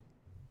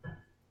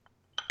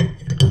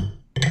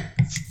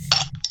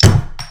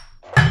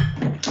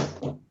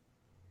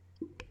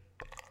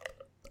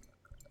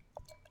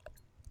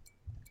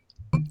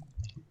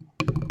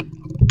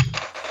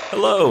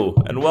Hello,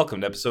 and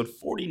welcome to episode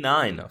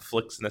 49 of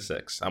Flicks and a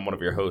Six. I'm one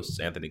of your hosts,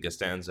 Anthony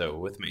Costanzo.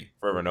 With me,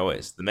 forever and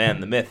always, the man,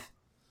 the myth,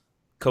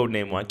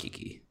 codename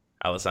Waikiki,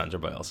 Alessandro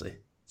Bielsi.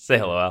 Say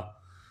hello, Al.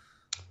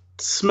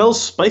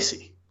 Smells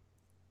spicy.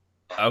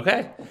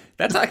 Okay,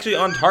 that's actually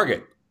on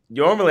target.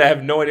 Normally, I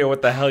have no idea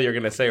what the hell you're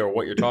going to say or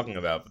what you're talking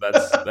about, but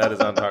that is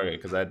on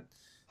target, because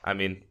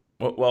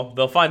well,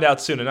 they'll find out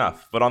soon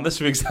enough. But on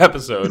this week's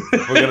episode,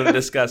 we're going to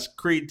discuss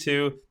Creed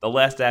 2, The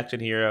Last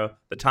Action Hero,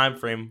 the time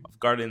frame of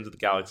Guardians of the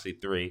Galaxy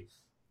 3.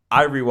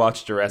 I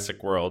rewatched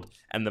Jurassic World,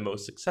 and the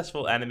most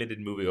successful animated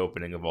movie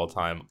opening of all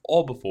time,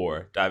 all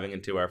before diving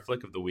into our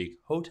flick of the week,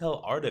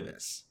 Hotel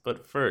Artemis.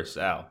 But first,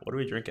 Al, what are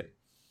we drinking?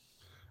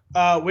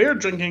 We're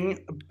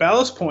drinking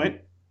Ballast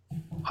Point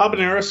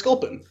Habanero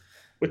Sculpin,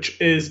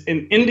 which is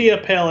an India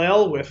Pale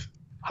Ale with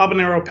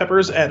habanero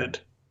peppers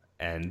added.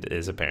 And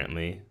is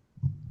apparently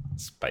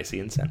spicy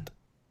in scent.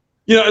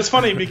 You know, it's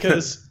funny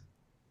because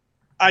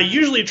I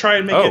usually try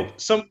and make it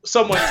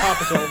somewhat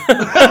topical.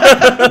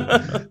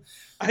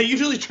 I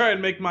usually try and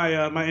make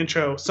my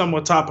intro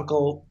somewhat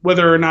topical,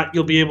 whether or not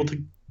you'll be able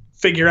to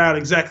figure out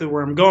exactly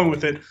where I'm going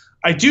with it.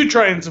 I do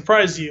try and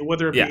surprise you,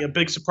 whether it be a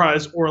big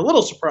surprise or a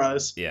little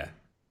surprise. Yeah.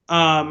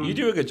 You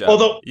do a good job.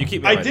 Although you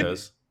keep me on my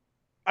toes.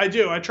 I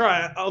do. I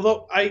try.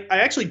 Although I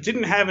actually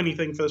didn't have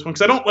anything for this one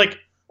because I don't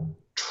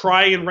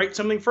try and write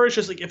something first.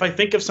 Just if I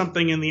think of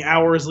something in the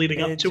hours leading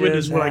up to it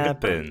is what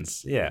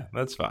happens. Yeah,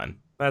 that's fine.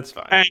 That's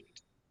fine. And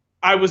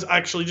I was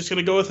actually just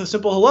going to go with a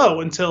simple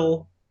hello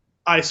until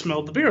I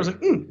smelled the beer. I was like,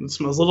 it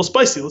smells a little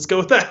spicy. Let's go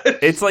with that.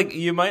 It's like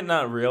you might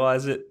not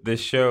realize it. This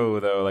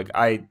show, though,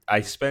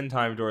 I spend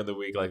time during the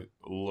week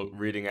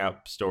reading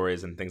out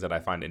stories and things that I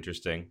find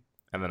interesting,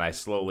 and then I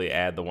slowly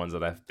add the ones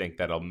that I think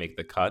that'll make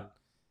the cut.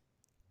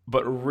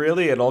 But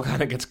really, it all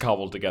kind of gets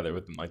cobbled together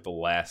within the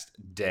last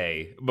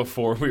day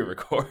before we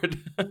record.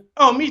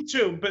 Oh, me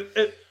too. But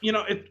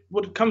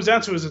what it comes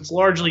down to is it's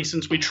largely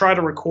since we try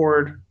to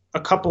record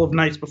a couple of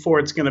nights before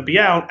it's going to be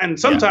out, and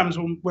sometimes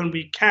when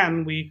we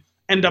can, we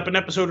end up an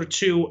episode or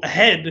two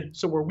ahead,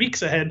 so we're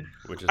weeks ahead.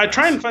 I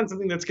try and find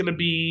something that's going to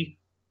be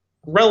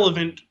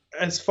relevant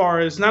as far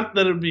as not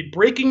that it would be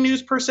breaking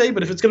news per se,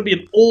 but if it's going to be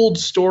an old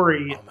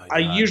story, I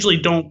usually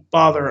don't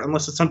bother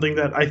unless it's something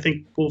that I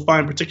think we'll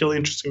find particularly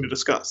interesting to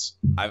discuss.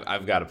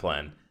 I've got a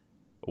plan.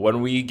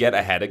 When we get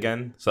ahead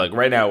again, so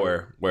right now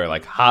we're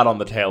hot on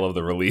the tail of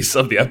the release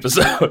of the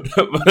episode,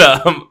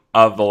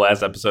 of the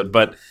last episode.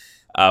 But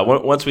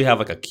once we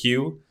have a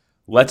queue,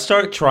 let's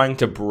start trying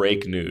to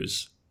break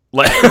news.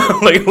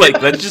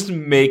 Let's just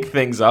make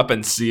things up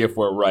and see if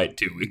we're right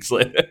 2 weeks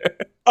later.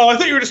 Oh, I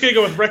thought you were just going to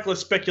go with reckless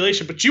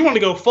speculation, but you want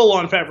to go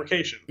full-on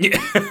fabrication. Yeah.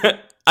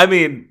 I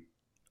mean,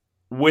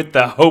 with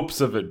the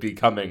hopes of it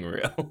becoming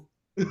real.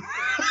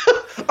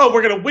 Oh,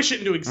 we're going to wish it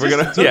into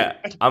existence.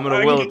 I'm going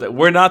to will it that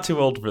we're not too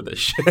old for this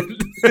shit.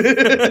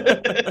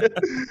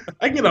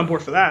 I can get on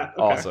board for that.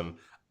 Okay. Awesome.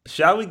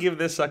 Shall we give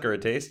this sucker a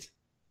taste?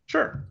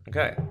 Sure.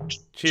 Okay.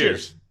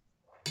 Cheers.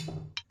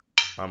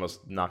 I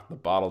almost knocked the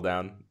bottle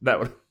down. That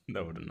would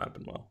have not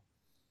been well.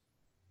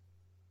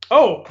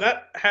 Oh,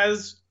 that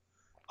has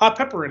hot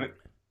pepper in it.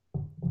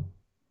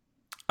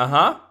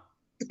 Uh-huh.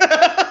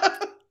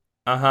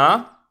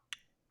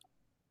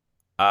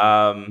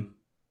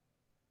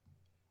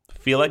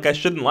 Feel like I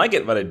shouldn't like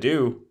it, but I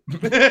do.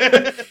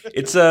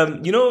 It's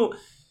you know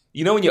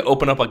when you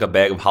open up a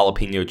bag of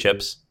jalapeno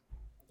chips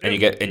and you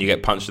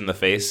get punched in the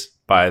face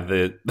by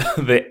the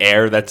the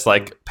air that's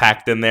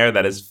packed in there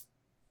that is.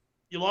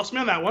 You lost me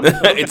on that one.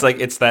 It's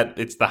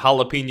the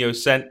jalapeno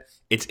scent.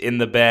 It's in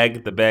the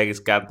bag. The bag has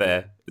got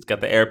the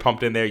air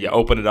pumped in there. You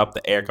open it up,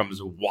 the air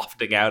comes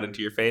wafting out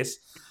into your face.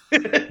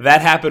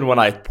 That happened when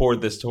I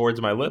poured this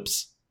towards my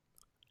lips,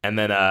 and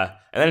then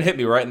it hit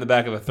me right in the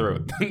back of the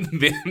throat.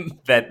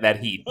 that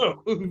heat.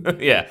 Oh.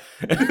 Yeah.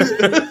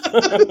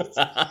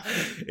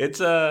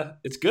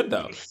 It's good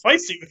though.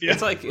 Spicy with you.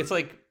 It's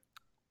like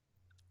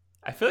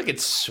I feel like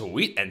it's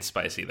sweet and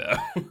spicy though.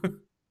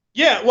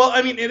 Yeah, well,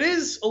 I mean, it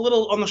is a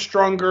little on the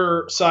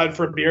stronger side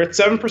for a beer.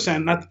 It's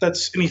 7%. Not that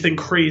that's anything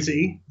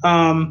crazy.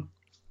 Yeah,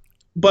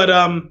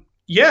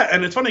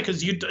 and it's funny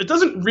because it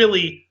doesn't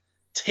really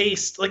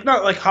taste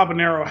not like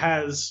habanero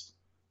has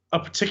a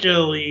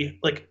particularly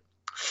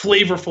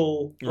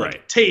flavorful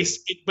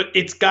taste, but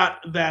it's got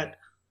that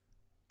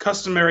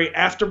customary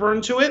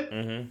afterburn to it.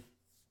 Mm-hmm.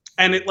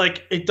 And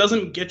it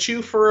doesn't get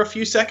you for a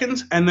few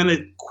seconds, and then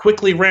it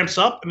quickly ramps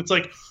up, and it's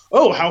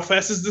oh, how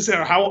fast is this?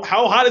 How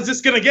hot is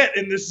this gonna get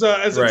in this?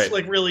 As it's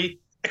really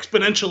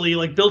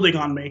exponentially building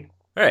on me.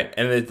 Right,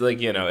 and it's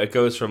it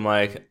goes from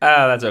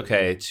that's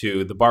okay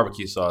to the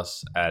barbecue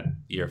sauce at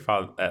your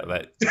father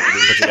that we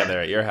put together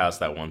at your house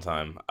that one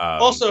time.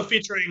 Also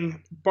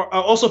featuring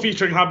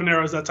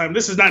habaneros that time.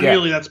 This is not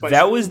nearly that spicy.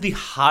 That was the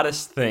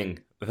hottest thing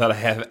that I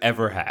have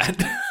ever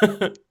had.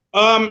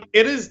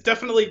 It is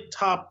definitely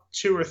top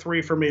 2 or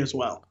 3 for me as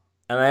well.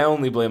 And I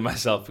only blame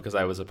myself because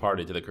I was a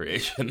party to the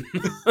creation.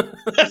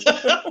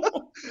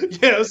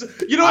 Yes,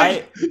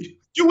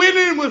 you went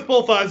in with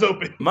both eyes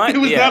open. It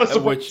was not a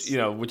surprise.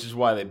 Which is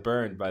why they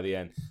burned by the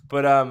end.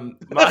 But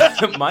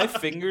my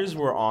fingers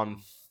were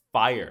on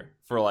fire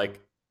for like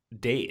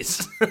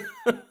days.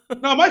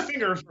 No, my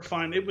fingers were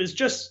fine. It was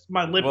just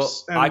my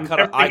lips Well, and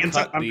everything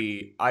inside.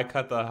 I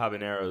cut the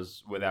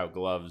habaneros without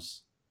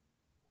gloves.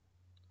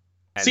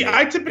 And See,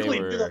 I typically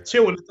do that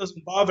too, and it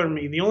doesn't bother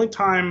me. The only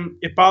time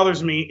it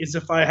bothers me is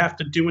if I have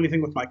to do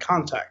anything with my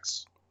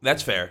contacts.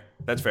 That's fair.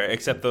 That's fair.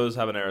 Except those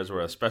habaneros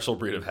were a special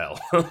breed of hell.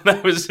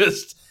 That was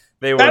just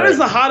they were. That is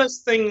the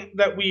hottest thing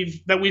that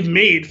we've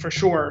made for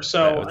sure.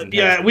 So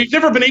yeah, we've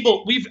never been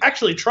able. We've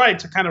actually tried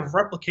to kind of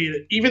replicate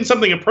it, even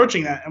something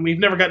approaching that, and we've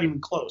never gotten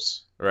even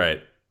close.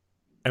 Right.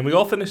 And we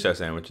all finished our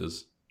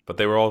sandwiches, but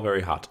they were all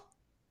very hot.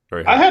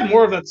 Very hot. I had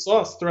more of that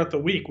sauce throughout the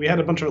week. We had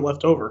a bunch of it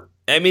left over.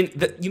 I mean,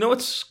 you know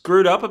what's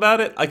screwed up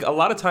about it? Like, a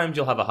lot of times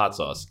you'll have a hot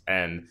sauce,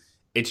 and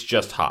it's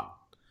just hot.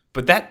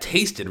 But that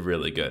tasted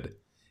really good.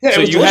 Yeah,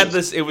 so it was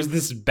delicious. it was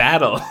this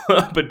battle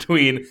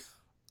between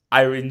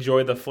I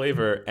enjoy the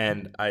flavor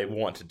and I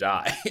want to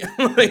die.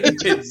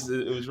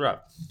 It was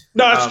rough.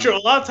 No, that's true. A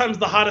lot of times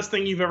the hottest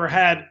thing you've ever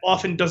had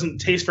often doesn't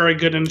taste very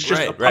good, and it's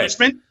just a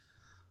punishment. Right.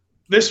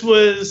 This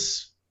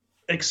was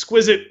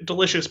exquisite,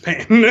 delicious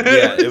pain.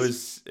 Yeah, it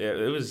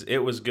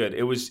was good.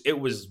 It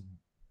was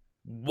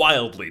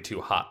wildly too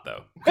hot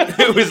though.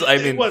 It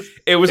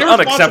was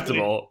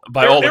unacceptable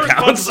by all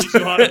accounts.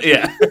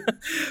 Yeah.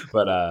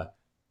 But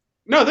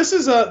no, this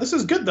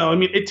is good though. I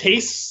mean, it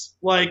tastes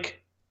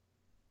like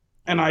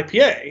an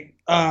IPA.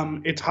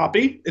 It's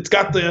hoppy. It's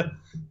got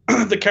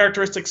the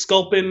characteristic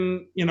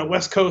Sculpin,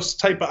 West Coast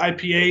type of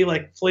IPA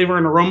like flavor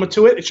and aroma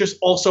to it. It just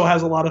also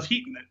has a lot of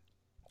heat in it.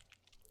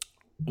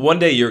 One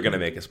day you're going to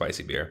make a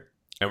spicy beer,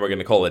 and we're going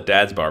to call it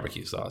Dad's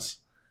Barbecue Sauce.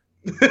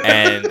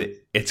 And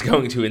it's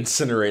going to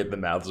incinerate the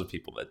mouths of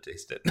people that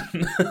taste it.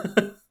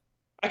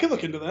 I can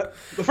look into that.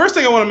 The first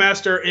thing I want to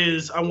master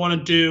is I want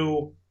to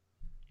do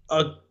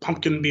a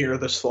pumpkin beer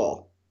this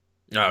fall.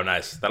 Oh,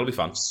 nice. That'll be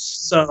fun.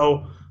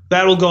 So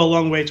that'll go a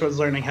long way towards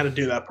learning how to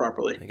do that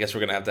properly. I guess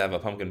we're going to have a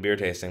pumpkin beer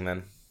tasting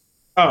then.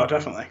 Oh,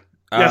 definitely.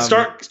 Yeah,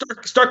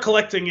 start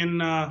collecting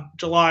in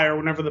July or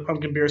whenever the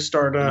pumpkin beers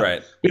start.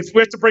 Right. We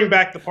have to bring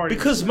back the party.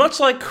 Because much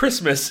like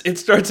Christmas, it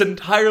starts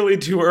entirely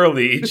too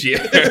early each year.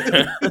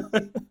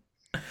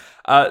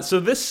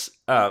 So this,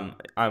 I'm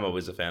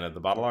always a fan of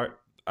the bottle art.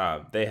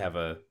 They have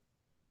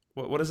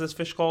what is this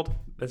fish called?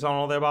 That's on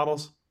all their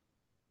bottles?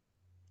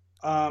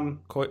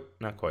 Not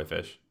koi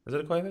fish. Is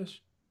it a koi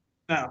fish?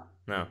 No.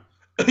 No.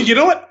 You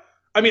know what?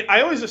 I mean,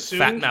 I always assumed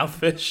fat mouth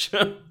fish.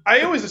 I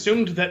always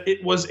assumed that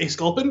it was a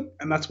sculpin,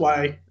 and that's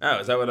why. Oh,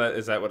 is that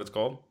what it's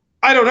called?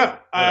 I don't know.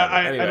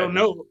 I don't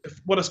know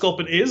what a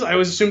sculpin is. I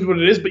always assumed what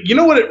it is, but you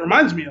know what it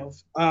reminds me of?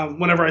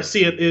 Whenever I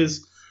see it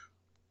is,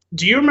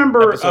 do you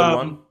remember episode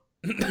 1?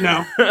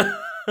 No.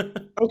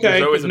 Okay.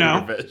 There's always a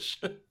no. bigger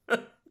fish.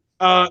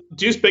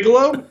 Deuce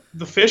Bigelow,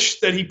 the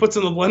fish that he puts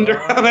in the blender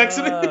on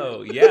accident.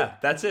 Oh, yeah,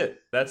 that's it.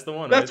 That's the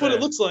one. That's what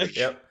it looks like.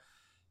 Yep.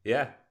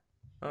 Yeah.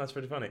 Oh, that's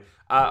pretty funny.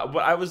 But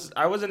I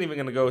wasn't even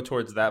going to go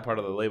towards that part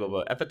of the label,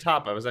 but at the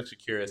top, I was actually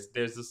curious.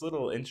 There's this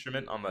little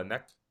instrument on the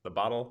neck, the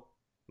bottle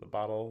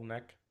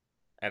neck,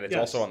 and it's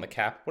also on the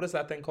cap. What is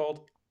that thing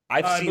called?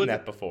 I've seen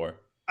that before.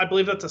 I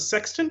believe that's a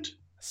sextant.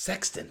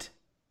 Sextant.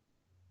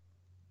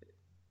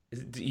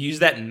 Do you use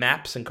that in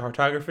maps and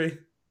cartography?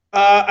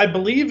 I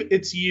believe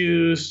it's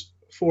used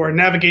for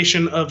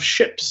navigation of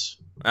ships.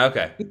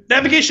 Okay.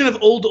 Navigation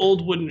of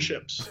old wooden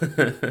ships.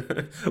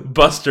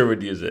 Buster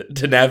would use it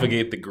to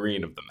navigate the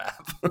green of the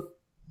map.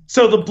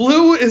 So the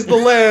blue is the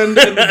land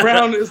and the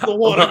brown is the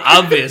water. Well,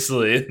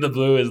 obviously, the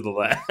blue is the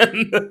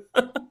land.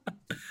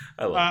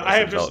 I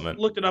have just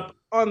looked it up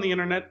on the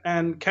internet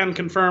and can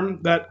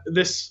confirm that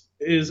this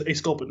is a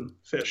sculpin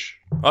fish.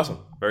 Awesome.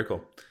 Very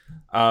cool.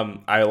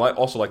 I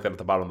also like that at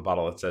the bottom of the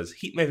bottle it says,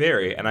 heat may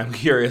vary, and I'm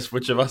curious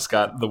which of us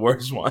got the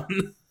worst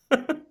one.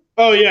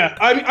 Oh, yeah.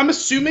 I'm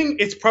assuming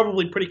it's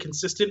probably pretty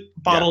consistent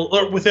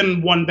or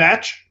within one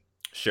batch.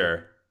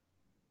 Sure.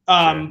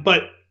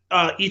 But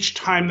each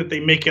time that they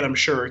make it, I'm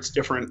sure it's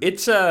different.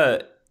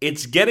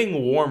 It's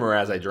getting warmer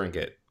as I drink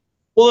it.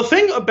 Well, the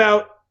thing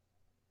about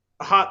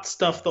hot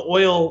stuff, the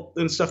oil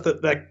and stuff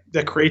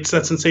that creates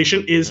that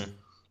sensation is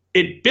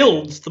it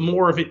builds the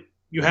more of it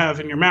you have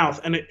in your mouth,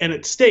 and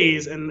it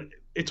stays, and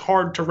it's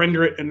hard to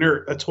render it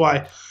inert. That's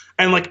why.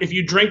 And like if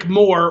you drink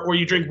more or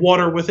you drink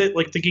water with it,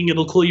 like thinking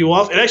it'll cool you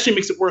off, it actually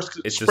makes it worse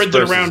because it spreads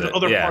it around to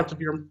other parts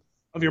of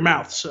your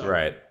mouth. So.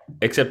 Right.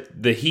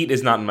 Except the heat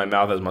is not in my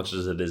mouth as much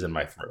as it is in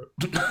my throat.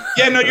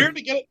 Yeah, no, you're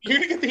gonna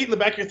get the heat in the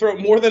back of your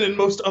throat more than in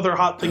most other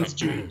hot things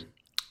you eat.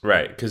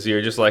 Right, because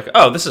you're just like,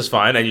 oh, this is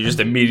fine, and you're just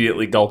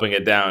immediately gulping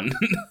it down.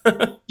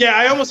 Yeah,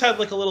 I almost had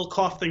like a little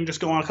cough thing just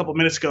go on a couple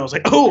minutes ago. I was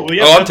like, oh,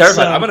 yeah. Oh, I'm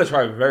terrified. I'm going to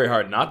try very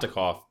hard not to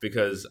cough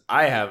because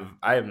I am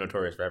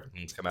notorious for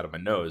everything that's come out of my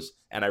nose,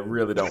 and I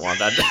really don't want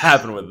that to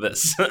happen with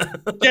this.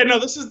 Yeah, no,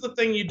 this is the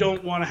thing you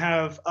don't want to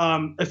have.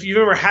 If you've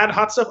ever had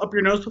hot stuff up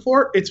your nose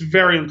before, it's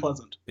very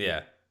unpleasant.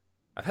 Yeah.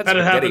 I've had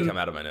spaghetti come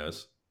out of my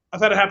nose.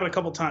 I've had it happen a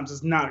couple times.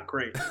 It's not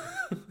great.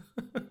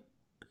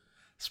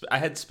 I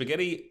had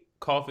spaghetti,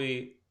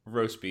 coffee,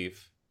 roast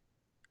beef,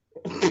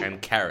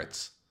 and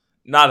carrots.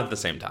 Not at the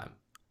same time,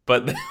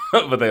 but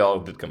but they all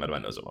did come out of my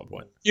nose at one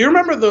point. You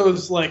remember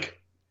those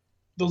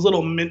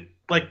little mint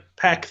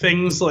pack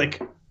things? Like,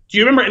 do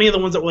you remember any of the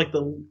ones that were like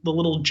the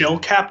little gel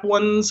cap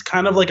ones,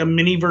 kind of like a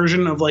mini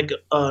version of like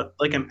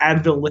an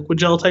Advil liquid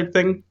gel type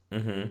thing?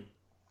 Mm-hmm.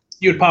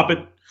 You would pop it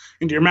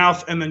into your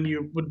mouth, and then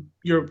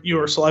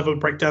your saliva would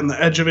break down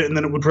the edge of it, and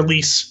then it would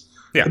release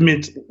the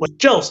mint like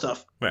gel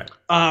stuff. Right.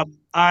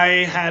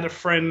 I had a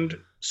friend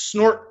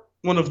snort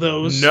one of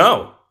those.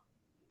 No.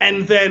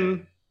 And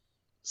then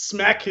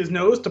smack his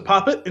nose to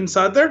pop it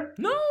inside there.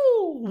 No.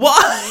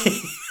 Why?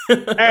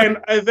 And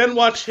I then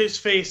watched his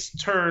face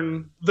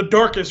turn the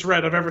darkest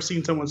red I've ever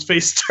seen someone's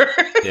face turn.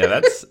 Yeah,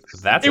 that's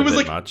it a was bit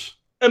like much.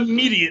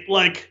 Immediate,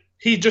 like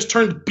he just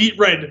turned beet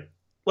red,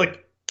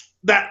 like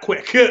that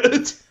quick.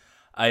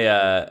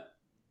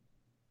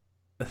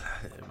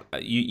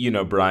 You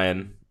know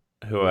Brian,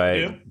 who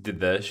I did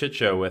the shit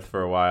show with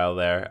for a while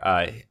there.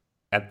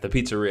 At the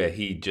pizzeria,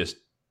 he just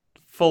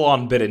full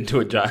on bit into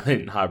a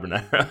giant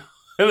habanero.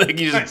 Like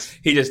he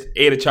just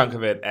ate a chunk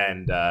of it,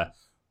 and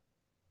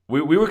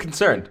we were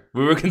concerned.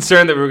 We were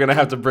concerned that we were gonna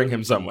have to bring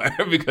him somewhere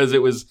because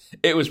it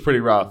was pretty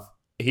rough.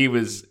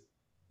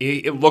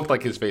 It looked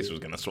like his face was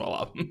gonna swell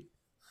up.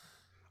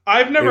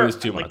 I've never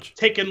much.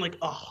 Taken like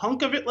a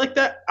hunk of it like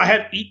that. I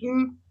had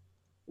eaten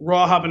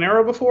raw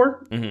habanero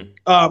before.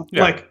 Mm-hmm.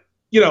 Like,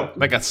 you know,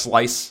 like a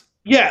slice.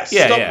 Yeah,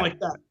 something like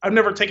that. I've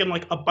never taken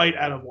like a bite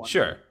out of one.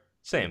 Sure,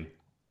 same.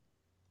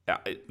 Yeah,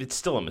 it's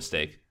still a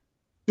mistake.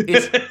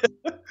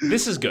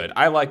 This is good.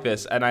 I like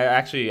this, and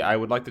I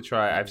would like to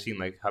try. I've seen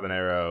like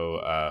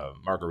habanero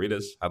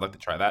margaritas. I'd like to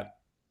try that.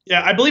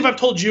 Yeah, I believe I've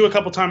told you a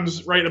couple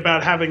times, right,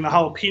 about having the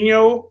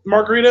jalapeno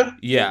margarita.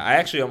 Yeah, I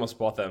actually almost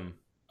bought them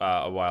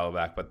a while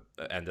back, but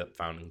ended up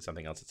finding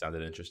something else that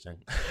sounded interesting.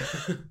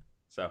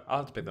 So I'll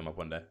have to pick them up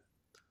one day.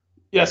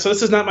 Yeah, so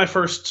this is not my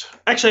first.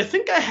 Actually, I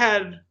think I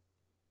had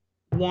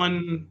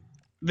one.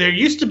 There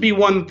used to be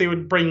one that they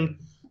would bring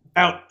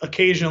out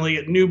occasionally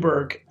at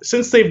Newburgh.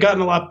 Since they've gotten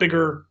a lot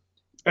bigger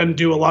and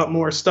do a lot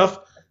more stuff,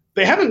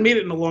 they haven't made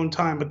it in a long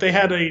time, but they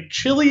had a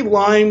chili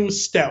lime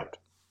stout.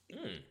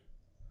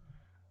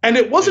 And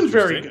it wasn't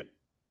very good.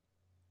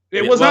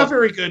 It was not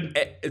very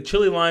good.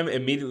 Chili lime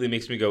immediately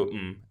makes me go,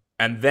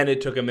 and then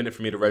it took a minute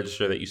for me to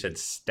register that you said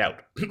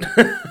stout.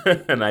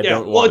 And I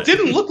don't want it. Well, it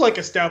didn't look like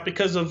a stout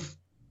because of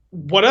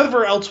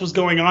whatever else was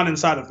going on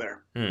inside of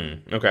there.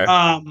 Okay.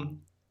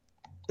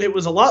 It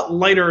was a lot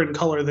lighter in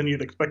color than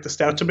you'd expect a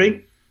stout to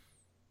be.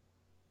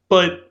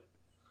 But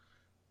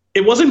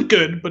it wasn't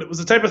good, but it was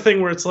the type of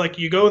thing where it's like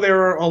you go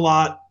there a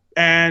lot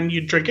and you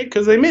drink it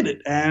because they made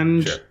it.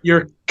 And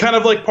you're kind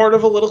of like part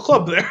of a little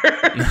club there.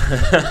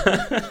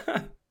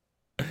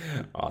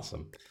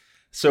 Awesome.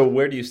 So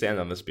where do you stand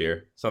on this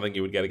beer? Something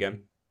you would get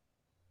again?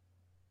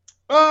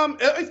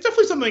 It's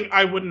definitely something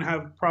I wouldn't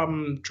have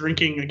problem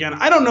drinking again.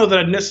 I don't know that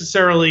I'd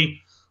necessarily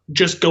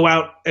just go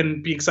out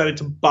and be excited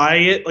to buy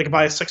it, like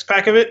buy a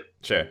 6-pack of it.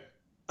 Sure.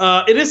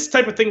 It is the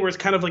type of thing where it's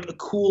kind of like a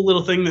cool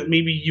little thing that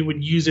maybe you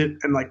would use it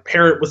and like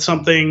pair it with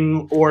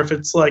something, or if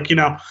it's like, you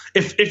know,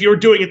 if you're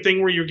doing a thing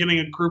where you're getting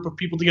a group of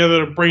people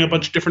together to bring a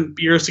bunch of different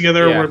beers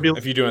together, or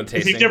if you're doing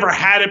tasting, if you've never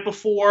had it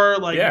before,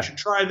 like you should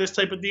try this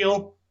type of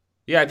deal.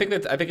 Yeah, I think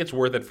it's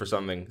worth it for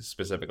something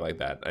specific like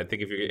that. I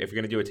think if you're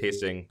gonna do a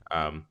tasting,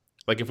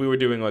 like if we were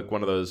doing like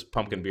one of those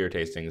pumpkin beer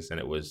tastings and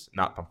it was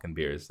not pumpkin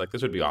beers, like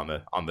this would be on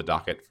the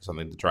docket for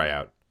something to try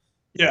out.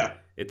 Yeah,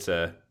 it's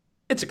a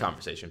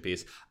conversation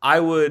piece. I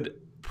would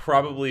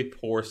probably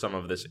pour some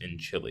of this in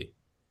chili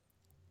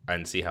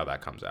and see how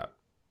that comes out.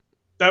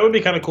 That would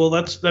be kind of cool.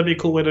 That'd be a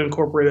cool way to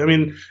incorporate it. I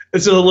mean,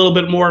 it's a little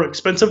bit more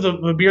expensive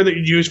of a beer that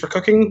you'd use for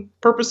cooking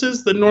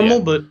purposes than normal,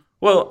 but.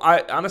 Well,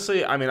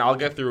 I'll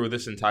get through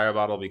this entire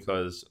bottle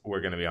because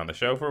we're going to be on the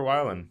show for a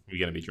while and we're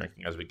going to be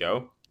drinking as we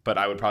go. But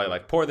I would probably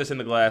like pour this in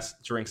the glass,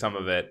 drink some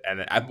of it, and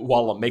then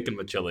while I'm making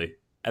the chili,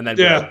 and then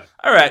be like,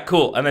 all right,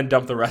 cool, and then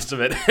dump the rest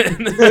of it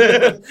and let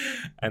it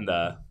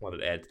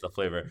add to the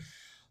flavor.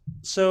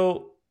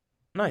 So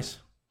nice,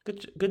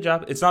 good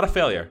job. It's not a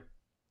failure.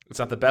 It's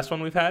not the best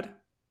one we've had.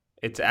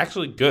 It's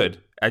actually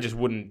good. I just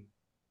wouldn't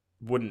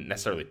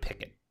necessarily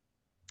pick it.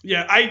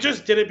 Yeah, I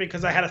just did it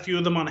because I had a few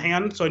of them on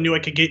hand, so I knew I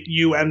could get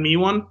you and me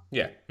one.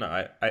 Yeah, no,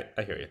 I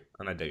hear you,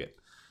 and I dig it.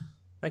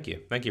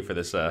 Thank you for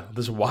this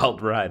this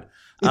wild ride.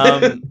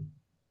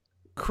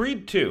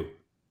 Creed 2.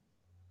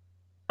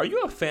 Are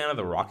you a fan of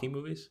the Rocky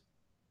movies?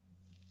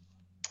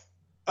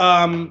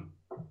 I'm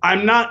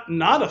not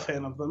a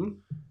fan of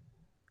them.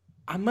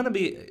 I'm gonna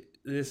be.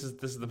 This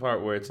is the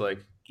part where it's like,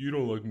 you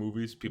don't like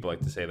movies. People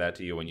like to say that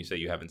to you when you say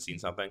you haven't seen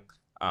something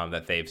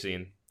that they've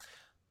seen.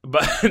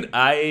 But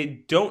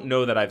I don't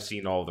know that I've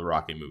seen all of the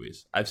Rocky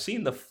movies. I've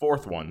seen the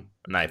 4th one,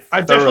 and I've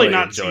thoroughly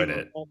enjoyed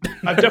it.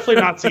 I've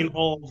definitely not seen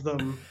all of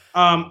them.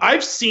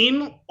 I've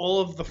seen all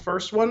of the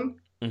first one,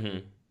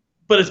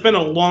 but it's been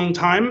a long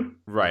time.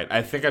 Right.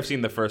 I think I've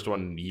seen the first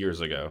one years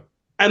ago.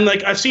 And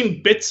like I've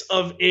seen bits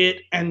of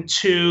it and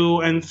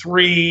 2 and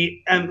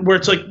 3, and where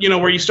it's like, you know,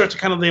 where you start to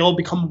kind of, they all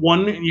become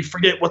one and you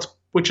forget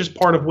which is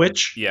part of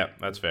which. Yeah,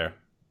 that's fair.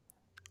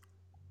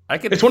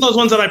 It's one of those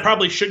ones that I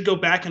probably should go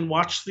back and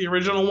watch the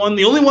original one.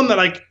 The only one that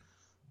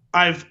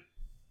I've,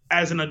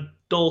 as an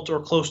adult or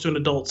close to an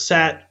adult,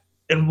 sat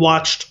and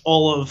watched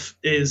all of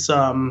is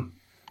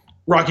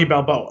Rocky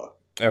Balboa.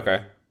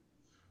 Okay.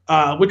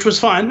 Which was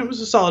fine. It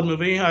was a solid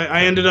movie.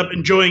 I ended up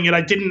enjoying it.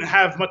 I didn't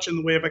have much in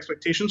the way of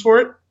expectations for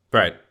it.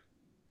 Right.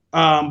 But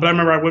I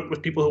remember I went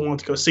with people who wanted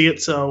to go see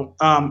it. So,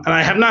 and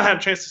I have not had a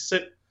chance to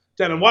sit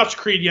down and watch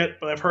Creed yet,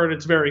 but I've heard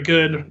it's very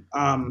good.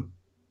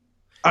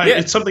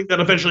 It's something that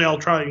eventually I'll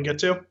try and get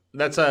to.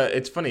 That's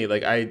it's funny.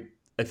 Like I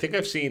think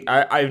I've seen.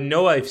 I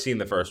know I've seen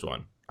the first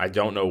one. I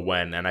don't know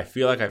when, and I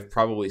feel like I've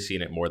probably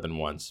seen it more than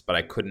once, but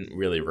I couldn't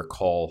really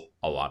recall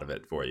a lot of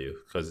it for you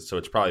so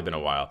it's probably been a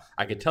while.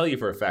 I could tell you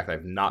for a fact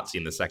I've not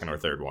seen the second or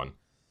third one,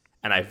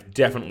 and I've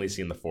definitely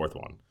seen the fourth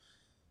one.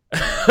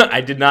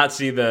 I did not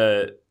see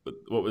what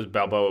was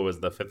Balboa was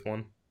the fifth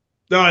one.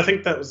 No, I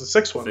think that was the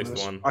sixth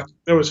one.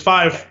 There was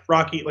 5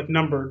 Rocky,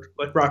 numbered,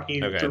 Rocky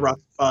to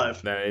Rocky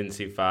 5. No, I didn't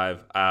see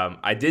 5.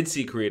 I did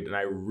see Creed, and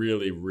I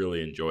really,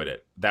 really enjoyed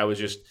it. That was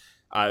just,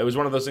 it was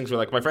one of those things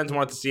where my friends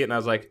wanted to see it, and I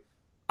was like,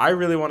 I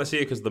really want to see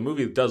it because the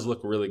movie does look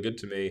really good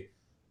to me.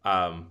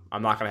 I'm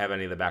not going to have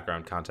any of the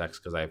background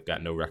context because I've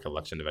got no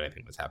recollection of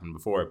anything that's happened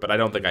before, but I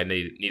don't think I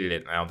needed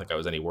it, and I don't think I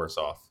was any worse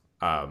off.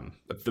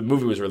 But the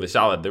movie was really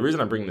solid. The reason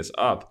I'm bringing this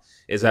up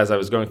is as I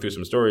was going through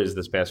some stories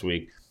this past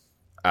week,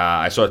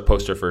 I saw a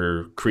poster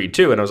for Creed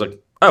 2, and I was like,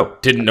 oh,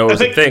 didn't know it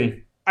was a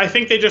thing. I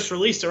think they just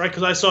released it, right?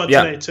 Because I saw it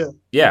today, too.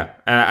 Yeah,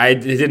 and I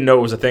didn't know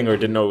it was a thing or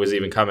didn't know it was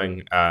even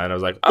coming, and I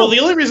was like, oh, well,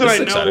 the only reason I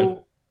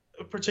know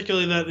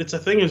particularly that it's a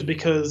thing is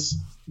because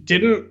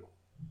didn't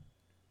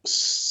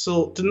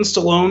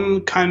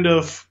Stallone kind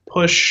of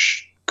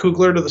push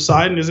Coogler to the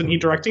side, and isn't he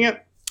directing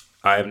it?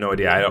 I have no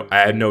idea. I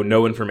had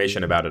no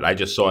information about it. I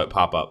just saw it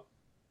pop up,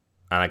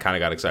 and I kind of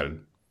got excited.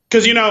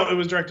 Because it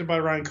was directed by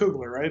Ryan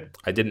Coogler, right?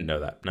 I didn't know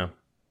that. No.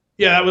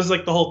 Yeah, that was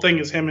the whole thing.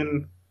 Is him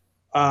and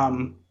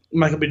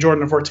Michael B.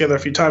 Jordan have worked together a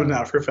few times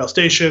now. Fruitvale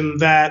Station,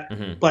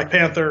 Black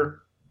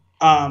Panther,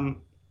 and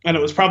it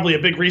was probably a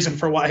big reason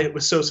for why it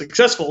was so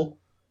successful.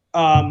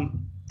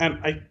 And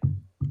I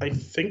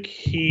think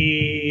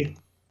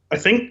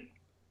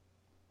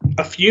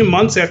a few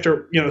months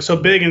after so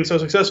big and so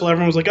successful,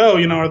 everyone was like, oh,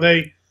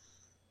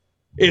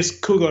 is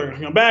Coogler going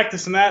to come back,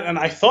 this and that? And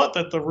I thought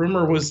that the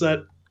rumor was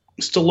that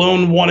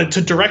Stallone wanted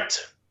to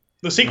direct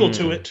the sequel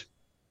to it,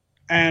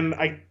 and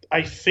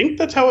I think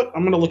that's how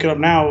I'm going to look it up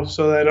now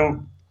so that I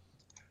don't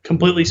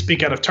completely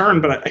speak out of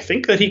turn, but I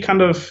think that he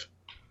kind of.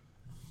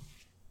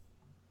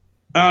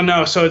 Oh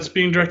no! So it's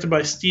being directed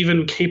by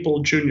Stephen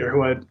Caple Jr.,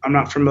 who I'm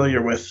not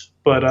familiar with,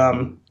 but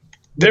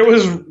there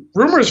was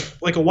rumors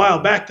a while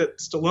back that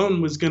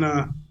Stallone was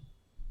gonna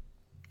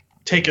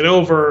take it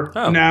over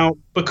now,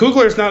 but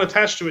Coogler's not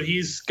attached to it.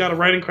 He's got a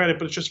writing credit,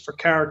 but it's just for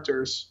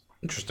characters.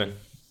 Interesting.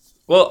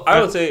 Well, I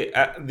would say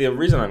the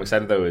reason I'm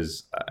excited though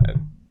is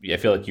I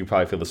feel like you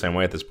probably feel the same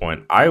way at this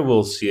point. I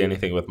will see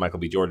anything with Michael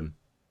B. Jordan.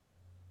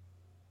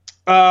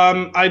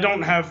 I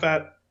don't have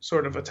that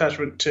sort of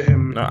attachment to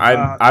him. No,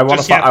 I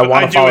want to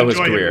follow his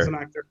career as an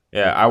actor.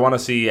 Yeah, I want to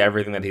see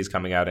everything that he's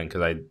coming out in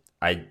because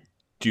I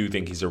do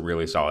think he's a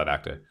really solid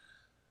actor,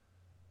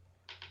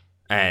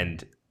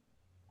 and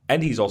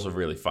he's also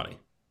really funny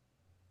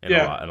in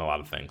a lot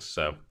of things.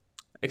 So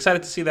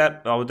excited to see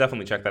that. I'll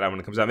definitely check that out when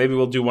it comes out. Maybe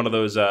we'll do one of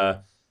those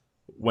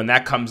when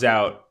that comes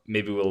out.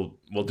 Maybe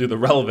we'll do the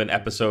relevant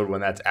episode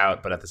when that's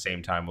out, but at the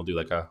same time we'll do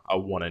a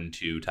 1 and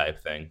 2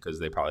 type thing because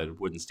they probably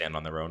wouldn't stand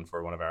on their own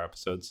for one of our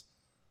episodes.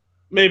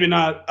 Maybe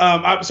not.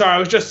 I'm sorry. I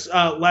was just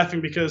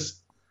laughing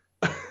because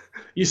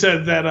you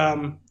said that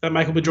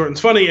Michael B.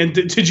 Jordan's funny. And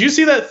did you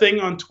see that thing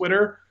on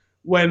Twitter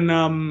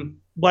when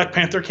Black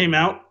Panther came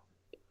out?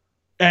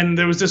 And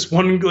there was this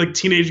one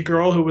teenage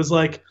girl who was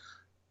like,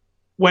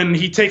 when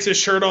he takes his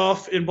shirt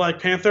off in Black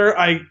Panther,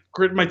 I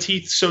grit my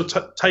teeth so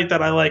tight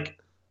that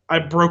I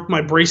broke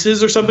my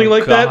braces or something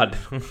that.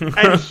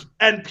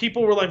 And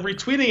people were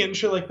retweeting it and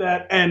shit like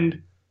that.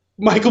 And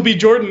Michael B.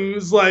 Jordan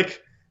was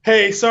like,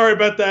 hey, sorry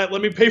about that.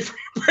 Let me pay for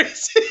your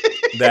braces.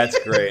 That's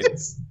great.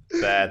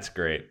 That's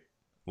great.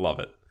 Love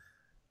it.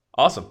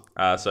 Awesome.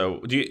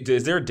 So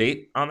is there a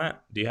date on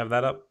that? Do you have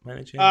that up by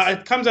any chance?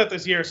 It comes out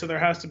this year, so there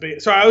has to be.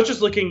 So I was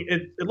just looking.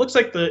 It looks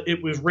like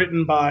it was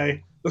written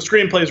by, the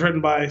screenplay is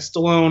written by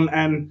Stallone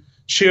and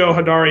Cheo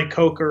Hodari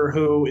Coker,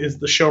 who is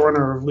the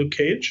showrunner of Luke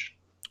Cage.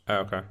 Oh,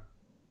 okay.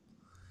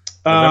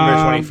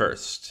 November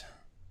 21st.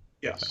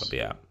 Yes. That'll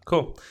be out.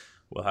 Cool.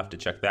 We'll have to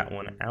check that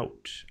one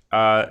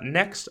out.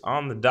 Next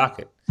on the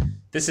docket.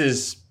 This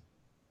is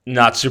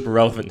not super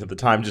relevant to the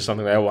time, just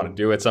something that I want to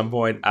do at some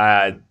point.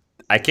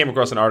 I came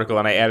across an article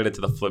and I added it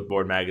to the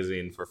Flipboard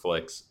magazine for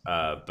Flicks,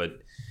 but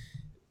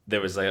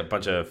there was a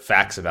bunch of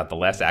facts about The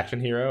Last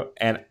Action Hero,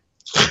 and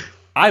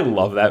I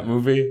love that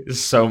movie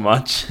so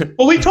much.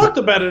 Well, we talked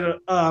about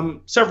it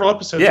several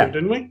episodes ago,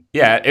 didn't we?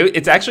 Yeah,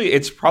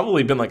 it's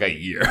probably been a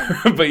year,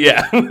 but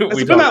yeah.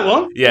 Has it been that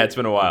long? Yeah, it's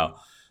been a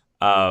while.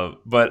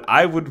 But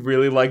I would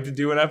really like to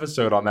do an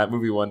episode on that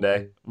movie one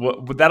day.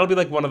 That'll be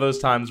one of those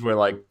times where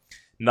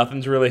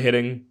nothing's really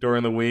hitting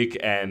during the week,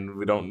 and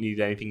we don't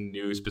need anything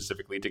new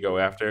specifically to go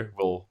after,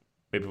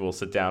 maybe we'll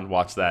sit down,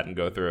 watch that, and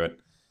go through it.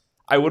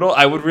 I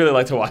would really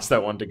like to watch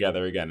that one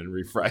together again and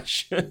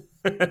refresh.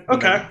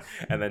 Okay.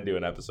 And then do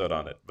an episode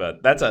on it.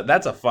 But that's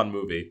a fun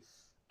movie.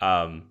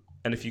 And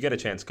if you get a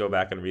chance, go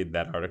back and read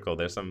that article.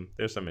 There's some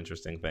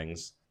interesting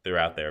things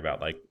throughout there about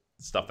like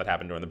stuff that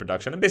happened during the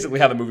production and basically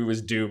how the movie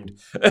was doomed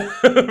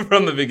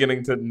from the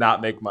beginning to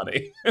not make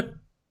money.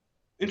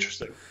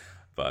 Interesting.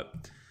 But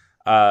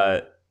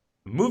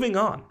moving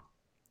on,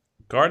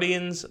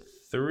 Guardians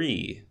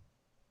 3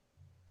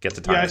 gets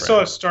a time frame. I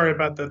saw a story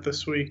about that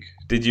this week.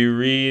 Did you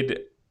read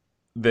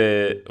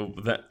the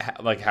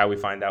like how we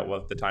find out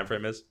what the time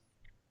frame is?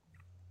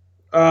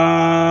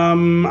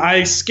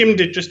 I skimmed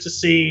it just to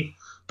see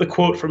the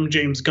quote from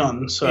James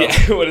Gunn. So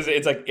yeah, what is it?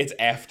 It's like it's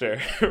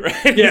after,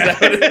 right? Yeah,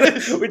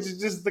 which is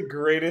just the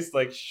greatest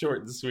like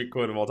short and sweet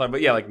quote of all time.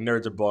 But yeah, like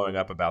nerds are blowing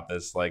up about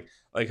this. Like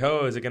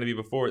oh, is it going to be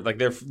before? Like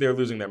they're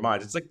losing their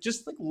minds. It's like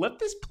just like let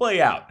this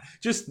play out.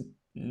 Just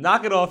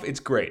knock it off. It's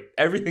great.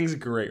 Everything's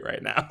great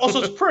right now.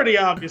 Also, it's pretty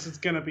obvious it's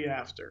going to be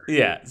after.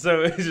 Yeah.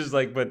 So it's just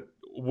like, but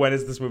when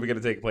is this movie going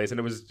to take place? And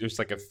it was just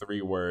like a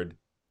 3-word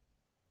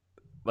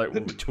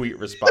like tweet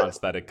response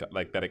that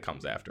it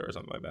comes after or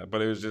something like that.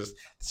 But it was just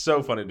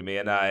so funny to me,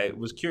 and I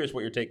was curious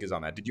what your take is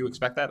on that. Did you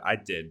expect that? I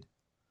did.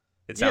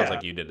 It sounds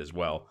like you did as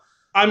well.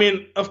 I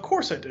mean, of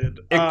course I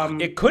did.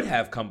 It could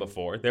have come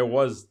before. There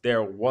was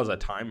a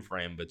time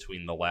frame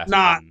between the last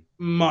not one.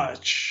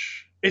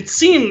 Much. It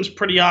seems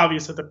pretty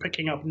obvious that they're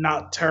picking up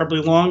not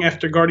terribly long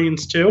after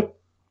Guardians 2.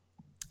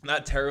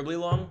 Not terribly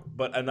long,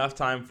 but enough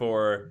time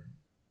for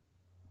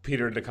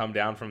Peter to come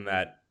down from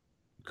that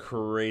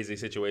crazy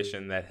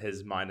situation that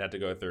his mind had to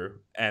go through,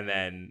 and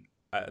then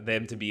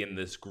them to be in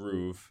this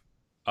groove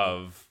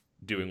of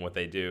doing what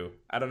they do.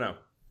 I don't know.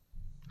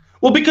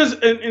 Well, because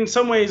in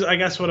some ways, I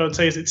guess what I would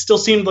say is it still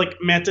seemed like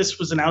Mantis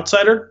was an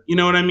outsider. You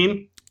know what I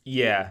mean?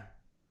 Yeah.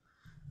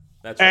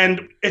 That's right.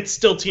 And it's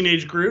still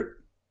teenage Groot.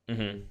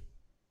 Mm-hmm.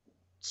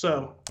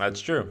 So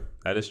that's true.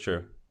 That is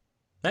true.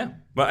 Yeah.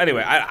 But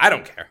anyway, I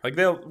don't care. Like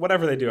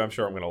whatever they do, I'm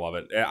sure I'm gonna love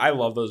it. I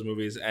love those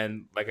movies,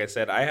 and like I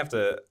said, I have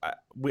to.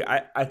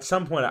 At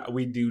some point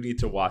we do need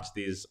to watch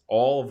these,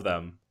 all of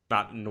them,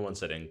 not in one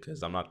sitting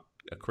because I'm not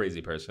a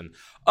crazy person.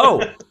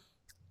 Oh,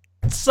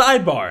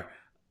 sidebar.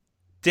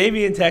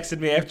 Damien texted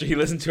me after he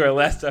listened to our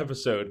last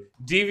episode.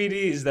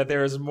 DVDs that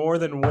there is more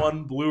than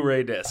one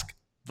Blu-ray disc.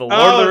 The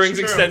Lord of the Rings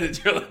extended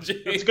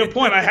trilogy. That's a good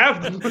point. I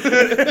have them.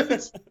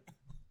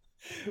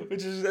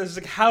 Which is, I was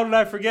like, how did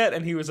I forget?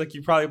 And he was like,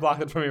 you probably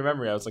blocked it from your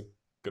memory. I was like,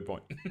 good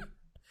point.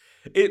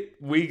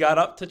 We got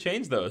up to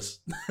change those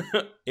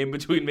in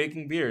between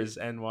making beers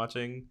and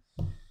watching.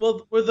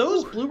 Well, were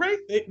those Blu-ray?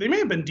 They may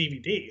have been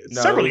DVD.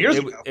 Several years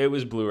ago. It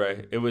was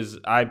Blu-ray.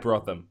 I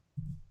brought them.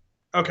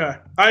 Okay.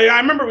 I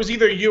remember it was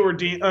either you or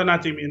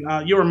not Damien.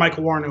 You or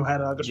Michael Warren who had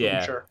just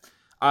wasn't sure.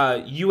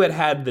 You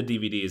had the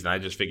DVDs, and I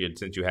just figured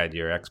since you had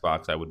your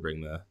Xbox, I would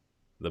bring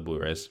the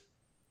Blu-rays.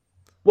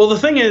 Well, the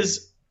thing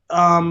is,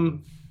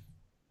 when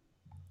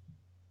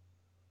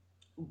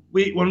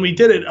we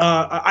did it,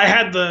 I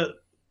had the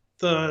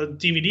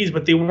DVDs,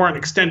 but they weren't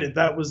extended.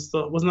 Wasn't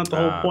that the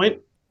whole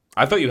point?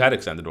 I thought you had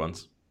extended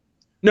ones.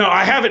 No,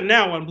 I have it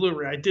now on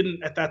Blu-ray. I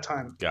didn't at that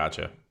time.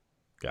 Gotcha.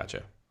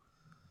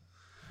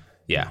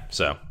 Yeah.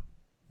 So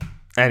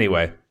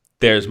anyway,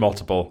 there's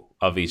multiple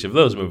of each of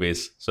those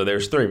movies. So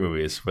there's 3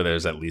 movies where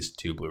there's at least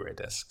 2 Blu-ray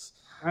discs.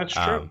 That's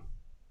true.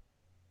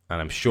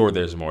 And I'm sure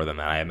there's more than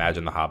that. I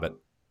imagine The Hobbit.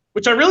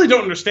 Which I really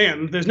don't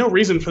understand. There's no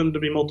reason for them to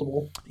be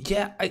multiple.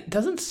 Yeah, it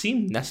doesn't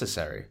seem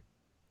necessary.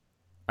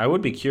 I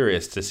would be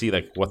curious to see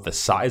like what the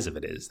size of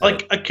it is.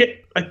 Like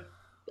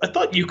I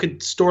thought you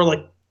could store,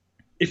 like,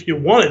 if you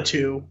wanted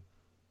to,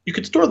 you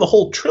could store the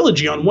whole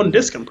trilogy on one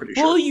disc. I'm pretty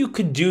sure. Well, you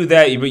could do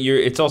that, but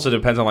it also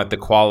depends on like the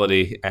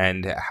quality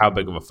and how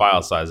big of a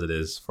file size it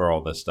is for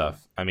all this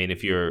stuff. I mean,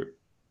 if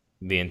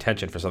the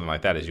intention for something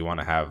like that is you want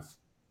to have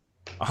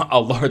a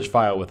large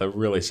file with a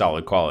really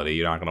solid quality,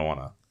 you're not going to want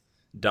to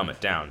dumb it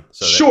down.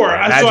 So sure,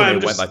 I imagine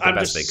they went like the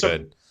best they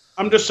could.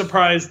 I'm just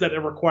surprised that it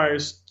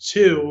requires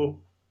 2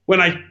 when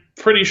I'm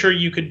pretty sure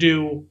you could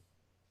do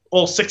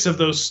all 6 of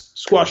those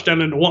squashed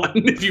down into one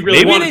if you really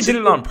wanted to. Maybe they did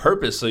it on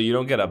purpose so you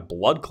don't get a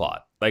blood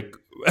clot. Like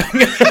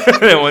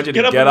they want you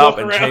to get up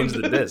and change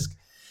the disc.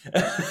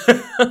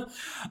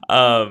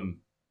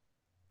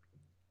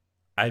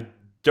 I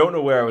don't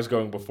know where I was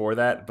going before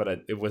that, but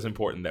it was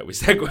important that we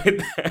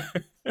segued there.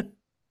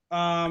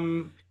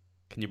 Can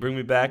you bring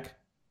me back?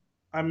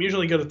 I'm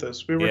usually good at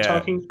this. We were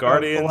talking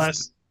Guardians. About the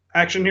last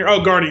action here.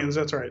 Oh, Guardians,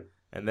 that's right.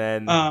 And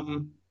then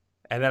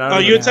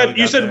you said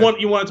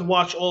you wanted to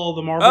watch all of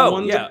the Marvel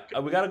ones. Oh yeah,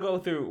 we got to go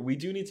through. We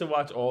do need to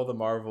watch all the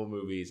Marvel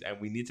movies, and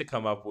we need to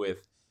come up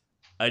with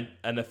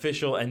an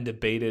official and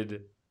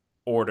debated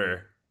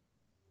order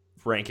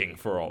ranking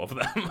for all of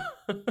them.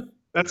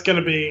 That's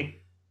gonna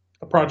be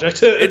a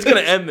project. It's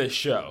gonna end this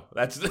show.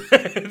 That's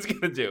it's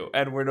gonna do,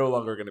 and we're no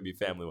longer gonna be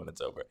family when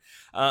it's over.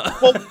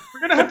 Well, we're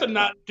gonna have to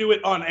not do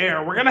it on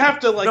air. We're gonna have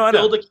to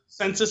build a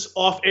consensus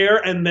off air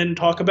and then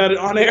talk about it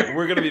on air.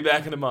 We're gonna be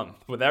back in a month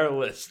with our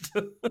list,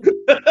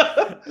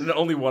 and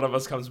only one of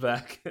us comes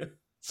back.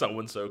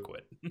 So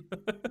quit.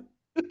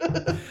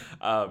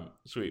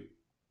 Sweet.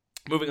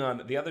 Moving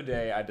on. The other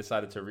day, I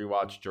decided to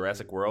rewatch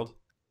Jurassic World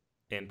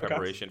in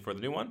preparation for the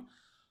new one.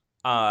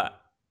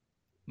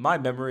 My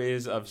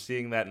memories of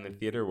seeing that in the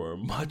theater were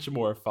much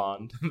more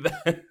fond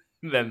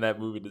than that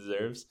movie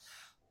deserves.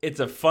 It's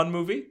a fun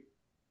movie.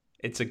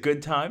 It's a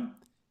good time.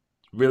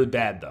 Really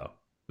bad, though.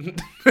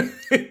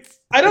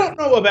 I don't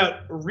know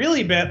about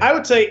really bad. I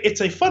would say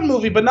it's a fun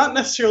movie, but not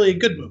necessarily a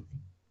good movie.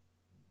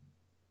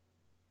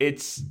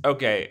 It's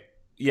okay.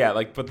 Yeah,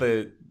 but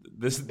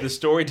the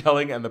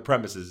storytelling and the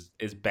premise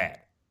is bad.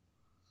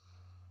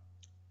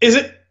 Is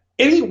it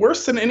any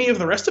worse than any of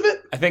the rest of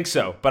it? I think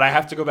so, but I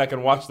have to go back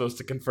and watch those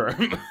to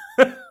confirm.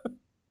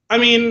 I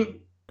mean,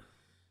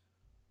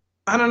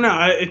 I don't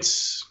know.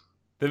 It's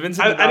the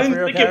Vincent I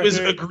didn't think it was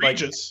character,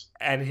 egregious,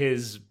 and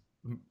his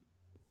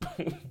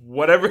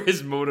whatever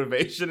his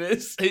motivation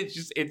is,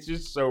 it's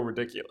just so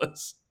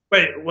ridiculous.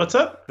 Wait, what's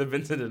up? The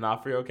Vincent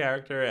D'Onofrio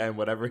character and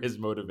whatever his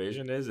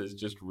motivation is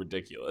just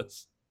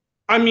ridiculous.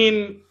 I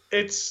mean,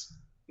 it's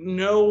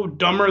no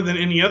dumber than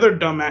any other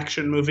dumb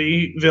action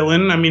movie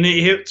villain. I mean,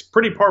 it's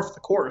pretty par for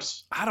the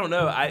course. I don't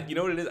know. You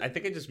know what it is? I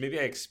think I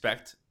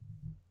expect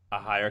a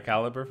higher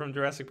caliber from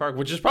Jurassic Park,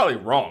 which is probably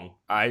wrong.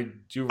 I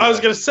was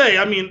gonna say.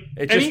 I mean,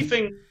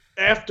 anything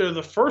after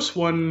the first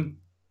one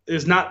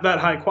is not that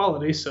high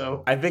quality.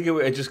 So I think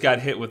it just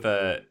got hit with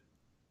a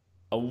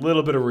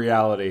little bit of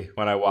reality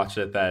when I watched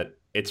it. That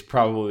it's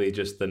probably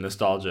just the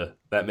nostalgia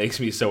that makes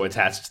me so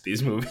attached to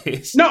these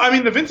movies. No, I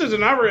mean the Vincent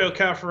D'Onofrio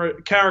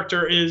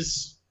character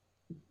is.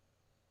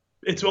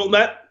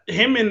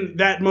 Him and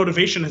that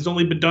motivation has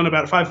only been done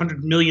about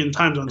 500 million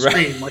times on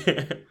screen.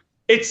 Right.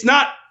 It's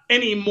not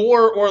any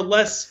more or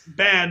less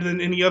bad than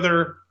any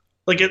other.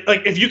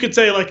 If you could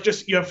say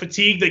just you have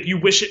fatigue that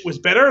you wish it was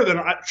better, then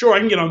I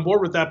can get on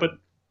board with that. But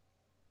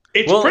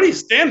it's pretty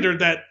standard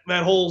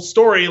that whole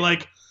story.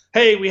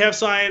 Hey, we have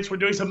science, we're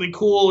doing something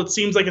cool, it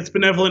seems like it's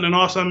benevolent and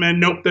awesome, and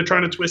nope, they're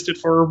trying to twist it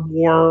for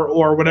war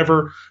or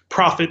whatever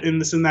profit in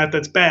this and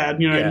that's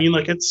bad. You know what I mean?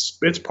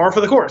 It's par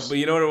for the course. But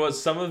you know what it was?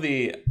 Some of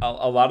a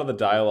lot of the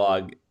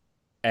dialogue,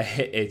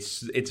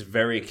 it's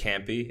very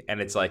campy,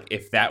 and it's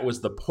if that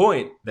was the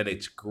point, then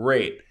it's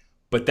great.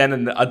 But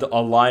then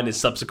a line is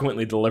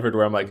subsequently delivered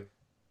where I'm like,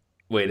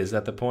 wait, is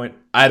that the point?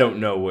 I don't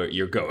know what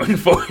you're going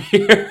for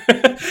here.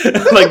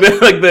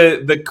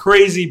 the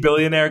crazy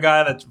billionaire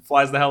guy that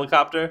flies the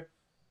helicopter.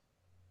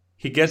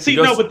 But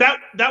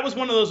that was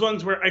one of those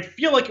ones where I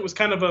feel like it was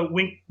kind of a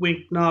wink,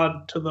 wink,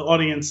 nod to the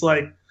audience.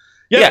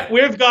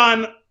 We've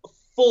gone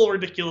full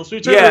ridiculous. We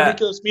turned the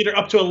ridiculous meter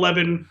up to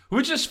 11,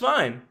 which is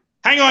fine.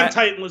 Hang on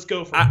tight and let's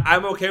go for it.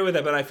 I'm okay with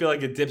it, but I feel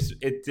like it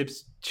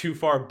dips too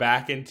far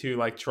back into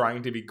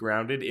trying to be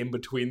grounded in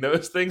between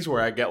those things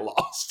where I get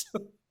lost.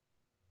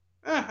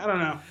 I don't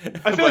know.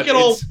 I feel like it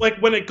all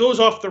when it goes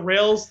off the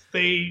rails,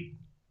 they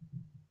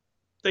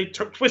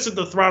twisted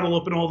the throttle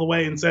open all the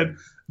way and said,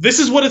 "This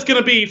is what it's going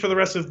to be for the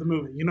rest of the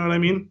movie." You know what I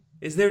mean?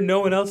 Is there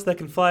no one else that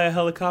can fly a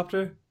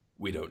helicopter?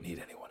 We don't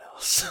need anyone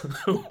else.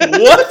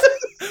 What?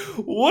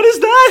 What is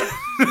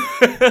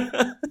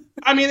that?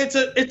 I mean,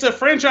 it's a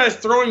franchise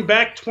throwing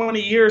back 20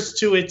 years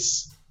to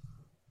its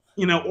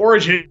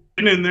origin,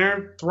 and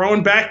they're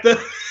throwing back the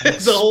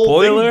whole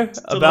spoiler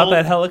thing about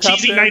that helicopter.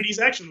 Cheesy 90s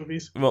action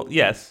movies. Well,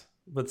 yes.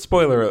 But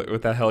spoiler alert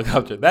with that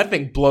helicopter, that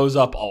thing blows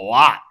up a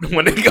lot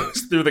when it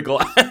goes through the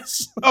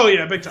glass. Oh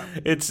yeah, big time.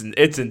 It's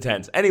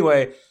intense.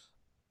 Anyway,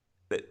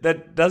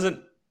 that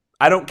doesn't.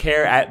 I don't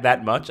care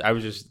that much.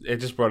 It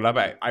just brought it up.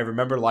 I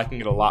remember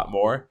liking it a lot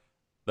more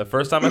the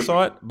first time I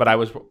saw it, but I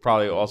was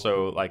probably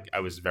also I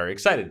was very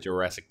excited.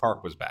 Jurassic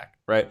Park was back,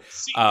 right?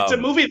 See, it's a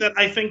movie that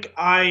I think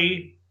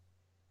I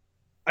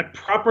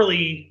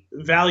properly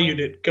valued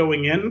it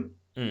going in.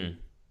 Mm.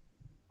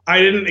 I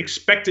didn't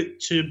expect it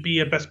to be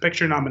a Best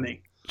Picture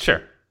nominee.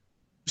 Sure.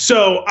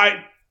 So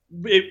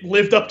it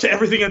lived up to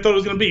everything I thought it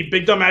was going to be.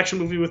 Big dumb action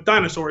movie with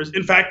dinosaurs.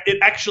 In fact, it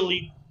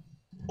actually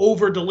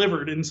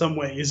over-delivered in some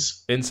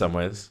ways. In some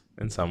ways.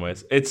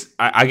 It's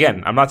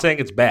again, I'm not saying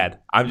it's bad.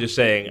 I'm just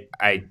saying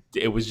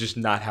it was just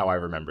not how I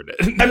remembered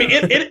it. I mean,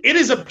 it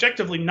is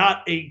objectively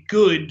not a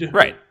good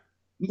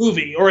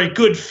movie or a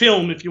good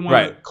film if you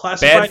want to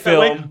classify bad it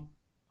film. That way.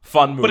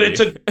 Fun movie. But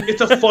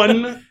it's a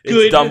fun,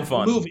 good dumb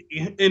fun movie.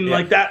 And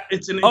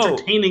it's an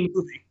entertaining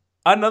movie.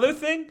 Another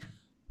thing,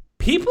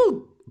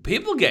 people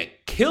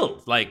get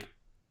killed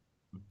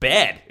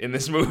bad in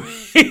this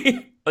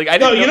movie. I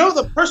didn't know.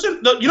 The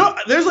person.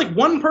 There's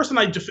one person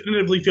I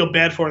definitively feel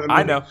bad for in the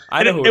movie.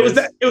 I know who it is.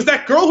 It was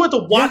that girl who had to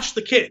watch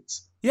the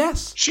kids.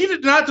 Yes. She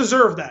did not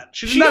deserve that.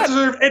 She did not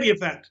deserve any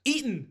of that.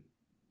 Eaten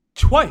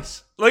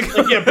twice.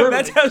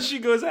 That's how she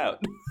goes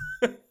out.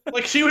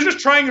 Like she was just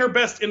trying her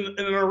best in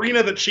an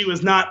arena that she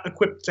was not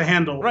equipped to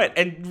handle. Right,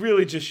 and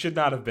really just should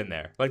not have been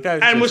there. Like that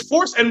is and just...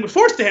 was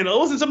forced to handle. It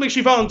wasn't something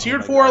she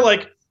volunteered for, God.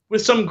 like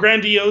with some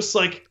grandiose,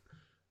 like,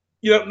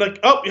 you know, like,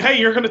 oh, hey,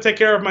 you're going to take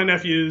care of my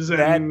nephews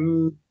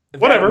and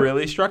whatever. That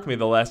really struck me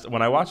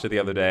when I watched it the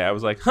other day. I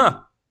was like,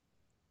 huh,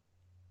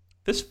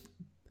 this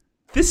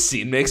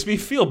scene makes me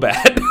feel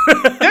bad.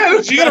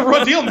 Yeah, she got a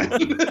raw deal, man.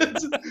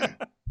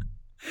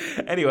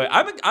 Anyway,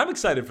 I'm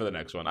excited for the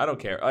next one. I don't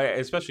care. I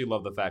especially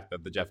love the fact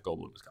that the Jeff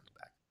Goldblum is coming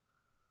back.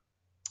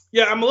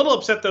 Yeah, I'm a little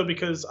upset though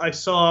because I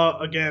saw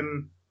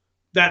again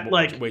that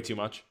like way too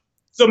much.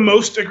 The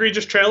most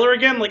egregious trailer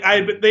again. Like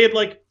they had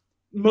like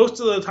most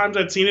of the times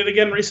I'd seen it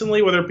again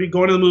recently, whether it be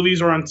going to the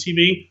movies or on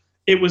TV,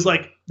 it was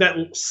like that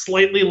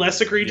slightly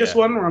less egregious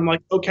one where I'm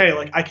like, okay,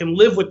 like I can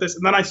live with this.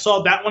 And then I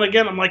saw that one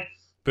again. I'm like,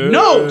 boo.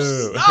 No,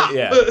 stop.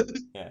 Yeah.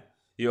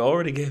 You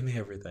already gave me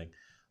everything.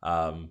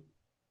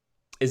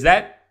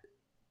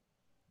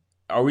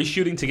 Are we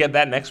shooting to get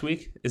that next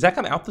week? Is that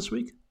coming out this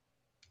week?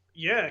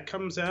 Yeah, it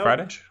comes out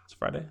Friday. It's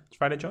Friday. It's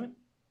Friday joint.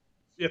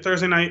 Yeah,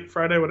 Thursday night,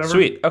 Friday, whatever.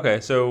 Sweet.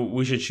 Okay, so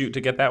we should shoot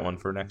to get that one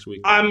for next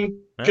week. I'm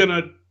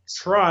gonna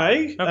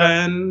try,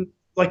 and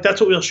like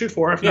that's what we'll shoot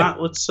for. If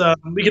not, let's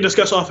we can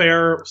discuss off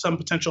air some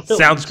potential films.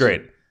 Sounds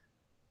great.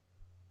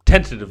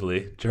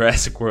 Tentatively,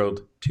 Jurassic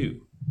World 2: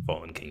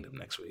 Fallen Kingdom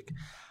next week.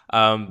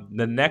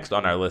 The next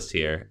on our list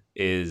here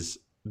is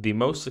the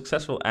most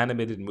successful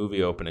animated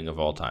movie opening of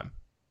all time.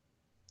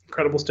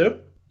 Incredibles 2?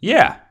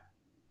 Yeah.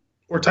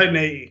 Or Titan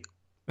AE.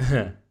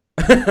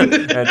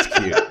 That's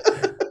cute.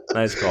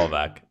 Nice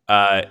callback.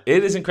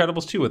 It is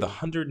Incredibles 2 with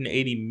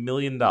 $180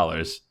 million.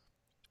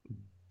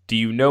 Do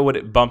you know what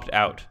it bumped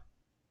out?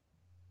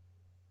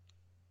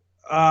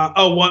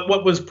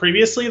 What was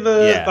previously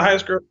the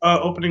highest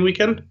opening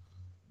weekend?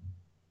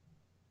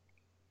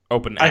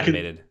 Open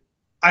animated.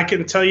 I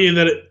can tell you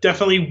that it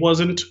definitely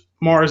wasn't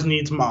Mars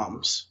Needs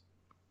Moms.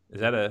 Is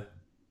that a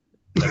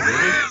movie?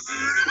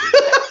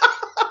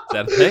 Is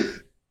that a thing?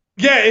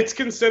 Yeah, it's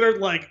considered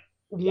like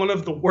one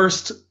of the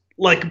worst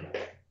like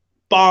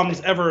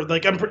bombs ever.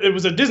 Like it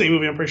was a Disney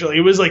movie. I'm pretty sure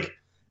it was like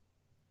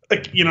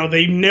you know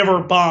they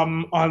never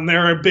bomb on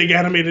their big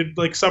animated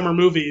like summer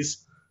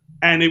movies,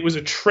 and it was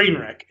a train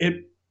wreck.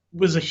 It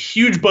was a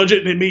huge budget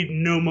and it made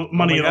no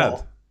money at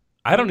all.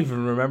 I don't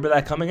even remember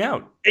that coming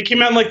out. It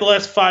came out in like the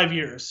last 5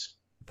 years.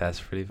 That's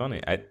pretty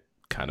funny. I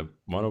kind of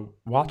want to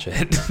watch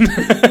it.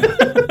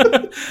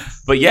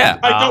 But yeah.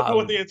 I don't know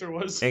what the answer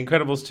was.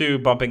 Incredibles 2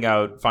 bumping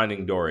out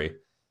Finding Dory.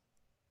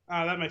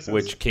 That makes sense.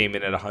 Which came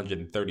in at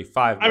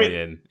 135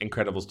 million.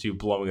 Incredibles 2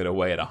 blowing it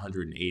away at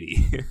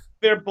 180.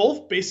 They're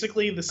both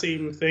basically the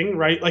same thing,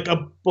 right? Like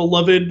a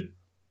beloved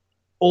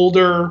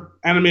older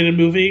animated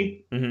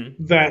movie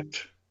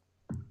that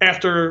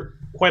after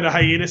quite a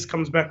hiatus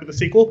comes back with a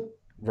sequel.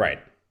 Right.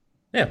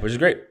 Yeah, which is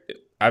great.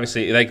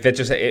 Obviously, like that,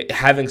 just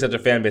having such a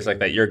fan base like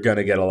that, you're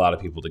gonna get a lot of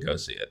people to go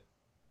see it.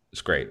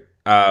 It's great.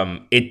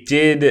 It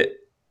did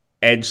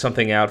edge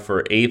something out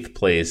for 8th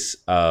place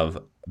of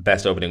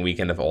best opening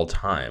weekend of all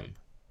time.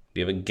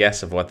 Do you have a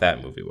guess of what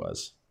that movie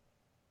was?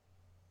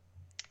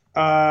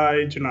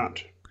 I do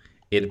not.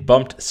 It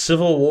bumped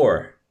Civil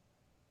War.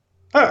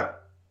 Huh.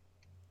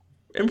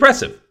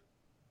 Impressive.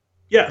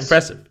 Yes.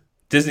 Impressive.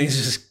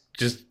 Disney's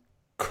just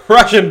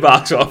crushing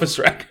box office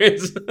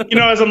records. You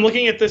know, as I'm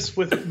looking at this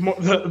with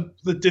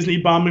the Disney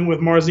bombing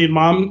with Mars Needs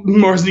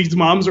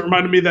Moms, it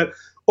reminded me that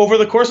over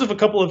the course of a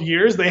couple of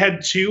years, they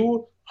had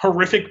 2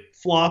 horrific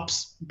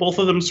flops, both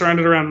of them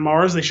surrounded around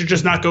Mars. They should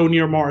just not go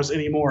near Mars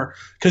anymore.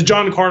 Because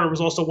John Carter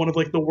was also one of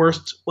like the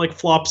worst like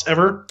flops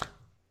ever.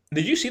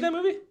 Did you see that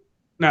movie?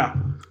 No.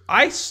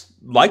 I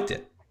liked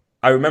it.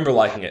 I remember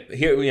liking it.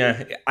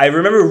 I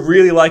remember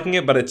really liking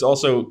it, but it's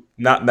also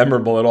not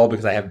memorable at all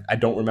because I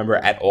don't remember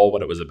at all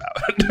what it was about.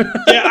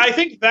 Yeah, I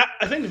think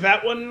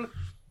that one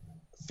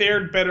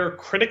fared better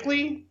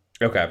critically.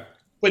 Okay.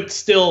 But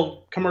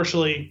still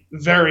commercially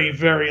very,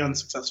 very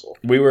unsuccessful.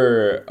 We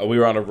were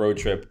on a road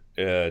trip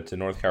to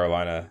North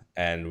Carolina,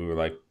 and we were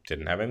like,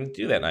 didn't have anything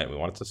to do that night. We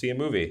wanted to see a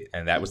movie,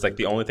 and that was like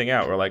the only thing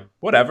out. We're like,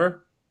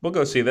 whatever, we'll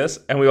go see this.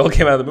 And we all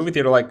came out of the movie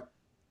theater like,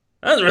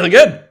 that was really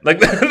good. Like,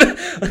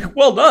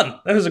 well done.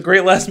 That was a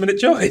great last minute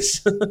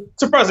choice.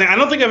 Surprising. I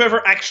don't think I've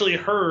ever actually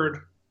heard,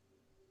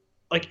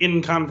 like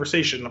in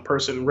conversation, a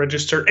person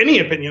register any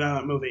opinion on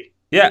that movie.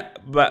 Yeah,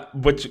 but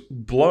what's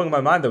blowing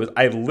my mind though is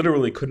I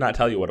literally could not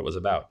tell you what it was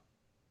about.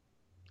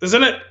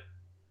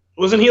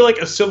 Wasn't he like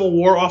a Civil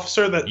War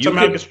officer that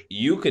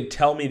you could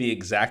tell me the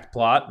exact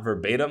plot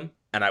verbatim,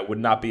 and I would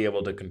not be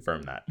able to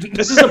confirm that.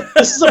 This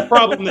is a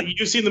problem that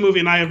you've seen the movie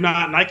and I have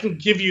not, and I can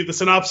give you the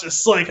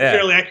synopsis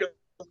fairly accurately.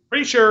 I'm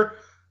pretty sure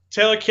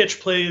Taylor Kitsch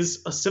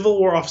plays a Civil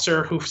War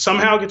officer who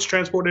somehow gets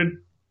transported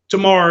to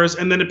Mars,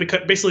 and then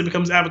it basically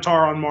becomes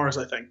Avatar on Mars.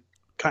 I think,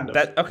 kind of.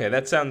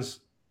 That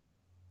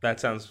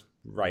sounds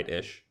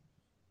right-ish.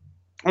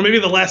 Or maybe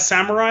The Last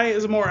Samurai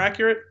is more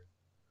accurate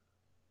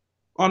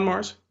on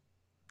Mars.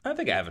 I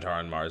think Avatar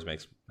on Mars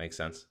makes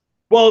sense.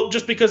 Well,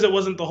 just because it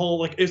wasn't the whole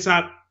like it's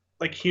not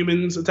like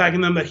humans attacking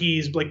them that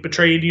he's like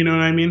betrayed. You know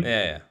what I mean?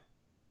 Yeah.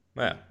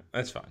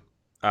 That's fine.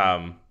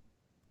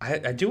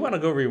 I do want to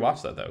go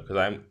rewatch that though, because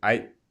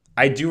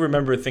I do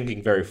remember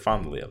thinking very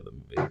fondly of the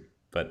movie,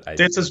 but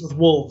Dances with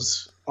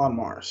Wolves on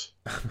Mars.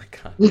 Oh my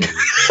god!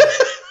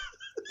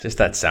 Just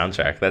that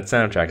soundtrack. That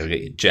soundtrack will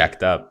get you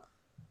jacked up.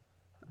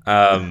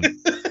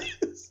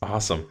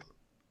 Awesome.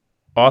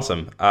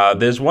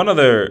 There's one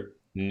other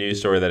news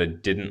story that I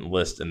didn't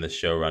list in the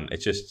show run.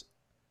 It's just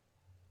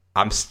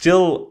I'm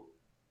still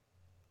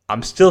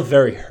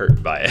very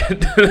hurt by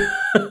it.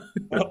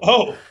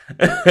 Oh.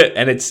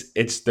 And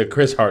it's the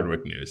Chris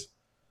Hardwick news.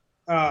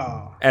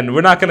 Oh. And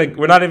we're not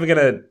even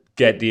gonna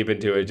get deep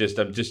into it.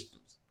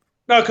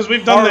 No, because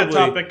we've done that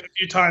topic a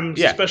few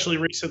times, especially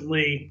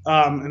recently.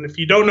 And if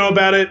you don't know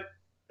about it,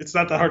 it's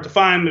not that hard to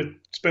find.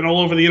 It's been all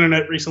over the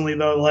internet recently,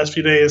 though, the last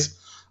few days.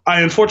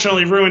 I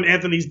unfortunately ruined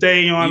Anthony's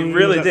day on You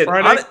really did.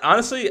 Friday.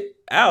 Honestly,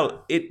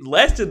 Al, it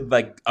lasted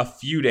like a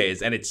few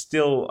days, and it's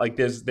still like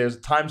there's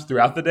times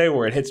throughout the day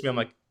where it hits me. I'm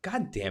like,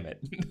 God damn it.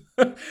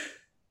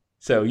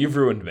 So you've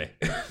ruined me.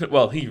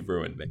 Well, he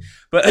ruined me.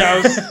 But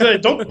don't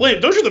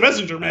shoot the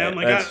messenger, man.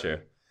 Like that's true.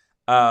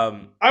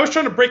 I was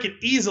trying to break it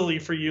easily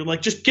for you,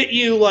 like just get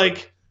you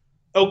like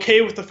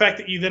okay with the fact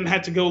that you then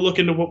had to go look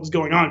into what was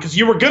going on because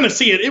you were gonna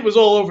see it. It was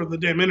all over the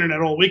damn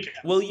internet all weekend.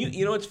 Well,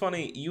 you know what's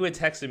funny? You had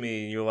texted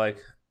me and you were like,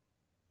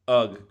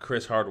 "Ugh,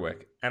 Chris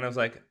Hardwick," and I was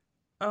like,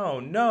 "Oh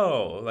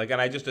no!" Like,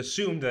 and I just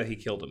assumed that he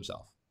killed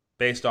himself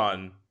based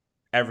on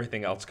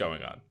everything else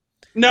going on.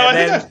 No, and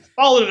I think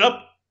I followed it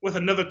up with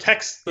another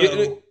text.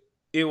 Though.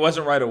 It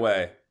wasn't right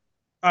away.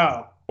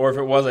 Oh. Or if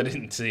it was, I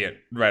didn't see it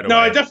right away. No,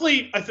 I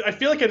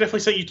feel like I definitely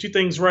sent you two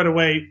things right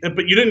away,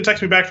 but you didn't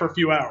text me back for a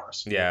few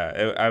hours.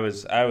 Yeah, I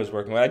was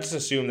working with. I just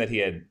assumed that he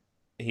had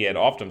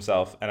offed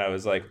himself, and I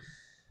was like,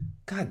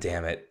 God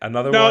damn it,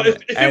 another one. No,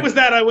 if it was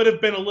that, I would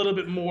have been a little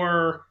bit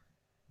more.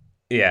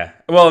 Yeah.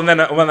 Well, and then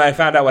when I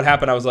found out what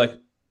happened, I was like,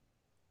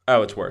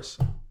 oh, it's worse.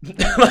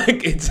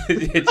 Like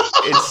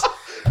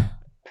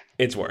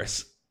it's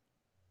worse.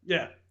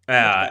 Yeah.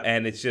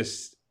 And it's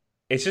just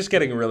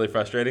getting really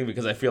frustrating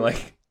because I feel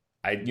like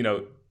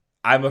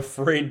I'm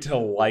afraid to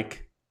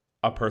like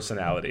a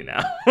personality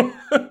now.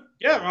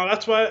 Yeah, well,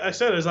 that's why I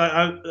said is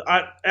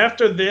I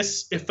after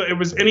this, if it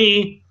was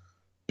any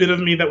bit of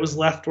me that was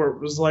left where it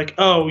was like,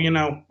 oh,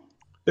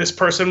 this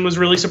person was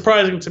really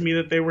surprising to me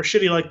that they were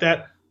shitty like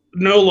that.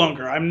 No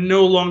longer. I'm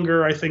no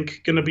longer, I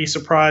think, going to be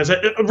surprised.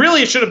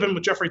 It should have been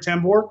with Jeffrey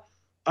Tambor.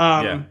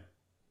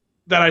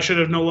 That I should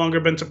have no longer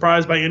been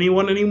surprised by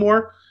anyone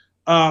anymore.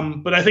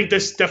 But I think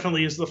this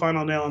definitely is the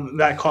final nail in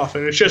that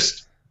coffin. It's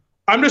just,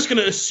 I'm just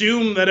going to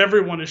assume that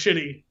everyone is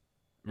shitty.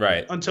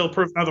 Right. Until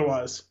proven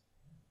otherwise.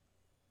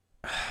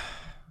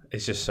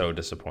 It's just so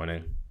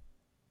disappointing.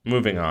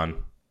 Moving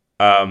on.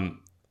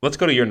 Let's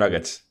go to your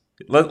Nuggets.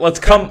 Let's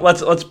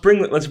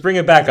bring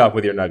it back up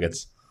with your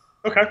Nuggets.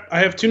 Okay. I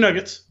have two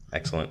Nuggets.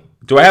 Excellent.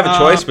 Do I have a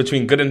choice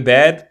between good and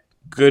bad?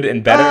 Good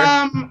and better?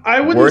 I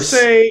wouldn't worse?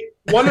 Say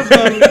one of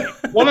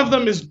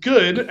them is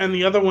good and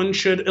the other one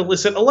should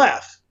elicit a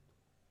laugh.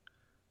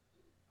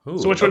 Ooh,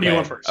 so which one do you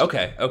want first?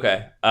 Okay.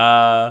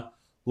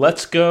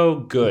 Let's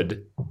go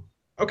good.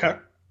 Okay.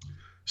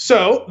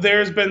 So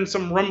there's been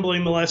some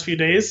rumbling the last few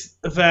days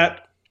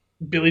that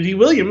Billy D.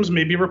 Williams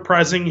may be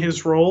reprising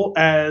his role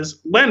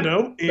as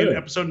Lando in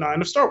Episode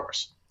 9 of Star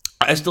Wars.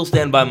 I still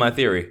stand by my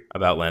theory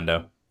about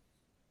Lando.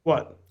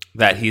 What?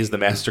 That he's the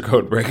master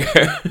code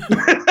breaker.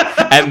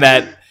 And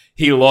that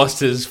he lost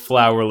his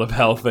flower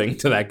lapel thing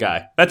to that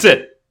guy. That's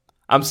it.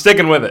 I'm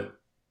sticking with it.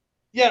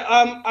 Yeah,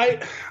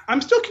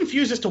 I'm still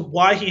confused as to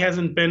why he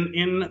hasn't been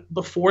in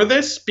before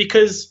this,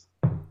 because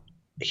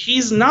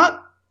he's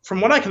not, from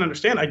what I can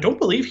understand, I don't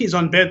believe he's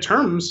on bad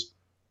terms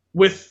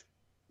with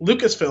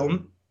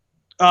Lucasfilm.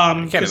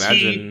 I can't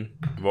imagine.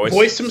 He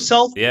voiced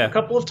himself a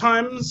couple of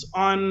times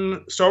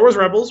on Star Wars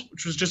Rebels,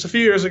 which was just a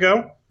few years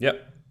ago.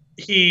 Yep.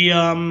 He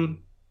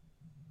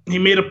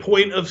made a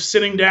point of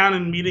sitting down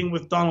and meeting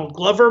with Donald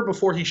Glover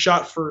before he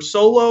shot for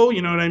Solo.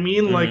 You know what I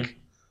mean? Mm-hmm.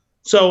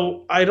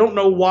 So I don't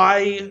know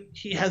why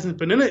he hasn't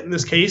been in it in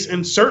this case.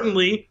 And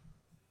certainly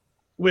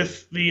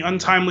with the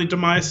untimely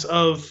demise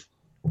of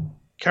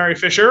Carrie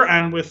Fisher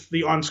and with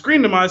the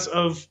on-screen demise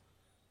of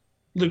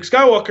Luke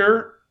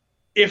Skywalker,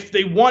 if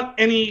they want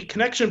any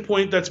connection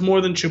point that's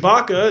more than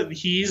Chewbacca,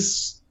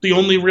 he's the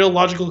only real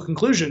logical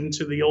conclusion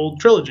to the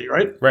old trilogy,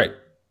 right? Right.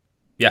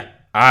 Yeah.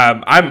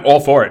 I'm all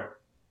for it.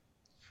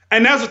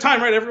 And now's the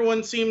time, right?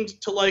 Everyone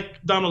seemed to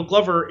like Donald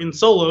Glover in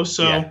Solo,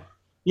 so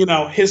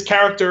his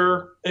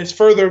character has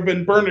further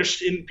been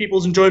burnished in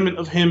people's enjoyment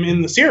of him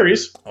in the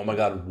series. Oh my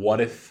God, what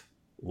if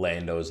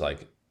Lando's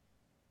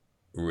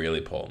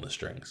really pulling the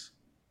strings?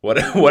 What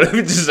if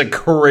it's just a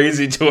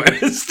crazy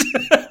twist?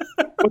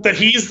 But that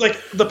he's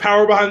the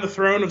power behind the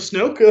throne of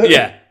Snoke?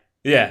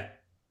 Yeah.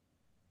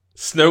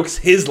 Snoke's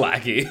his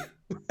lackey.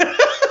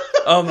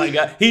 Oh my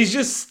God. He's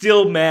just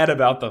still mad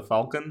about the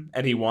Falcon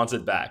and he wants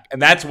it back.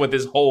 And that's what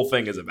this whole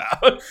thing is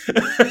about.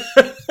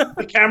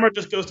 The camera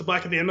just goes to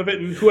black at the end of it.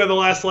 And who had the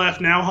last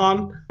laugh now,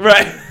 Han?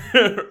 Right.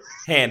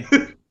 Han.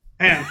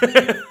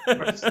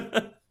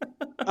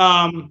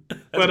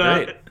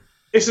 Great.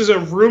 This is a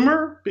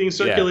rumor being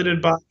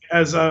circulated by,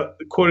 as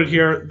quoted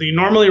here, the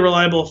normally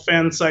reliable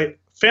fan site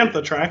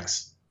Fantha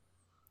Tracks.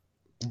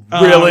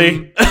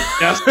 Really?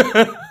 Yes.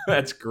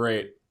 That's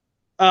great.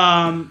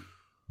 Most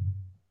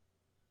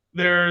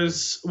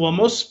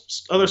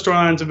other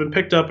storylines have been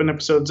picked up in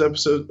episode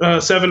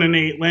 7 and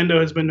 8. Lando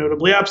has been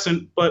notably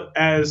absent, but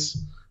as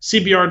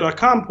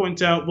CBR.com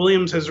points out,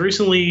 Williams has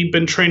recently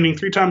been training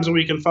 3 times a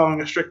week and following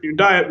a strict new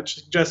diet, which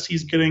suggests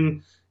he's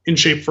getting in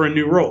shape for a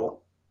new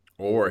role.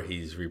 Or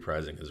he's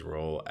reprising his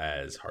role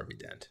as Harvey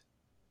Dent.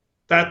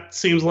 That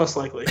seems less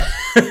likely.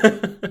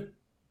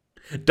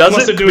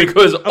 Does it?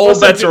 Because all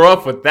bets are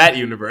off with that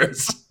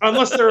universe.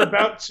 Unless they're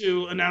about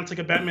to announce like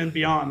a Batman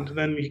Beyond,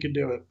 then he could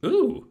do it.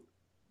 Ooh.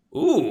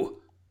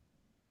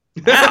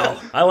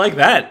 Wow. I like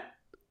that.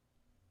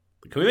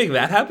 Can we make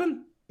that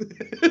happen? You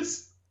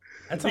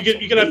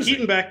could have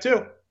Keaton back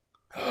too.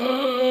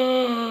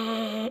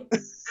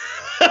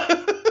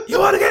 You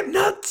want to get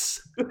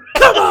nuts?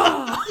 Come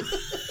on!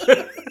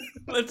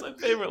 That's my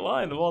favorite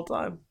line of all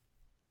time.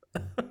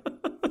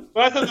 But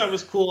I thought that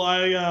was cool.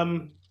 I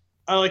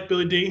like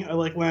Billy D. I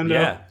like Lando.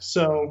 Yeah.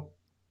 So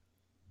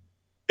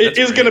it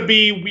is going to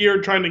be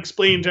weird trying to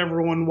explain to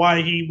everyone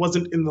why he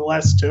wasn't in the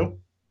last 2.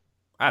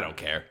 I don't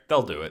care.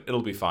 They'll do it.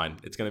 It'll be fine.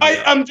 It's going to be.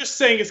 I'm just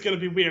saying it's going to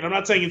be weird. I'm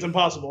not saying it's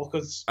impossible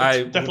because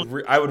I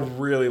would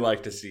really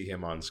like to see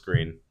him on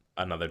screen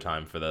another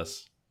time for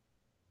this.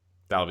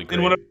 That'll be great.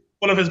 In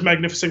one of his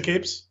magnificent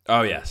capes.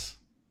 Oh yes.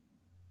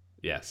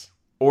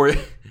 Or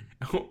if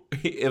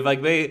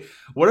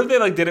what if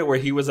they did it where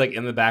he was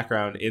in the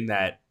background in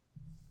that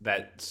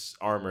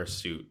armor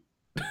suit,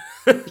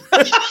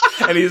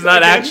 and he's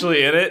not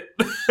actually in it?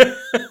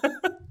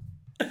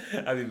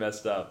 I'd be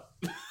messed up.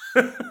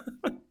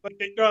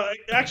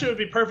 Actually, it would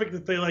be perfect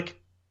if they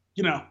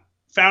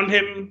found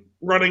him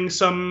running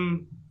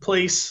some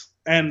place,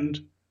 and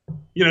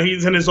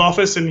he's in his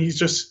office, and he's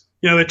just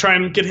they try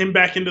and get him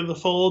back into the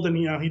fold, and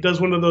he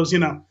does one of those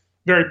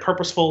very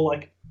purposeful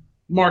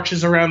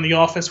marches around the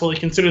office while he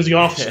considers the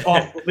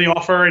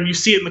offer, and you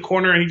see it in the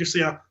corner, and he just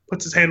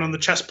puts his hand on the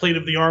chest plate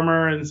of the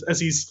armor, and as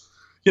he's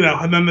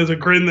and then there's a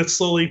grin that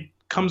slowly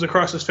comes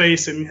across his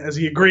face, and as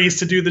he agrees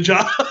to do the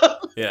job.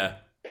 Yeah.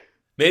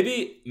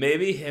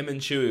 Maybe him and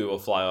Chewie will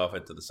fly off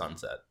into the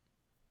sunset.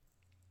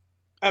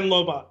 And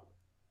Lobot.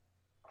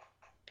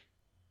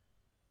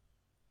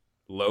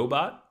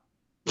 Lobot?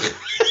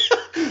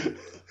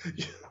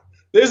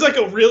 There's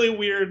a really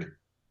weird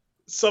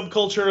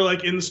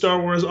subculture in Star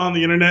Wars on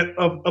the internet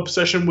of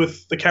obsession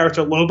with the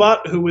character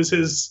Lobot, who was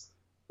his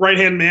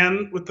right-hand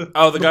man with the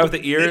guy with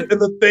the ear and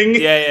the thing.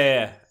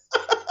 Yeah.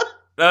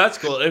 No, that's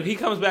cool. If he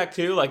comes back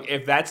too,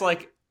 if that's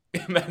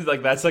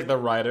that's the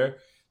writer.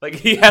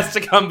 He has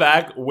to come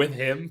back with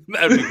him.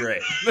 That'd be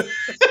great.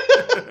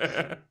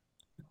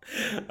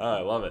 I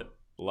love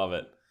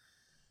it.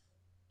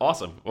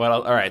 Awesome.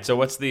 Well, all right. So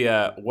what's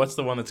the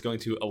one that's going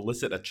to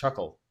elicit a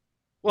chuckle?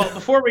 Well,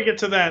 before we get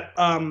to that,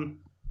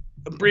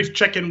 a brief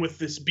check-in with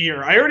this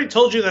beer. I already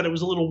told you that it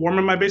was a little warm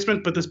in my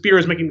basement, but this beer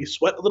is making me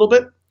sweat a little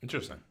bit.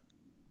 Interesting.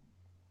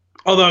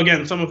 Although,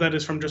 again, some of that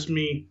is from just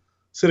me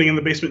sitting in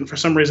the basement, and for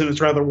some reason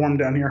it's rather warm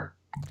down here.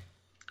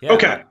 Yeah,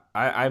 okay.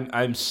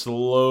 I'm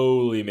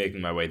slowly making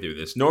my way through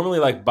this. Normally,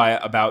 by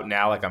about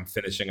now, I'm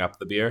finishing up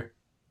the beer.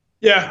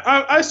 Yeah,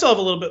 I still have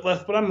a little bit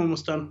left, but I'm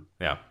almost done.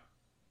 Yeah.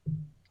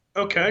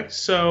 Okay,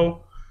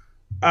 so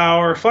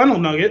our final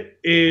nugget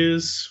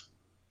is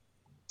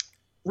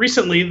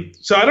recently.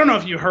 So I don't know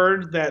if you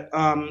heard that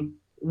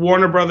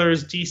Warner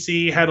Brothers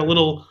DC had a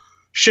little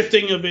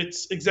shifting of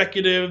its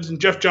executives, and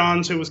Jeff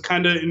Johns, who was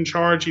kind of in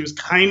charge, he was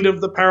kind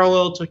of the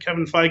parallel to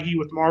Kevin Feige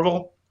with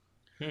Marvel.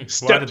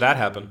 Why did that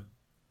happen?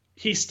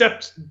 He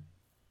stepped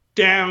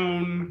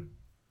down.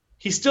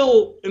 He's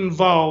still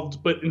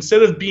involved, but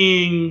instead of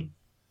being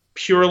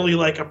purely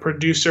a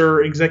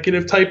producer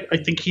executive type, I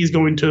think he's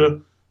going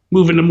to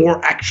move into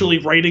more actually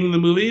writing the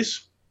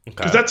movies.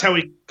 Because that's how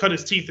he cut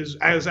his teeth,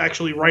 as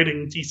actually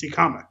writing DC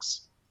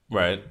Comics.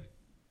 Right.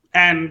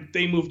 And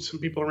they moved some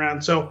people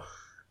around. So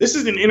this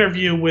is an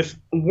interview with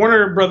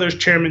Warner Brothers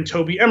chairman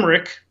Toby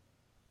Emmerich,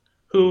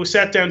 who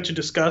sat down to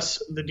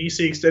discuss the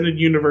DC Extended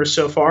Universe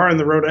so far and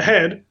the road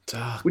ahead.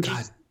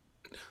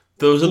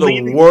 Those are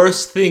the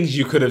worst things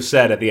you could have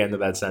said at the end of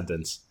that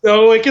sentence.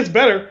 Oh, it gets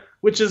better,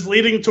 which is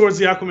leading towards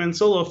the Aquaman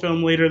solo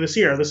film later this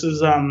year. This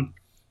is an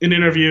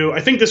interview. I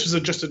think this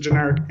was just a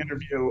generic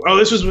interview. Oh,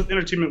 this was with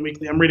Entertainment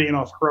Weekly. I'm reading it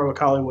off Heroic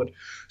Hollywood.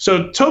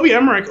 So Toby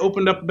Emmerich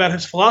opened up about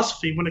his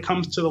philosophy when it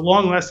comes to the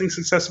long-lasting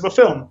success of a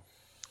film.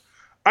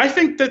 I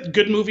think that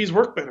good movies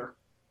work better.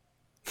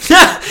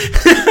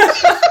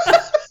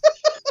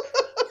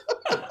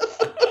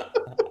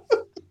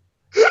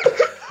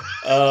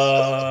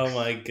 Oh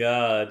my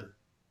god.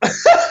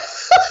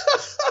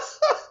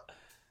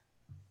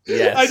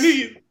 Yes. I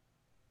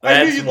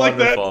knew you'd like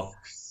that.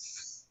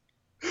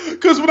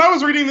 Because when I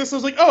was reading this, I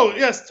was like, oh,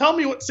 yes, tell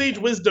me what sage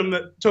wisdom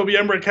that Toby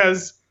Emmerich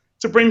has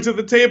to bring to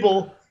the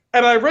table.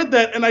 And I read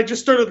that, and I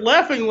just started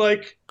laughing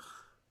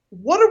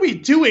what are we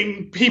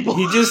doing, people?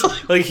 He just,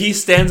 he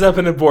stands up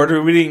in a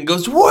boardroom meeting and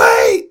goes,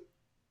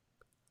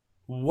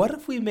 What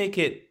if we make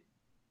it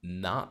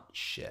not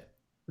shit?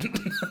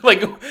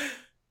 Like,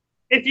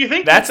 if you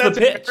think that's that's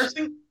the pitch.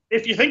 embarrassing,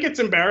 if you think it's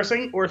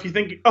embarrassing, or if you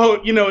think, oh,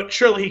 you know,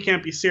 surely he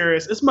can't be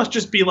serious. This must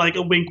just be like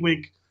a wink,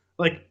 wink.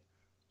 Like,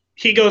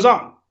 he goes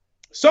on.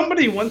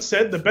 Somebody once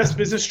said the best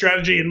business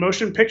strategy in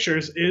motion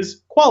pictures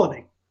is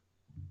quality.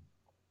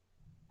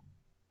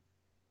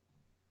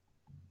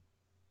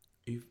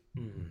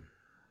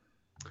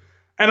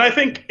 And I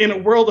think in a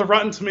world of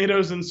Rotten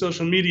Tomatoes and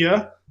social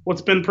media,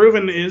 what's been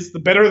proven is the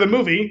better the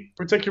movie,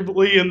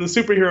 particularly in the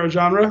superhero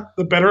genre,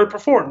 the better it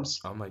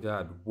performs. Oh my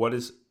god, what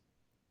is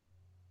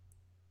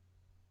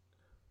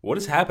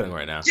happening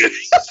right now?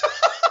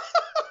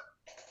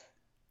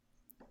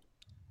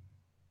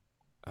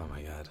 Oh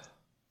my god.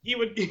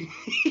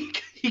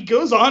 He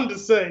goes on to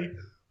say,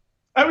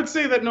 I would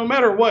say that no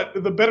matter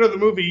what, the better the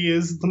movie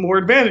is, the more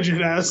advantage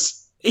it has.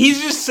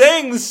 He's just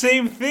saying the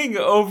same thing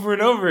over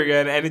and over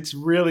again, and it's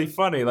really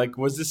funny. Like,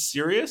 was this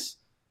serious?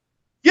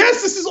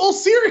 Yes, this is all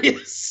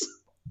serious.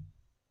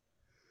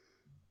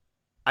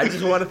 I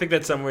just want to think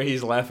that somewhere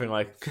he's laughing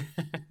like,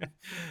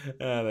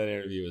 that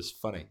interview is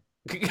funny.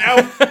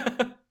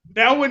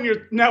 Now when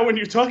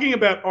you're talking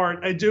about art,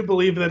 I do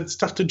believe that it's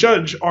tough to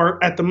judge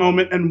art at the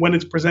moment and when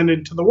it's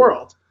presented to the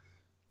world.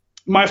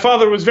 My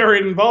father was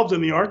very involved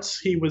in the arts.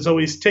 He was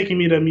always taking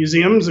me to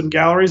museums and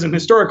galleries and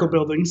historical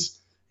buildings.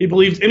 He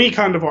believed any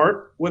kind of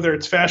art, whether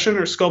it's fashion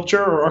or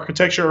sculpture or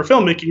architecture or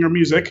filmmaking or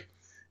music,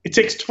 it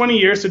takes 20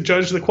 years to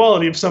judge the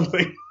quality of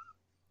something.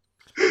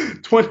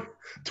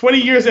 20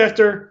 years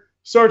after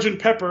Sgt.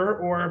 Pepper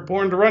or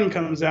Born to Run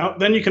comes out,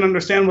 then you can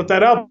understand what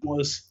that album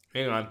was.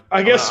 Hang on.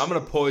 I'm going to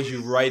pause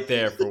you right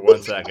there for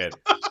 1 second.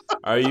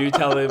 Are you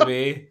telling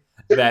me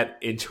that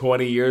in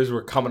 20 years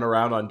we're coming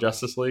around on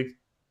Justice League?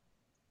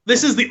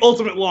 This is the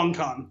ultimate long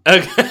con.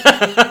 Okay.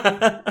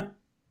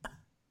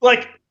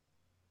 Like,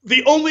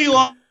 the only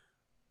long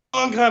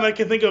con I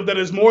can think of that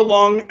is more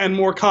long and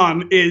more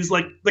con is,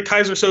 like, the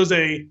Kaiser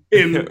Soze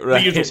in right.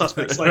 The Usual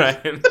Suspects.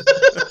 Like. Right.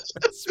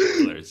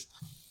 Spoilers.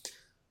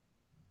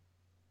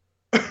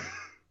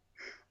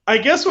 I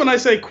guess when I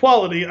say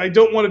quality, I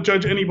don't want to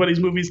judge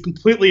anybody's movies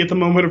completely at the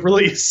moment of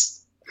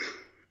release.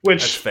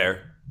 Which, that's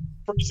fair.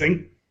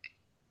 Phrasing.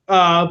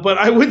 But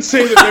I would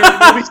say that there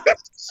are movies...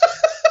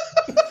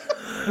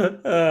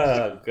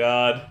 Oh,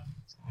 God.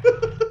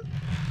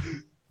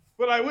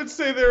 But I would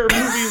say there are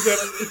movies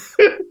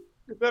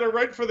that are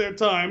right for their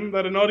time,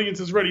 that an audience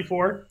is ready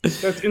for,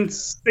 that's in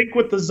sync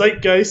with the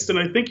zeitgeist, and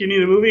I think you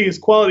need a movie whose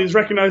quality is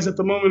recognized at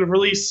the moment of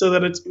release so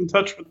that it's in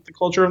touch with the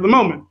culture of the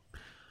moment.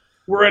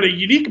 We're at a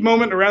unique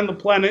moment around the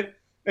planet,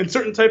 and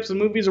certain types of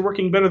movies are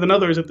working better than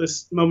others at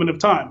this moment of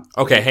time.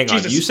 Okay, hang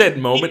on. You said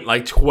moment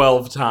like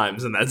 12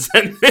 times in that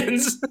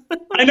sentence.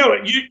 I know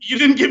it. You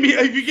didn't give me...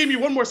 If you gave me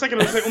 1 more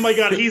second, I was like, oh my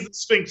god, he's the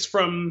Sphinx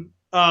from...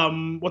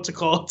 what's it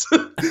called?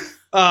 What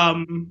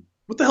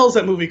the hell is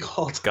that movie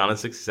called? Gone in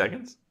 60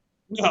 Seconds?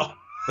 No.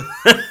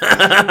 No,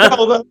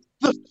 the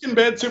fucking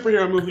bad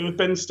superhero movie with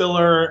Ben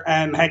Stiller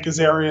and Hank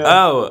Azaria.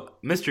 Oh,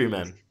 Mystery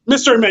Men.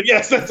 Mystery Men,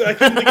 yes. I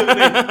couldn't think of the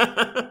name.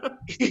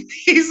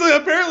 He's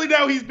apparently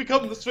now he's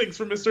become the Sphinx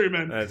for Mystery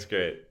Men. That's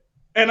great.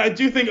 And I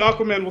do think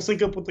Aquaman will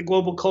sync up with the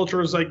global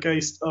cultural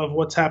zeitgeist of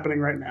what's happening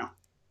right now.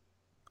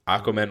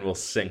 Aquaman will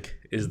sink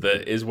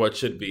is what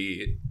should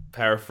be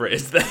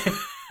paraphrased there.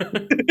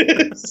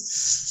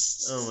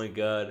 Oh my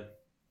god.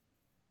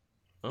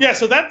 Oh. Yeah,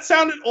 so that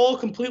sounded all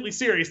completely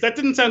serious. That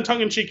didn't sound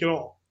tongue-in-cheek at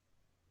all.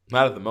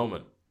 Not at the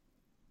moment.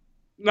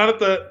 Not at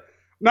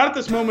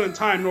this moment in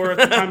time, nor at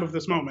the time of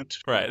this moment.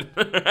 Right.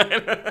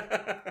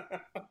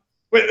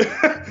 Wait,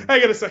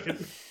 hang on a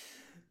second.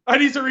 I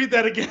need to read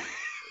that again.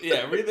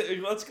 Yeah, read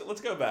it.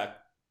 Let's go back.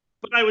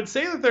 But I would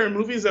say that there are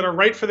movies that are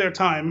right for their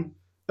time,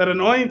 that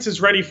an audience is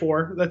ready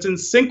for, that's in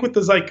sync with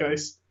the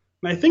zeitgeist.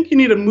 And I think you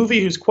need a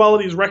movie whose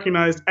quality is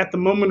recognized at the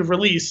moment of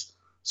release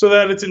so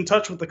that it's in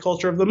touch with the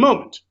culture of the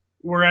moment.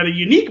 We're at a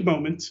unique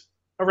moment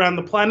around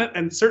the planet,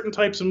 and certain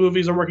types of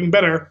movies are working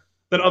better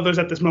than others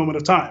at this moment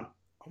of time.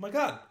 Oh my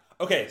god.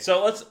 Okay,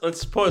 so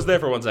let's pause there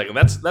for 1 second.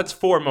 That's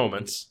 4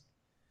 moments.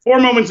 4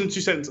 moments in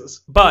 2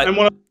 sentences. But and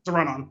 1 to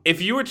run on.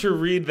 If you were to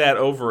read that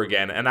over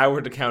again, and I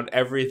were to count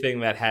everything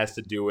that has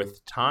to do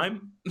with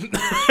time,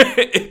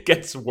 it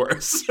gets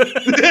worse.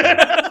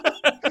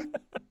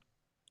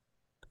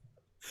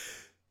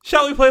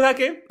 Shall we play that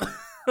game?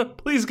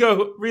 Please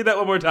go read that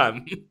 1 more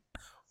time.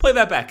 Play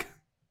that back.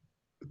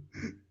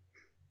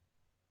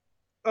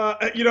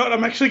 You know what?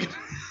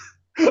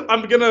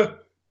 I'm gonna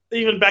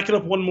even back it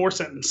up 1 more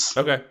sentence.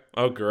 Okay.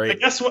 Oh, great. I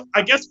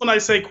guess when I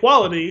say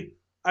quality,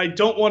 I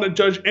don't want to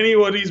judge any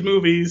of these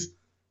movies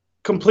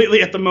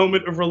completely at the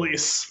moment of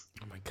release.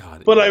 Oh my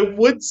god. But I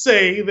would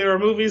say there are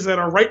movies that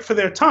are right for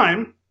their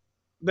time,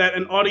 that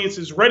an audience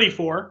is ready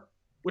for,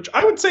 which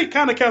I would say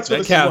kind of counts for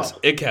this as well.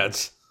 It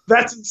counts.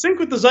 That's in sync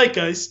with the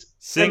zeitgeist.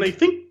 Sync. I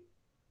think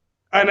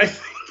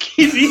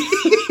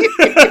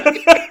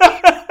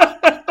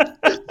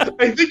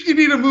you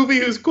need a movie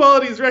whose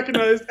quality is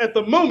recognized at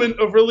the moment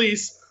of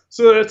release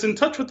so that it's in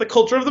touch with the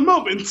culture of the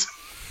moment.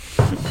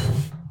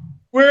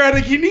 We're at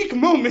a unique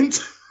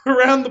moment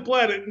around the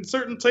planet in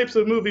certain types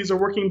of movies are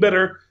working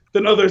better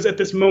than others at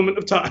this moment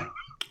of time.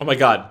 Oh my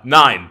God,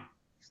 9.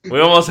 We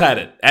almost had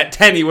it. At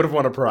 10, he would have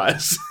won a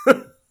prize.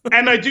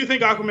 And I do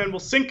think Aquaman will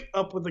sync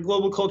up with the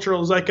global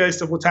cultural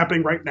zeitgeist of what's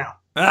happening right now.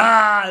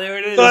 There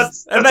it is. So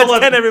that's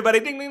 10,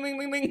 everybody. Ding, ding, ding,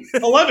 ding, ding.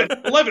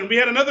 11. We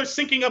had another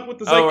syncing up with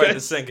the zeitgeist. Oh, right,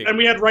 the syncing. And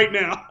we had right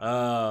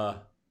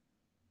now.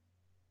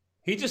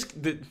 He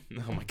just did.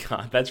 Oh my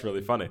God, that's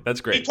really funny. That's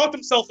great. He talked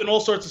himself in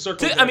all sorts of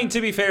circles. I mean,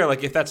 to be fair,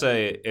 like if it's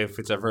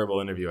a verbal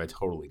interview, I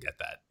totally get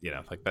that. You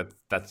know, like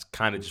that's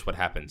kind of just what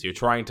happens. You're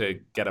trying to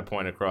get a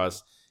point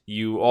across.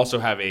 You also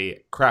have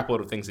a crap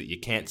load of things that you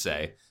can't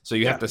say, so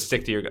you have to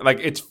stick to your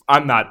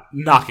I'm not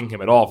knocking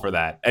him at all for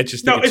that. It's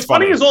just it's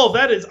funny as all of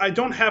that is. I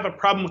don't have a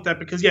problem with that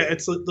because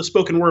it's the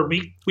spoken word.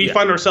 We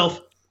find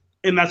ourselves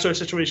in that sort of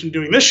situation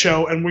doing this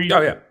show, and we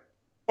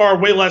are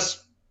way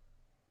less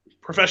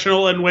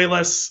professional and way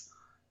less,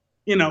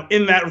 in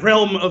that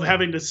realm of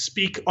having to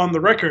speak on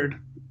the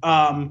record.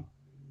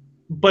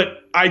 But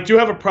I do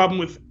have a problem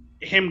with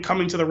him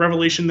coming to the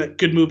revelation that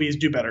good movies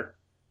do better.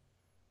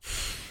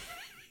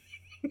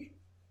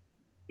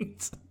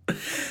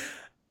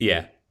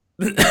 Yeah.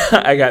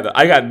 I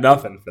got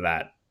nothing for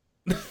that.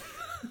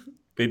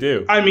 They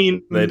do. I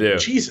mean, they do.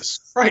 Jesus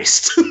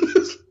Christ.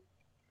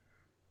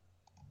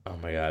 Oh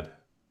my God.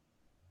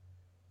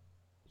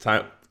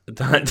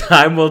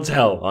 Time will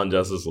tell on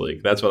Justice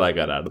League. That's what I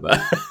got out of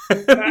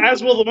that.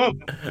 As will the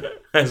moment.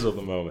 As will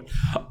the moment.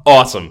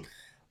 Awesome.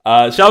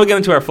 Shall we get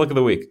into our flick of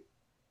the week?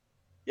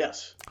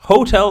 Yes.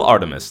 Hotel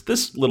Artemis.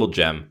 This little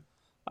gem.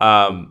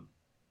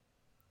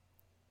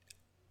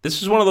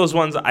 This is one of those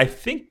ones, I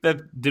think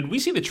did we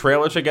see the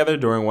trailer together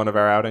during one of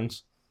our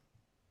outings?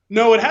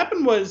 No, what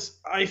happened was,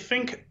 I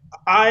think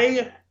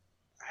I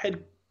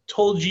had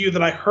told you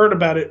that I heard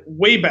about it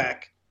way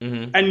back.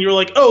 Mm-hmm. And you're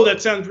like, oh,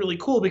 that sounds really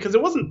cool, because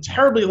it wasn't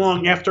terribly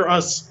long after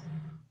us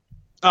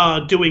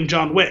doing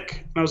John Wick.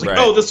 And I was like,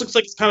 oh, this looks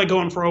like it's kind of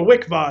going for a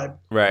Wick vibe.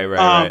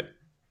 Right.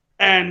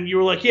 And you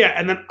were like, yeah.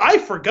 And then I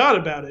forgot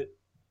about it.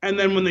 And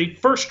then when the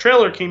first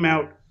trailer came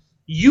out,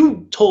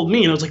 you told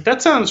me, and I was like,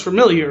 that sounds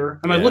familiar.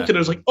 And I looked at it, I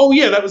was like, oh,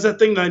 yeah, that was that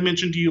thing that I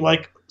mentioned to you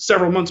like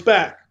several months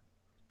back.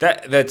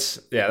 That's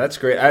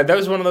great. That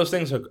was one of those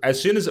things.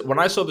 When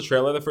I saw the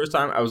trailer the first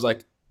time, I was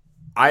like,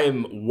 I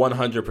am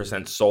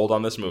 100% sold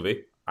on this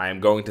movie. I am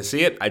going to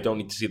see it. I don't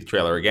need to see the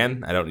trailer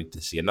again. I don't need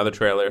to see another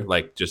trailer.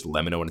 Like, just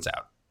let me know when it's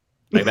out.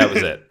 Like, that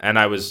was it. And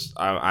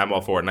I'm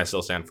all for it, and I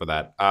still stand for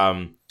that.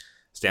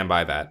 Stand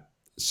by that.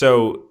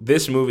 So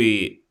this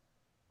movie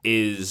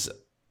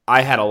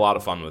I had a lot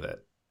of fun with it.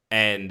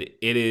 And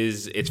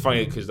it's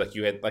funny because like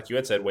you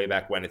had said way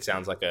back when, it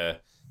sounds like it's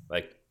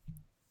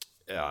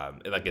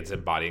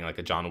embodying like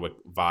a John Wick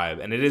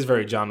vibe, and it is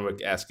very John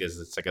Wick-esque, as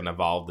it's like an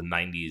evolved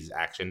 90s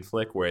action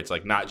flick where it's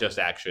like not just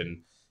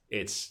action,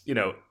 it's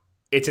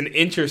it's an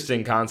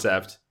interesting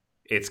concept.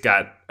 It's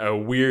got a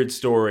weird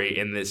story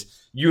in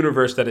this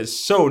universe that is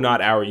so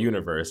not our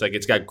universe. Like,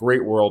 it's got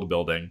great world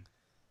building.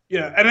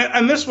 Yeah,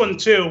 and this one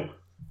too,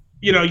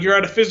 you're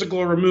at a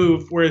physical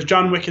remove, whereas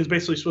John Wick is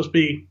basically supposed to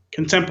be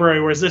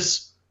contemporary, whereas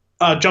this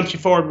jumps you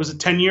forward. Was it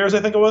 10 years, I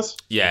think it was?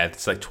 Yeah,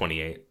 it's like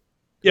 28.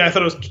 Yeah, I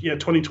thought it was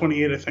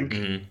 2028, I think.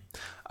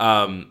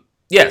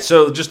 Mm-hmm.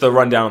 So just the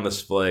rundown on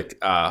this flick.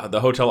 The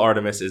Hotel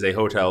Artemis is a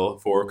hotel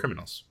for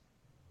criminals.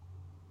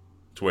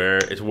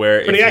 It's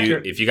where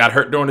if you got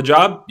hurt doing a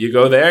job, you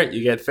go there,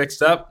 you get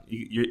fixed up,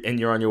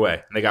 you're on your way.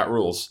 And they got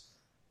rules.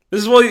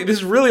 This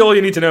is really all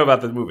you need to know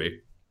about the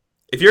movie.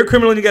 If you're a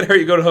criminal and you get hurt,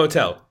 you go to a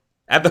hotel.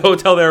 At the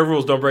hotel, there are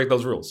rules. Don't break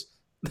those rules.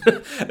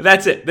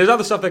 That's it. There's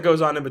other stuff that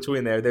goes on in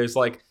between there. There's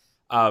like,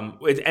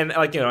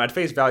 at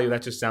face value,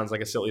 that just sounds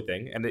like a silly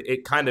thing, and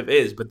it kind of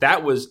is. But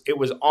it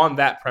was on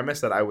that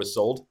premise that I was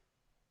sold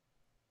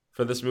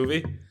for this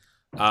movie.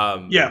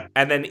 And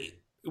then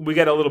we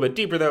get a little bit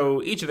deeper,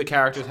 though. Each of the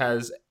characters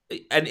has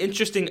an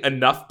interesting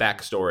enough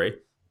backstory.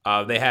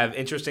 They have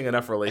interesting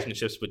enough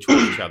relationships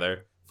between each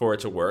other for it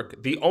to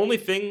work. The only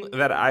thing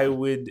that I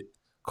would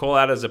call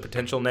out as a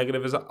potential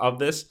negative of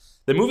this,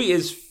 the movie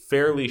is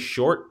fairly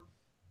short,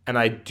 and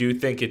I do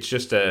think it's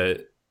just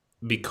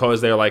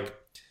because they're like,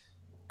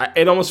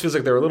 it almost feels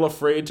like they're a little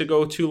afraid to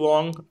go too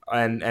long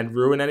and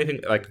ruin anything,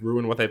 like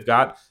ruin what they've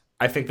got.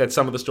 I think that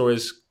some of the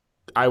stories,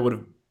 I would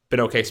have been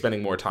okay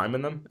spending more time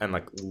in them and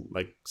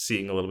like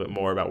seeing a little bit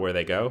more about where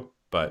they go.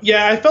 But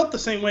yeah, I felt the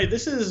same way.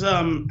 This is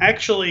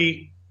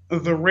actually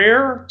the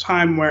rare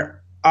time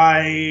where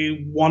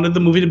I wanted the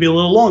movie to be a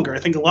little longer. I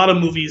think a lot of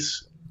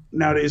movies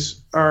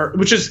nowadays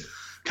which is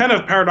kind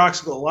of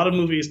paradoxical. A lot of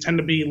movies tend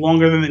to be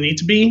longer than they need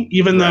to be,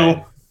 even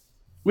though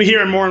we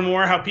hear more and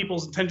more how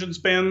people's attention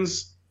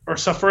spans are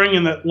suffering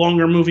and that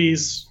longer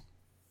movies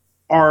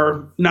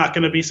are not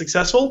going to be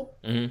successful.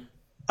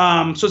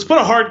 Mm-hmm. So it's put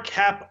a hard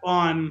cap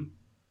on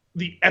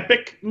the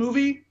epic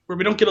movie where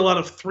we don't get a lot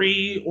of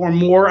 3 or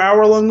more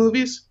hour-long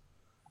movies.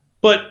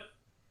 But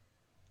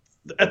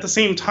at the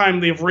same time,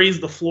 they've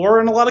raised the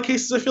floor in a lot of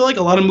cases, I feel like.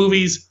 A lot of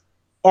movies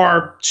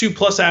are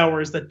 2+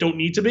 hours that don't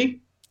need to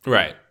be.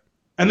 Right.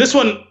 And this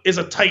one is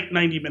a tight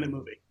 90-minute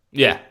movie.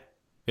 Yeah.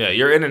 Yeah,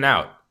 you're in and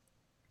out.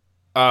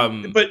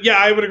 But yeah,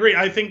 I would agree.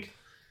 I think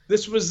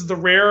this was the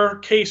rare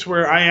case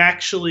where I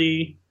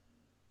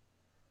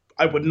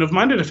wouldn't have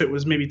minded if it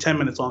was maybe 10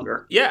 minutes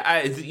longer.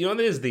 Yeah, what it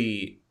is,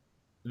 the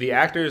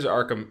actors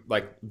are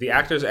the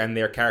actors and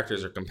their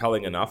characters are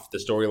compelling enough. The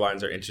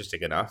storylines are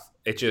interesting enough.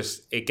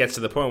 It gets to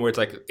the point where it's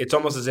like it's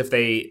almost as if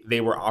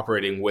they were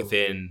operating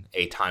within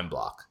a time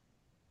block.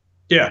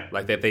 Yeah,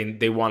 like that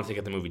they wanted to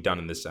get the movie done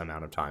in this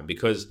amount of time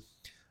because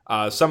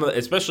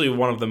especially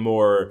one of the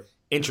more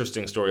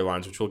interesting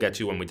storylines, which we'll get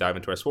to when we dive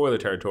into our spoiler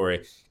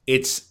territory,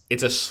 it's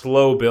a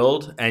slow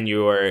build, and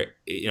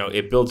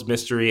it builds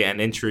mystery and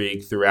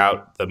intrigue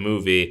throughout the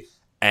movie,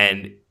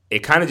 and it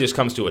kind of just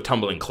comes to a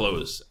tumbling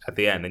close at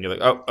the end, and you're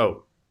like,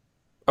 oh,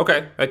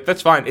 okay, like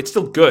that's fine. It's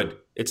still good.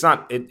 It's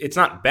not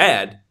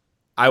bad.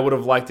 I would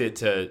have liked it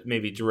to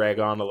maybe drag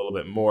on a little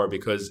bit more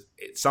because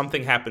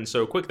something happened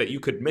so quick that you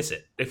could miss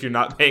it if you're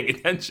not paying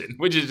attention,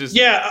 which is just...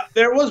 Yeah,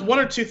 there was one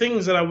or two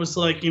things that I was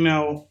like,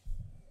 some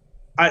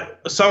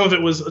of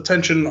it was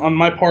attention on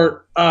my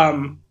part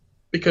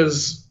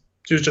because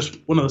it was just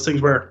one of those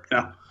things where,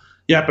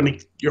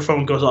 your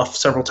phone goes off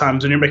several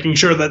times and you're making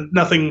sure that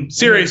nothing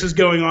serious is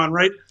going on,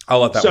 right? I'll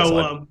let that one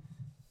slide.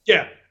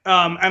 Yeah.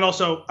 And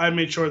also, I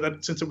made sure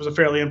that since it was a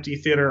fairly empty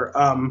theater,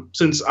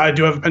 since I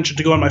do have a penchant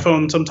to go on my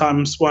phone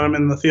sometimes when I'm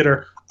in the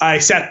theater, I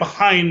sat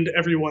behind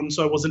everyone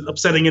so I wasn't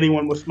upsetting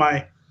anyone with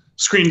my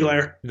screen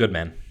glare. Good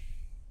man.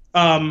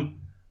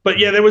 But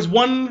yeah, there was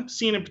one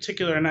scene in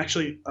particular, and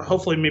actually,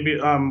 hopefully, maybe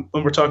when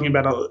we're talking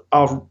about it,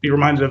 I'll be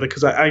reminded of it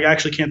because I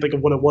actually can't think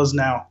of what it was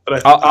now.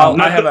 But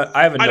I have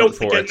a note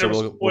for it,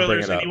 so we'll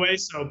bring it up anyway.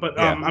 So, but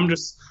I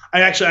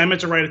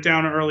meant to write it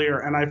down earlier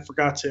and I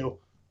forgot to.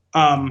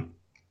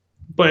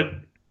 But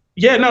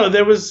yeah, no,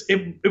 it was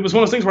one of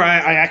those things where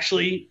I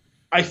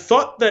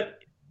thought that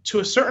to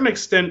a certain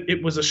extent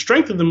it was a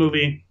strength of the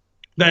movie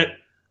that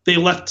they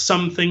left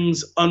some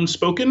things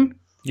unspoken.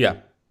 Yeah.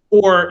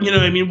 Or,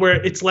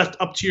 where it's left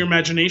up to your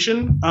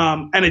imagination.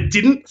 And it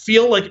didn't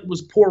feel like it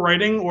was poor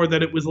writing or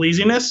that it was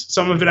laziness.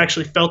 Some of it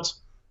actually felt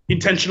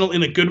intentional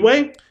in a good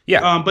way.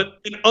 Yeah. But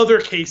in other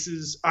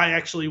cases, I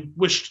actually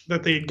wished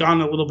that they had gone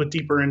a little bit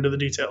deeper into the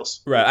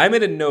details. Right. I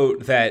made a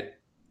note that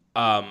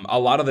a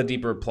lot of the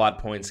deeper plot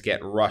points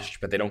get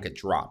rushed, but they don't get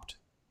dropped.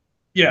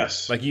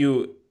 Yes. Like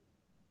you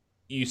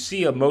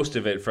see most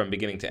of it from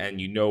beginning to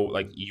end. You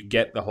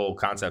get the whole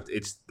concept.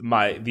 It's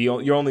the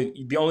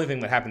only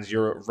thing that happens,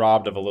 you're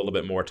robbed of a little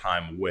bit more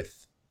time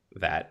with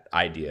that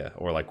idea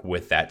or like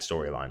with that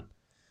storyline.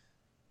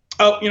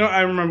 Oh,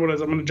 I remember what it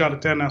is. I'm going to jot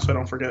it down now so I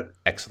don't forget.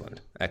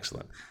 Excellent. A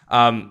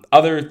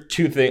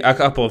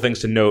couple of things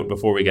to note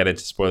before we get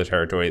into spoiler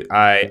territory.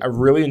 I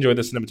really enjoyed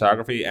the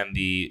cinematography, and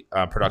the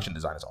production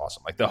design is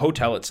awesome. Like the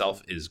hotel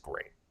itself is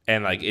great,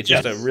 and like it's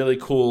just a really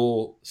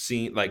cool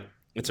scene. Like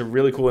it's a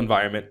really cool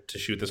environment to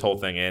shoot this whole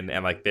thing in,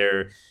 and like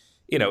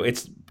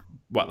it's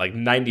like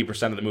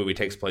 90% of the movie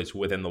takes place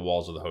within the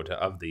walls of the hotel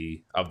of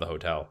the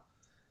hotel.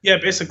 Yeah,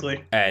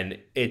 basically. And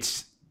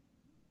it's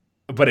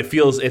funny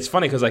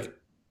because like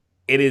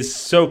it is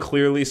so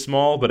clearly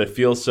small, but it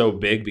feels so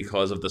big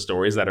because of the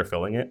stories that are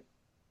filling it.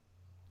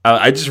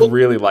 I just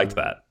really liked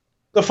that.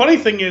 The funny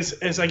thing is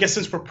I guess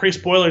since we're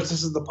pre-spoilers,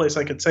 this is the place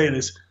I could say it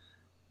is.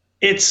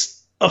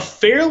 It's a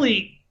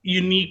fairly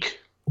unique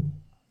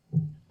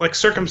like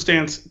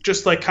circumstance,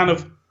 just like kind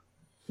of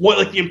what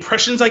like the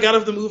impressions I got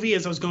of the movie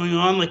as I was going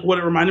on, like what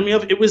it reminded me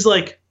of. It was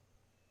like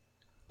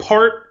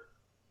part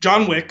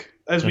John Wick,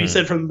 as we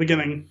said from the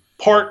beginning,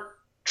 part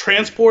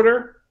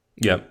Transporter.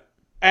 Yep.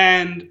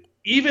 And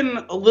even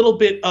a little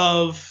bit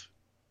of,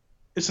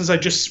 since I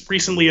just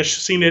recently have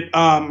seen it,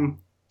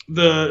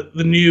 the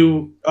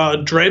new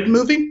Dredd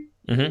movie.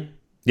 Mm-hmm.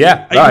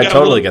 Yeah, I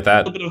totally get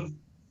that.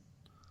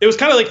 It was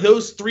kind of like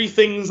those three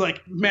things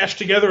like mashed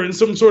together in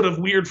some sort of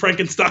weird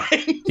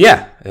Frankenstein.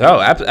 Yeah. Oh,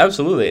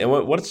 absolutely. And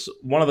what's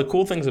one of the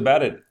cool things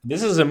about it?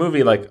 This is a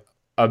movie like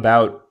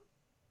about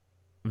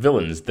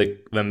villains. The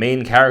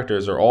main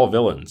characters are all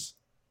villains,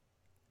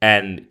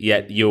 and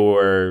yet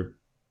you're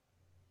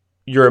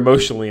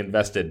emotionally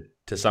invested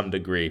to some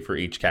degree for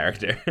each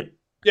character.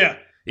 Yeah.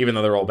 Even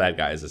though they're all bad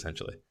guys,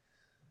 essentially.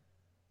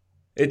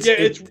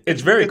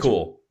 It's very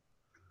cool.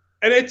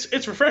 And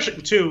it's refreshing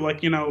too.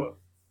 Like,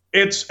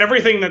 it's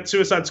everything that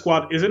Suicide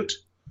Squad isn't.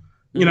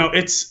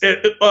 It's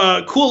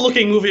a cool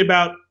looking movie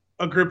about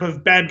a group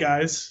of bad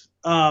guys.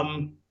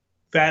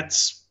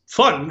 That's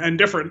fun and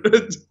different.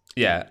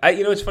 Yeah.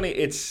 It's funny.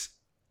 It's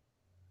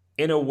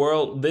in a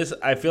world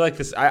I feel like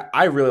this,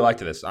 I really liked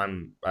this.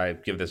 I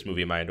give this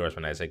movie my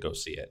endorsement. I say, go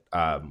see it.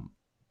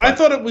 I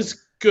thought it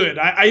was good.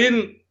 I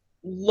didn't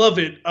love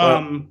it.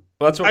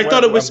 That's what I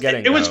thought it was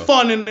getting, it was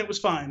fun and it was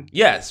fine.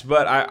 Yes,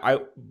 but I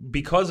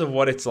because of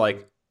what it's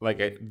like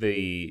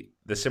the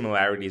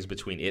similarities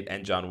between it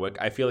and John Wick,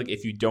 I feel like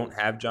if you don't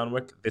have John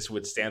Wick, this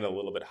would stand a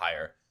little bit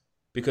higher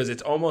because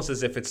it's almost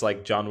as if it's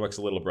like John Wick's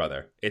little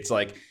brother. It's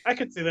like I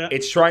could see that.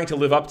 It's trying to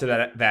live up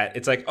to that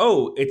it's like,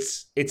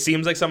 it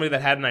seems like somebody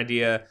that had an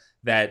idea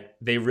that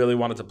they really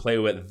wanted to play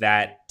with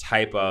that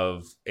type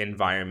of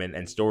environment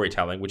and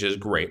storytelling, which is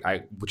great.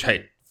 Which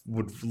I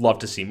would love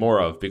to see more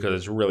of because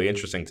it's really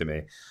interesting to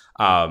me.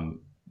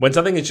 When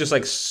something is just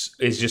like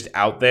is just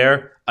out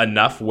there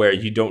enough where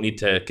you don't need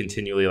to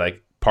continually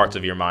like parts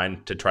of your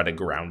mind to try to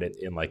ground it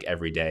in like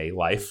everyday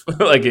life,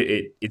 like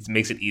it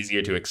makes it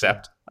easier to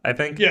accept, I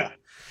think. Yeah.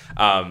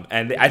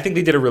 And I think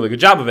they did a really good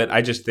job of it.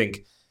 I just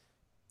think,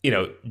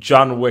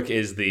 John Wick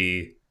is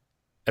the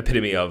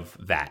epitome of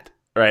that,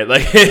 right?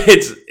 Like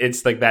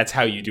it's like that's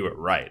how you do it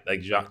right.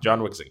 Like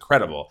John Wick's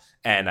incredible,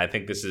 and I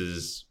think this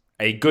is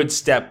a good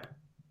step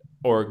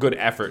or a good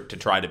effort to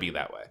try to be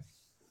that way.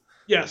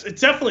 Yes,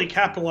 it's definitely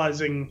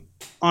capitalizing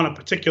on a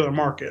particular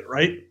market,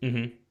 right?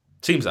 Mm-hmm.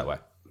 Seems that way.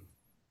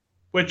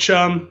 Which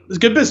is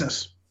good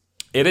business.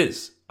 It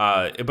is.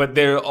 But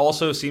there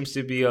also seems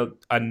to be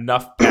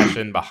enough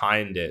passion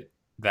behind it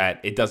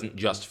that it doesn't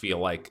just feel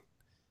like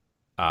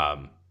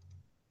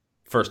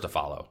first to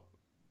follow.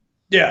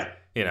 Yeah.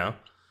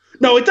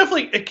 No,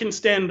 it can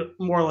stand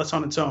more or less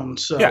on its own.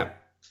 So yeah.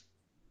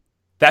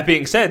 That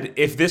being said,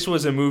 if this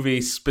was a movie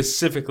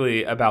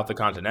specifically about the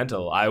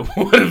Continental, I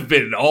would have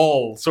been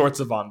all sorts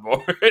of on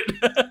board.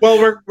 Well,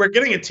 we're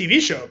getting a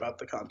TV show about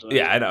the Continental.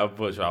 Yeah, I know.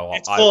 Which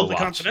it's full of the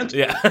Continental.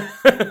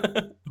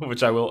 Yeah,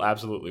 which I will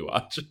absolutely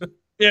watch.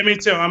 Yeah, me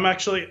too.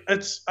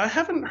 I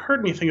haven't heard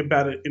anything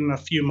about it in a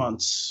few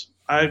months.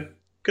 I'm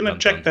gonna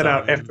check that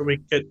out after we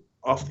get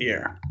off the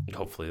air.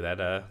 Hopefully that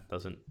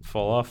doesn't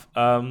fall off.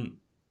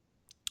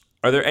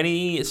 Are there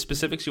any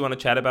specifics you want to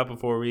chat about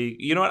before we?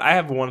 You know what? I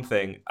have one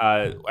thing.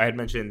 I had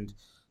mentioned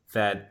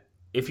that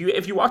if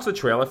you watch the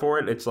trailer for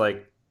it, it's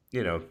like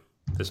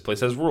this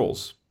place has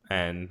rules,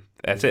 and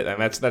that's it.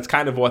 And that's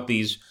kind of what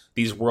these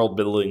world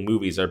building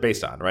movies are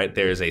based on, right?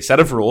 There's a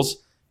set of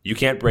rules. You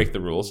can't break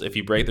the rules. If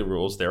you break the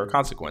rules, there are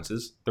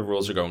consequences. The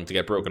rules are going to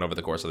get broken over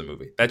the course of the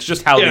movie. That's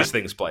just how these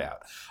things play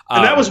out.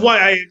 And that was why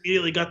I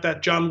immediately got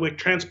that John Wick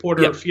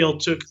Transporter feel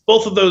to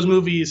both of those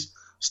movies.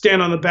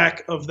 Stand on the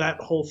back of that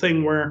whole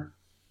thing where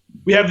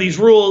we have these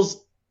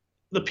rules.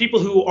 The people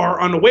who are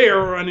unaware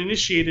or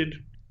uninitiated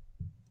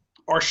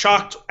are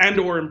shocked and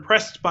or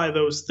impressed by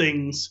those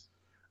things.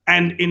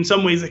 And in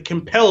some ways it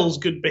compels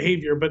good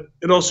behavior, but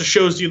it also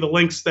shows you the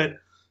lengths that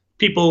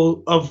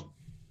people of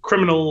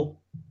criminal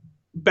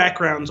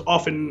backgrounds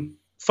often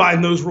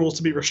find those rules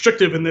to be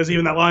restrictive. And there's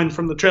even that line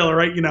from the trailer,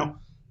 right?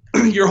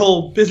 Your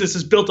whole business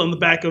is built on the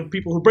back of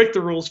people who break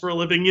the rules for a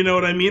living. You know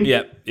what I mean?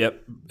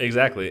 Yep,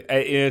 exactly.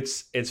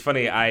 It's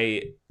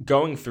funny.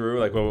 Going through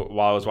like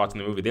while I was watching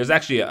the movie, there's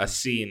actually a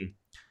scene,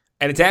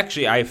 and it's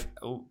actually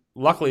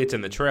luckily it's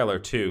in the trailer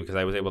too because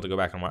I was able to go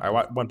back and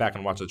I went back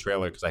and watched the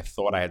trailer because I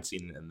thought I had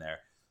seen it in there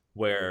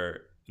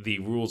where the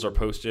rules are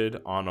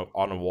posted on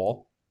a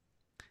wall.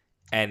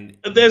 And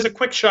there's a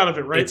quick shot of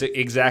it, right?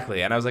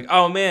 Exactly. And I was like,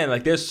 oh man,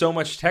 like there's so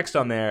much text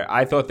on there.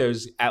 I thought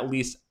there's at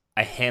least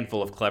a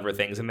handful of clever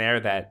things in there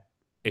that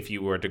if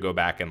you were to go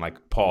back and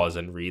like pause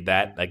and read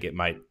that, like it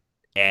might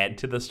add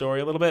to the story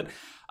a little bit.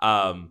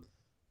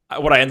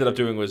 What I ended up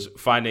doing was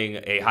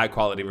finding a high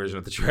quality version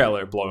of the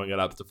trailer, blowing it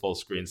up to full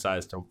screen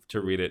size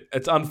to read it.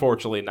 It's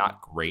unfortunately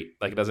not great.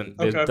 Like it doesn't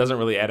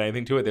really add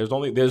anything to it.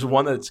 There's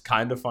one that's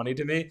kind of funny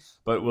to me,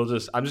 but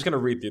I'm just gonna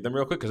read through them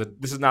real quick because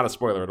this is not a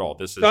spoiler at all.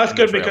 That's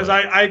good because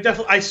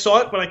I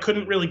saw it, but I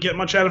couldn't really get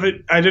much out of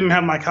it. I didn't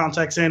have my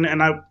contacts in,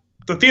 and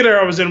the theater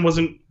I was in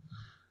wasn't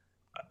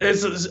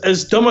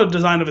as dumb a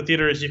design of a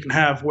theater as you can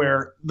have,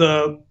 where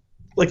the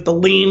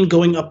lane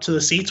going up to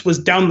the seats was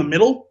down the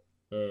middle,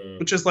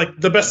 which is like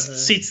the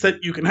best seats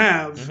that you can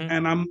have.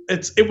 Mm-hmm. And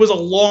it was a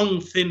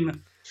long,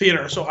 thin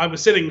theater, so I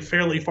was sitting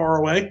fairly far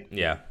away.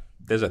 Yeah,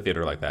 there's a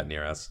theater like that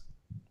near us.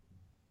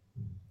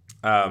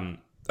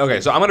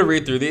 Okay, so I'm going to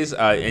read through these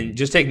and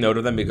just take note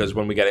of them because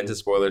when we get into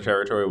spoiler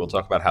territory, we'll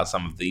talk about how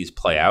some of these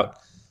play out.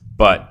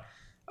 But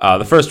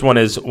the first one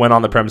is when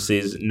on the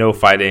premises, no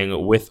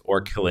fighting with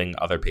or killing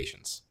other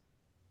patients.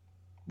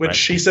 Which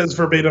she says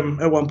verbatim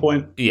at one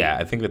point. Yeah,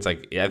 I think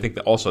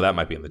also that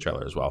might be in the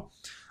trailer as well.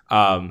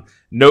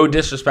 No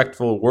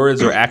disrespectful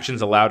words or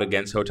actions allowed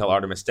against Hotel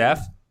Artemis staff.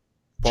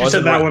 She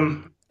said that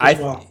one as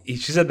well. She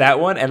said that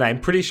one, and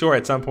I'm pretty sure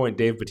at some point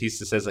Dave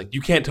Bautista says, like,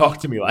 you can't talk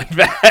to me like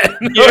that.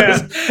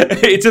 Yeah.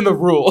 It's in the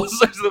rules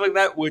or something like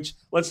that, which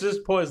let's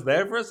just pause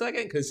there for a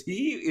second because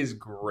he is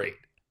great.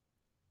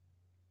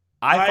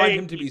 I find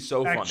him to be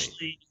so funny. I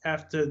actually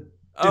have to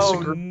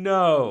disagree. Oh,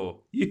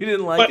 no. You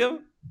didn't like him?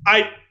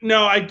 I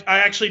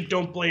actually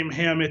don't blame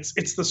him.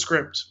 It's the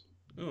script.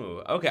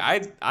 Ooh,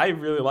 okay. I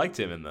really liked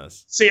him in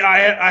this. See,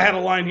 I had a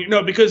line here.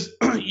 No, because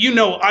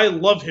I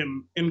love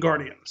him in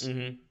Guardians.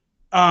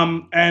 Mm-hmm.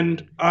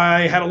 And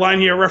I had a line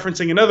here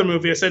referencing another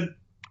movie. I said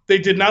they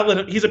did not let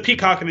him. He's a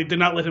peacock, and they did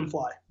not let him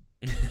fly.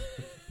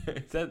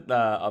 Is that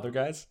Other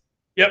Guys?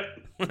 Yep.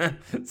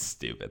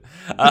 Stupid.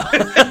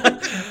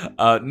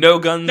 No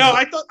guns. No,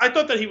 I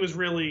thought that he was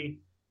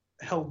really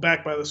held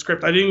back by the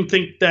script. I didn't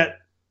think that.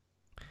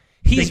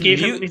 He's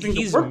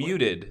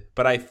muted,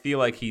 but I feel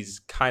like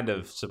he's kind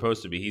of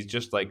supposed to be. He's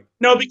just like...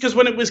 No, because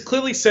when it was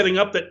clearly setting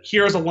up that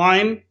here's a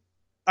line,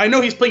 I know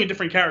he's playing a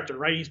different character,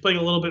 right? He's playing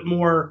a little bit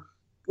more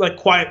like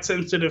quiet,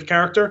 sensitive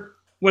character.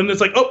 When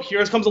it's like, oh,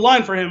 here comes a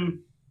line for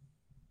him,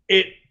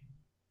 it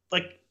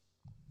like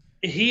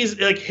he's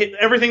like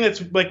everything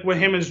that's like with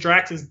him as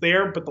Drax is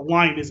there, but the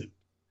line isn't.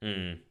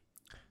 Mm.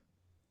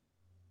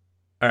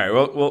 All right,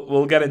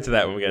 we'll get into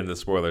that when we get into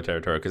spoiler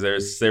territory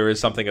because there is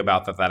something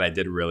about that I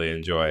did really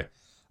enjoy.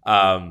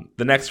 The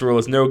next rule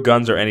is no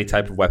guns or any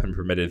type of weapon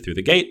permitted through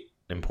the gate.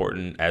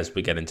 Important as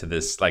we get into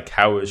this, like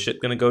how is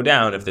shit going to go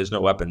down if there's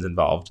no weapons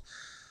involved?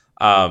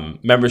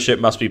 Membership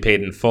must be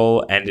paid in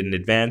full and in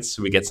advance.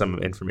 We get some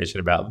information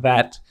about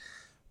that.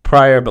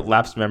 Prior but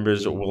lapsed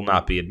members will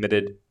not be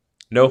admitted.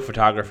 No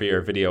photography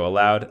or video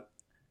allowed.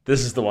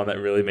 This is the one that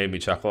really made me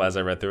chuckle as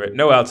I read through it.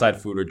 No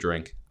outside food or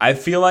drink. I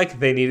feel like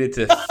they needed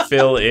to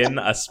fill in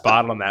a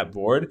spot on that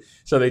board,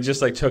 so they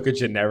just like took a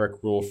generic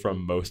rule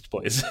from most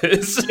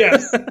places.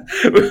 Yes.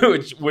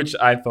 which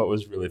I thought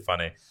was really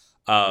funny.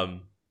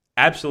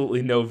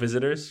 Absolutely no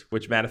visitors,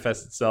 which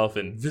manifests itself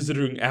in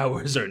visiting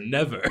hours or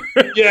never.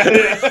 Yeah.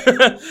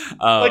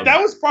 Like that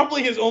was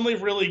probably his only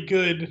really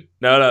good.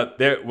 No.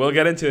 We'll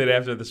get into it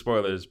after the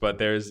spoilers, but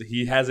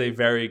he has a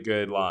very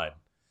good line.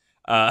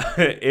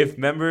 If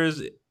member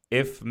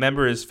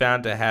is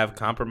found to have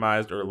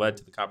compromised or led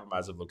to the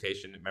compromise of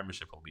location,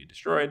 membership will be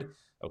destroyed.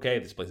 Okay,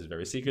 this place is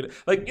very secret.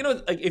 Like,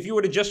 like if you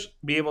were to just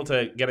be able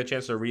to get a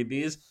chance to read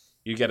these,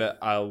 you get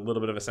a little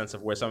bit of a sense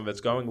of where some of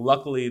it's going.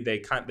 Luckily,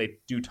 they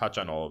do touch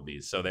on all of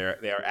these, so they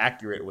are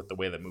accurate with the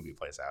way the movie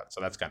plays out.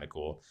 So that's kind of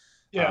cool.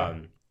 Yeah.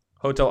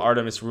 Hotel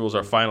Artemis rules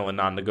are final and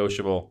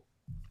non-negotiable.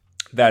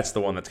 That's the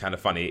one that's kind of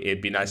funny.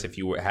 It'd be nice if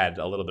you had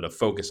a little bit of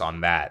focus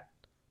on that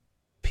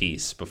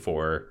piece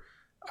before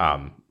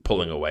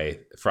pulling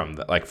away from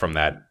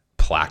that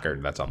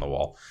placard that's on the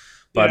wall.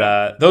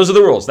 But those are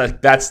the rules.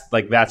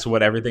 That's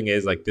what everything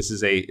is. Like it's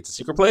a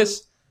secret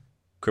place.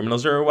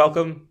 Criminals are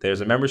welcome.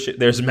 There's membership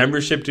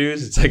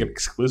dues. It's like an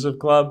exclusive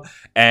club,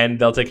 and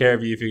they'll take care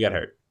of you if you get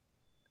hurt.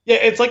 Yeah,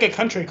 it's like a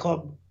country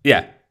club.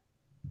 Yeah,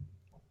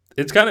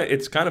 it's kind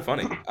of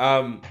funny.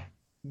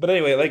 But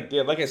anyway,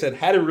 like I said,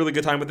 had a really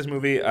good time with this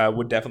movie.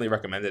 Would definitely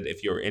recommend it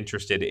if you're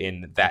interested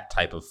in that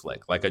type of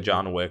flick, like a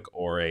John Wick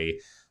or a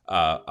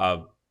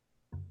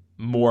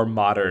more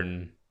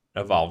modern,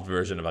 evolved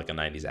version of like a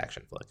 90s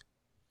action flick.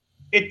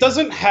 It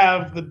doesn't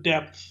have the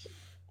depth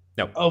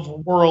of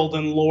world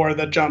and lore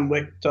that John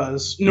Wick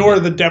does, nor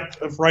the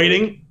depth of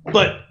writing,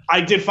 but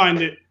I did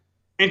find it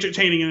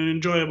entertaining and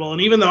enjoyable.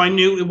 And even though I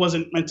knew it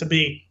wasn't meant to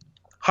be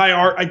high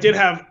art, I did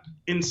have,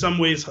 in some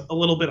ways, a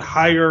little bit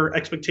higher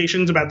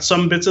expectations about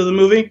some bits of the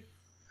movie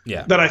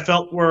that I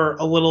felt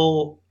I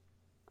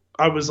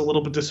was a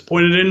little bit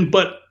disappointed in,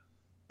 but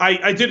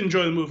I did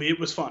enjoy the movie. It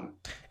was fun.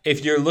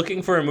 If you're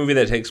looking for a movie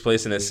that takes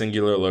place in a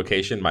singular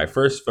location, my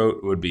first vote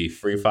would be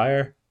Free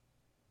Fire.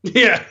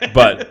 Yeah,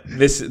 but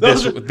this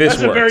works.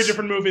 A very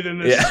different movie than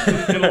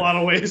this in a lot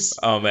of ways.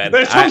 Oh man,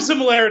 there's some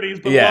similarities,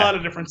 but a lot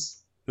of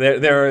difference.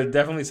 There are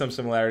definitely some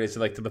similarities to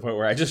the point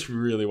where I just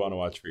really want to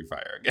watch Free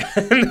Fire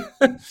again.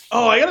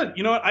 Oh, I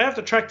have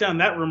to track down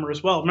that rumor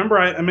as well. Remember,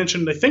 I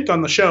mentioned, I think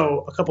on the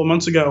show a couple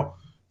months ago,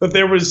 that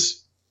there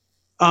was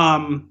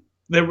some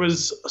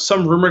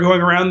rumor going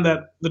around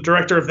that the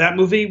director of that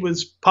movie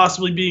was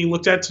possibly being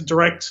looked at to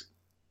direct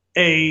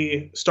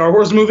a Star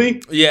Wars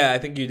movie. Yeah, I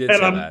think you did say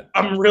that.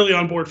 I'm really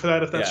on board for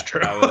that if that's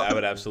true. I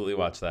would absolutely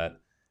watch that.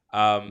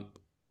 I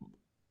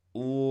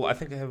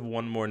think I have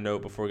one more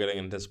note before getting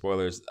into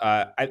spoilers.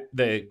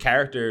 The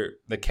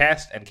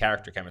cast and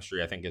character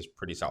chemistry, I think, is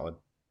pretty solid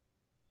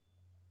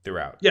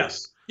throughout.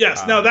 Yes.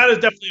 No, that is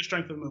definitely a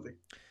strength of the movie.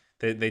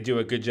 They do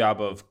a good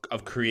job of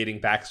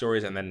creating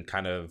backstories and then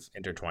kind of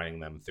intertwining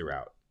them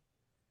throughout.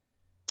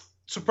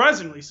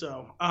 Surprisingly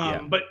so.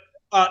 But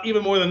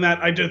even more than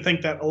that, I did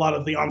think that a lot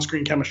of the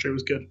on-screen chemistry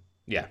was good.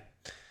 Yeah.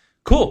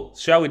 Cool.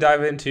 Shall we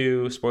dive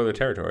into spoiler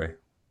territory?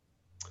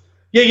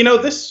 Yeah,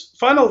 this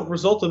final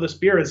result of this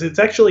beer is it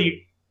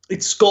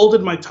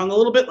scalded my tongue a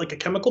little bit, like a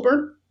chemical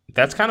burn.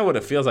 That's kind of what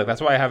it feels like. That's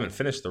why I haven't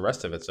finished the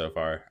rest of it so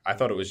far. I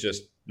thought it was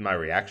just my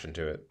reaction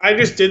to it. I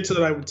just did so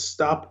that I would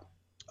stop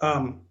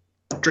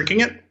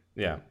drinking it.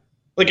 Yeah.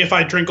 Like if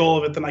I drink all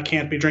of it, then I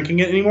can't be drinking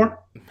it anymore.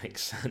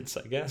 Makes sense,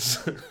 I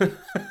guess.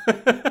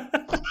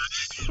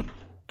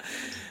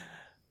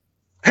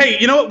 Hey,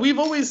 you know what? We've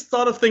always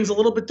thought of things a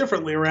little bit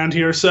differently around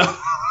here, so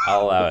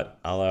I'll allow it.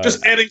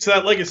 Just adding to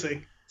that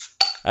legacy.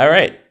 All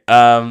right.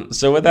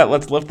 So with that,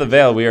 let's lift the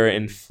veil. We are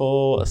in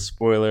full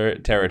spoiler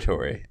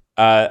territory.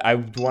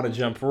 I want to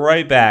jump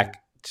right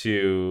back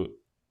to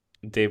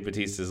Dave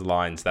Bautista's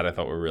lines that I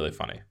thought were really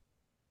funny.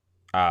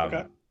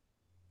 Okay.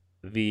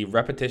 The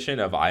repetition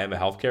of "I am a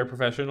healthcare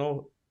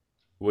professional"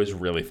 was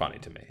really funny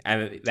to me,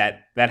 and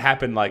that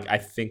happened I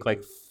think 4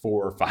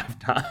 or 5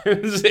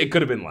 times. It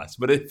could have been less,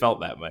 but it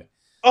felt that way.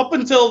 Up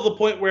until the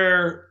point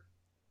where,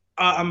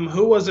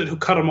 who was it who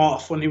cut him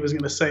off when he was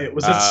going to say it?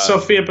 Was it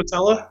Sophia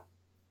Patella?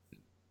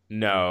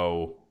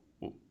 No.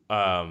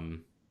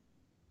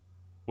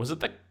 Was it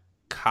the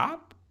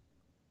cop?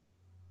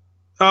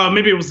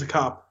 Maybe it was the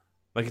cop.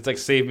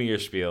 It's save me your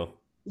spiel.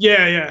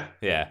 Yeah.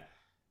 Yeah.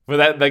 But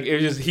that, like, it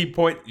was just,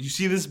 you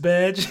see this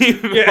badge? He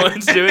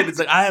points to it. It's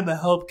like, I am a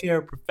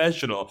healthcare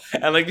professional.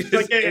 And like,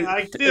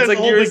 I see this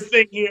whole big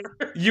thing here.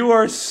 You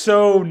are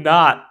so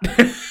not.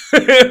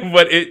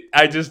 But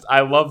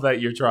I love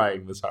that you're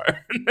trying this hard.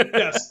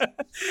 Yes.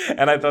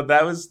 And I thought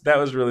that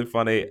was really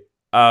funny.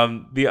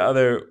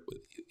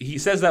 He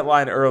says that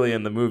line early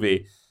in the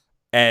movie,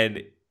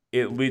 and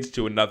it leads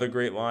to another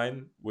great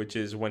line, which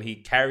is when he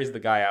carries the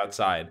guy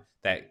outside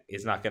that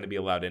is not going to be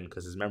allowed in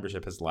because his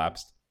membership has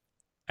lapsed.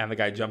 And the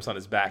guy jumps on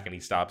his back and he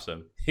stops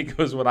him. He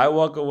goes, when I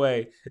walk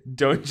away,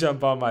 don't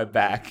jump on my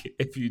back.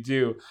 If you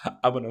do,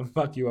 I'm going to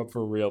fuck you up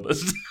for real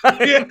this time.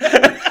 Yeah.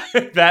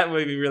 That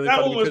would be really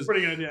funny. That one was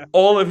pretty good, yeah.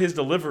 All of his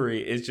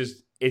delivery is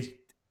just, it's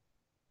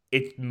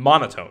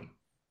monotone.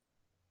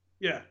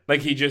 Yeah.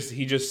 Like he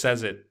just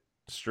says it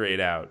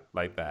straight out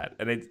like that.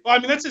 And well, I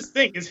mean, that's his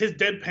thing, is his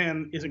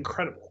deadpan is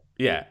incredible.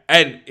 Yeah.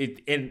 And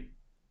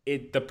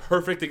the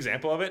perfect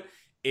example of it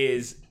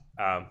is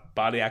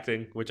body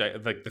acting, which I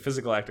like. The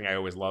physical acting I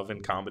always love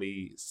in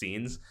comedy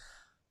scenes.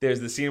 There's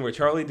the scene where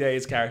Charlie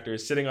Day's character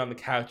is sitting on the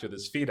couch with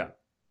his feet up.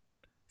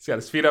 He's got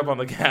his feet up on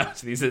the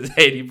couch, and he says,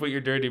 "Hey, do you put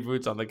your dirty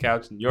boots on the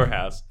couch in your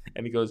house?"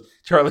 And he goes,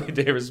 Charlie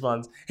Day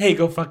responds, "Hey,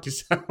 go fuck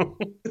yourself."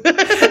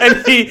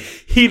 And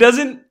he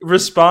doesn't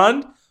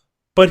respond,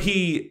 but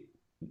he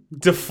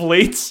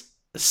deflates,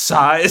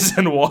 sighs,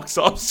 and walks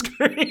off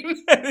screen.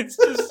 And it's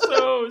just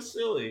so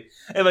silly.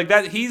 And like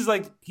that, he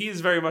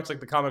is very much like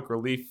the comic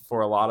relief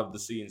for a lot of the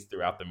scenes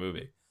throughout the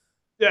movie.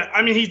 Yeah,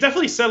 I mean, he's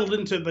definitely settled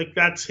into, like,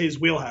 that's his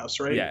wheelhouse,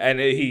 right? Yeah, and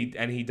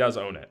he does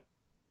own it.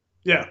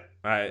 Yeah.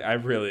 I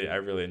really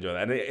enjoy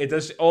that. And it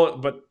does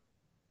but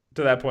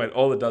to that point,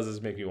 all it does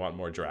is make me want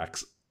more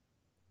Drax.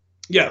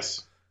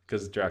 Yes.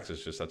 Because Drax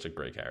is just such a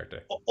great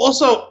character.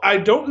 Also, I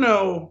don't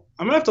know,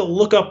 I'm going to have to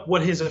look up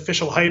what his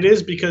official height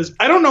is, because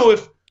I don't know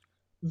if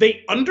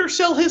they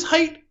undersell his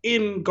height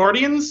in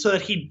Guardians so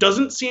that he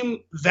doesn't seem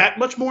that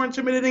much more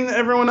intimidating than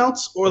everyone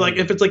else, or like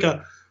if it's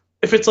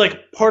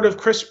like part of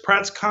Chris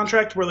Pratt's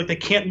contract where like they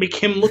can't make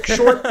him look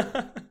short,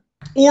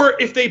 or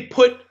if they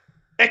put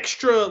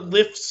extra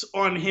lifts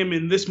on him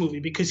in this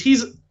movie, because he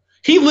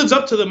lives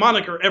up to the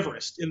moniker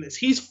Everest in this.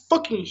 He's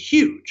fucking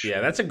huge.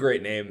 Yeah, that's a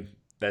great name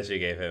that you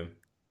gave him.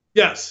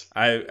 Yes,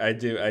 I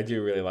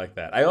do really like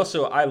that. I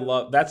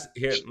love that's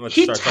here.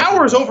 He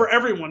towers over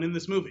everyone in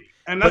this movie,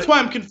 and that's why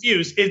I'm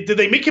confused. Did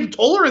they make him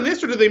taller in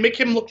this, or did they make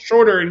him look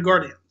shorter in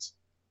Guardians?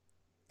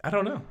 I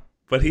don't know,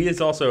 but he's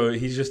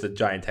just a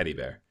giant teddy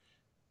bear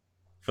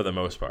for the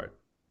most part.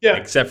 Yeah,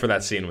 except for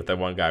that scene with that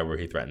one guy where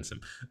he threatens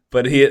him.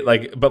 But he's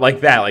like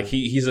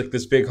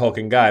this big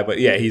hulking guy. But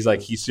yeah, he's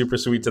super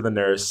sweet to the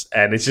nurse,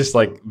 and it's just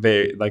like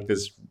they like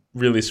this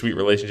really sweet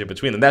relationship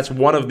between them. That's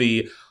one of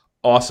the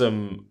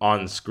awesome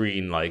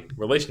on-screen like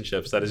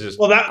relationships that is just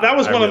that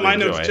was one of my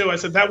notes too. I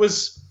said that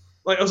was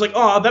like, I was like,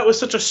 oh, that was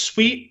such a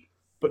sweet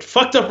but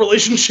fucked up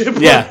relationship.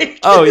 Yeah.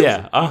 Oh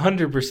yeah,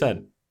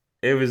 100%.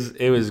 It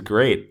was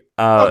great.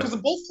 Because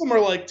both of them are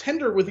like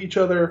tender with each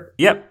other.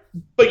 Yep.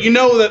 But you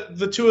know that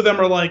the two of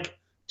them are like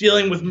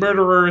dealing with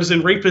murderers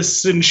and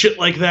rapists and shit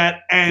like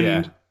that,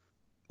 and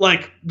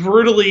like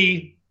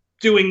brutally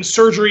doing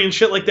surgery and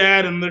shit like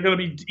that, and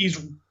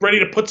he's ready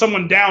to put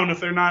someone down if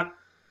they're not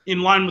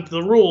in line with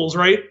the rules,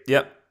 right?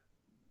 Yep.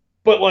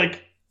 But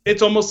like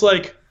it's almost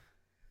like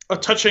a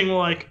touching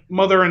like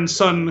mother and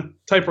son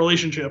type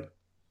relationship.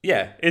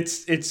 Yeah,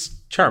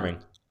 it's charming.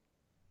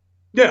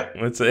 Yeah.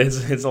 It's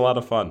a lot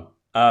of fun.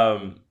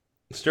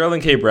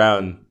 Sterling K.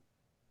 Brown,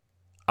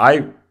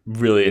 I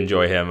really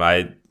enjoy him.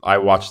 I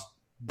watched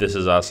This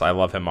Is Us. I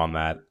love him on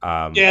that.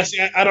 See,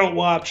 I don't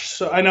watch,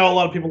 so I know a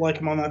lot of people like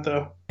him on that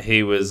though. He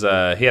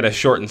had a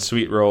short and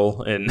sweet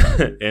role in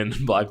in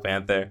Black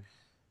Panther.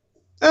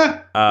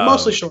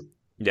 Mostly short.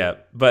 Yeah,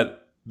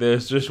 but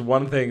there's just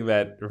one thing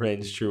that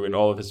reigns true in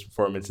all of his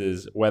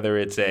performances, whether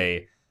it's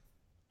a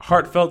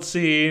heartfelt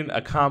scene,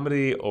 a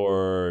comedy,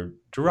 or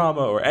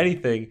drama, or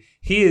anything.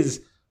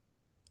 He's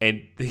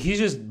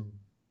just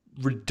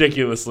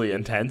ridiculously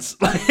intense.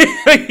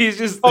 He's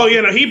just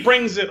he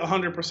brings it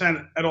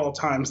 100% at all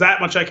times.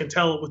 That much I can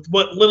tell with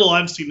what little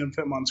I've seen of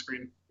him on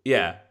screen.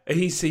 Yeah,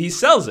 he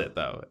sells it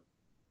though,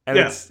 and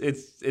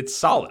it's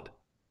solid.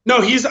 No,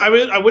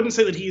 I wouldn't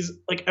say that he's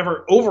like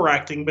ever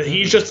overacting, but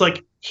he's just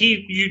like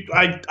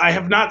I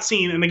have not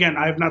seen, and again,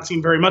 I have not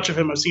seen very much of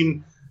him. I've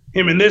seen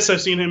him in this.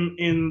 I've seen him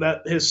in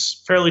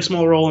his fairly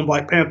small role in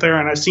Black Panther,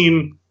 and I've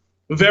seen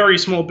very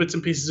small bits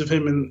and pieces of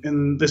him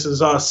in This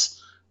Is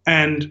Us,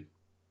 and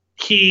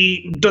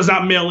he does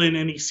not mail in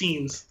any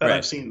scenes that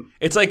I've seen.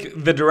 It's like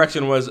the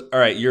direction was, all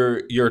right,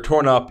 you're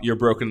torn up, you're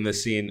broken in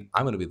this scene.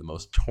 I'm going to be the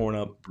most torn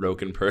up,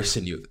 broken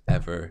person you've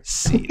ever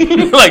seen. I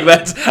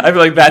feel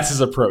like that's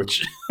his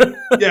approach.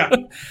 Yeah.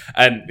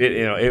 And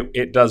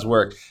it does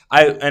work.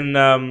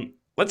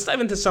 Let's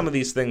dive into some of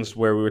these things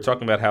where we were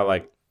talking about how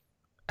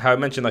I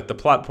mentioned like the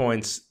plot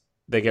points,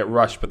 they get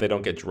rushed, but they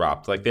don't get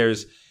dropped. Like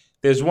there's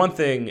one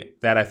thing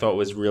that I thought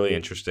was really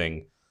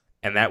interesting,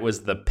 and that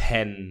was the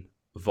pen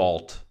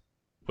vault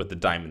with the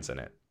diamonds in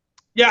it.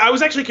 Yeah, I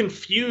was actually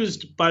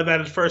confused by that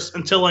at first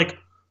until like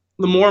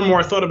the more and more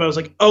I thought about it, I was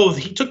like, oh,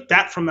 he took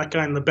that from that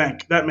guy in the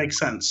bank. That makes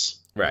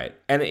sense. Right.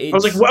 And I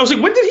was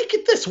like, when did he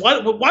get this?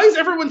 Why is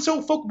everyone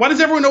so focused? Why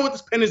does everyone know what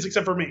this pen is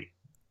except for me?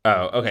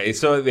 Oh, okay.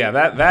 So yeah,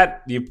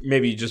 that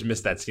you just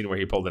missed that scene where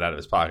he pulled it out of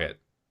his pocket.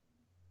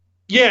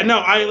 Yeah, no,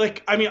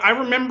 I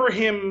remember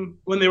him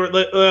when they were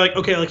like,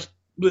 okay,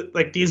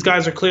 like these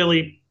guys are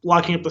clearly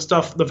locking up the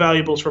stuff, the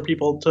valuables for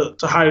people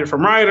to hide it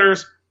from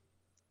rioters.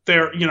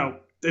 They're,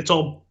 it's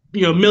all,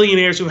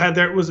 millionaires who had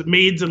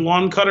maids and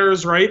lawn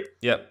cutters, right?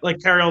 Yep. Like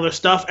carry all their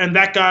stuff. And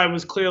that guy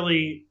was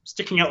clearly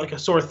sticking out like a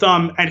sore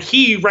thumb, and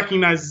he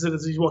recognizes it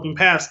as he's walking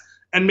past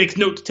and makes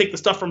note to take the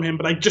stuff from him.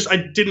 But I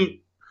didn't,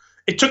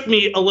 it took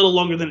me a little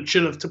longer than it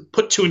should have to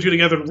put two and two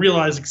together and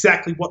realize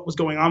exactly what was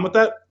going on with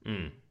that.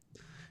 Mm.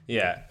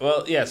 Yeah.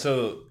 Well, yeah.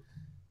 So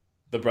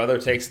the brother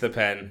takes the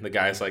pen. The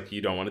guy's like,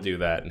 "You don't want to do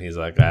that," and he's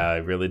like, "I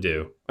really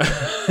do."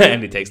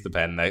 And he takes the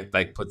pen and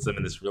like puts them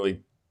in this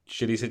really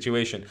shitty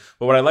situation.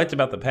 But what I liked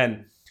about the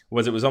pen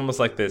was it was almost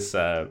like this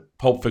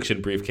Pulp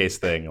Fiction briefcase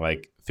thing,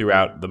 like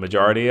throughout the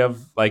majority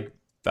of like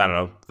I don't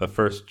know the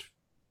first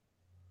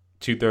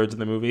 2/3 of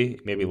the movie,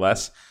 maybe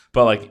less.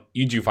 But like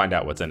you do find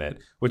out what's in it,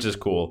 which is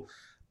cool.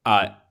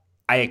 I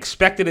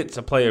expected it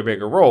to play a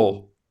bigger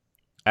role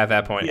at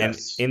that point.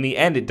 Yes. And in the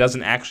end, it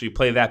doesn't actually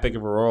play that big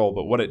of a role.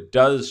 But what it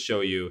does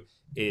show you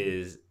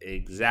is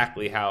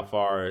exactly how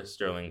far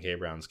Sterling K.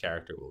 Brown's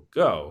character will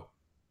go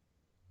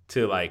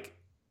to like,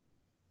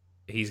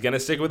 he's going to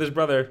stick with his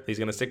brother. He's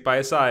going to stick by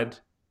his side.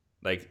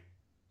 Like,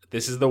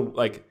 this is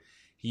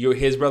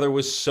his brother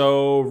was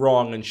so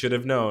wrong and should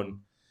have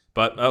known.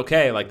 But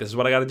okay, like this is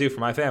what I got to do for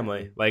my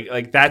family.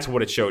 Like that's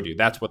what it showed you.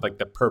 That's what like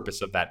the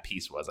purpose of that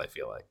piece was, I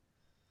feel like.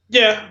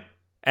 Yeah.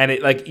 And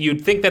it like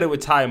you'd think that it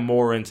would tie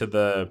more into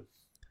the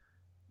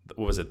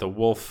what was it? The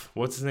Wolf,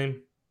 what's his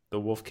name? The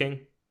Wolf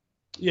King?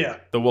 Yeah.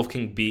 The Wolf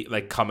King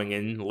like coming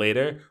in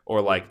later,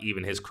 or like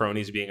even his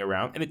cronies being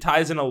around. And it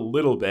ties in a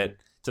little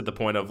bit to the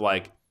point of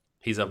like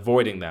he's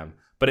avoiding them.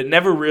 But it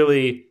never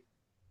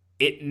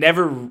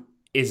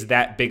is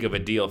that big of a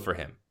deal for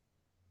him.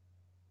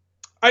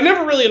 I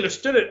never really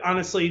understood it,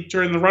 honestly,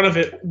 during the run of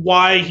it,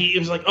 why he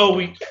was like, oh,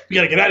 we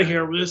got to get out of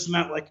here with this and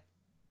that. Like,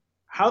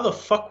 how the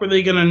fuck were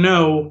they going to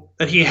know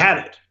that he had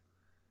it?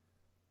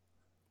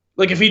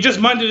 Like, if he just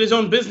minded his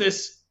own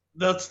business,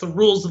 that's the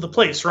rules of the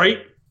place, right?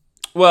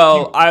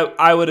 Well,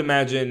 I would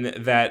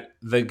imagine that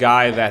the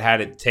guy that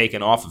had it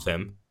taken off of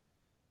him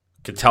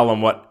could tell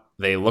him what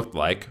they looked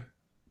like.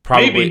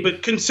 Probably. Maybe,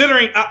 but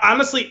considering,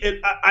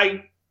 honestly,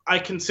 I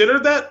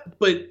considered that,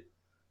 but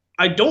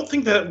I don't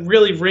think that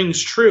really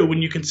rings true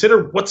when you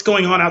consider what's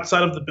going on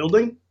outside of the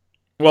building.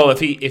 Well, if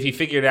he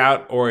figured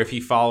out, or if he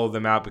followed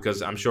them out,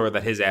 because I'm sure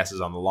that his ass is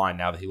on the line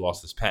now that he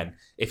lost his pen.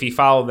 If he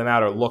followed them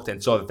out or looked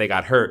and saw that they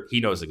got hurt, he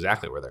knows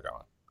exactly where they're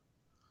going.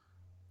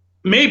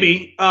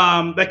 Maybe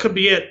that could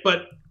be it,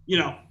 but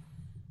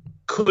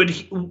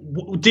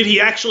did he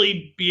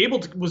actually be able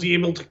to? Was he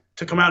able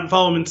to come out and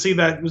follow him and see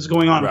that was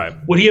going on? Right.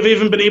 Would he have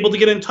even been able to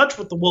get in touch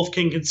with the Wolf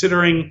King,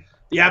 considering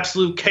the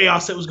absolute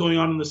chaos that was going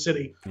on in the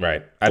city?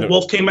 Right. The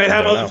Wolf King might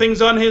have other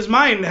things on his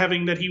mind,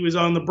 having that he was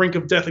on the brink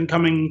of death and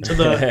coming to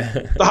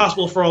the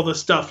hospital for all this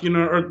stuff,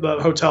 or the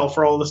hotel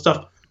for all this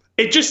stuff.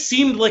 It just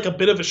seemed like a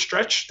bit of a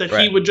stretch that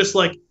he would just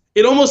like.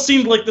 It almost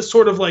seemed like this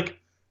sort of like.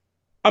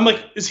 I'm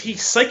like, is he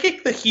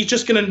psychic that he's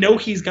just gonna know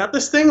he's got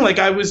this thing? Like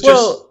I was just.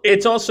 Well,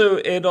 it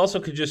also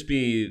could just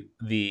be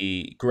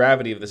the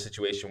gravity of the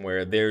situation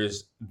where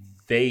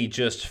they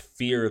just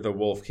fear the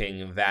Wolf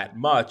King that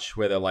much,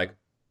 where they're like,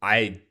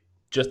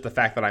 just the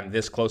fact that I'm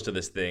this close to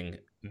this thing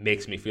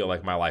makes me feel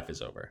like my life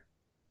is over.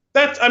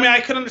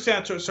 I could understand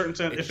that to a certain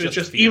extent. If it's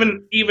just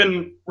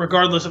even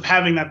regardless of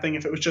having that thing,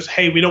 if it was just,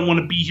 hey, we don't want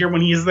to be here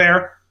when he is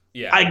there.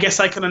 Yeah. I guess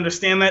I can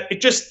understand that.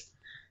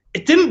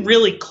 It didn't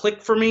really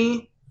click for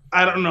me.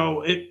 I don't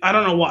know. I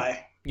don't know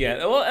why.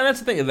 Yeah. Well, and that's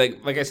the thing.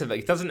 Like I said,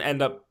 like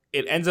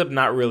it ends up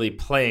not really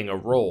playing a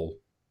role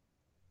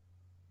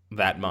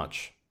that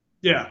much.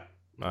 Yeah.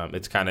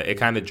 It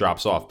kind of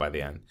drops off by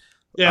the end.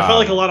 Yeah, it felt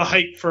like a lot of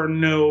hype for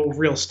no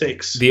real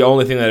stakes. The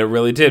only thing that it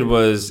really did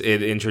was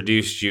it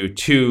introduced you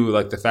to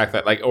like the fact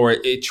that or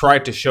it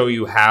tried to show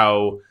you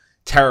how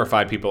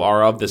terrified people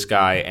are of this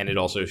guy, and it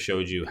also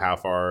showed you how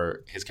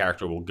far his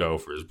character will go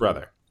for his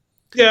brother.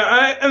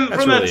 Yeah, and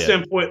from that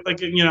standpoint,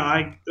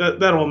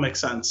 that all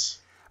makes sense.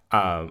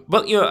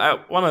 But I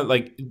want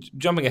to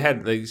jumping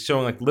ahead,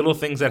 showing little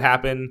things that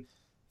happen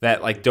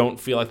that don't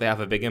feel like they have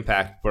a big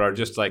impact, but are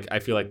just I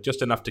feel like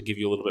just enough to give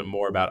you a little bit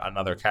more about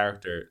another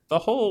character. The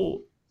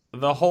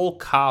whole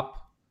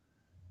cop,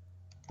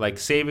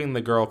 saving the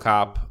girl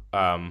cop,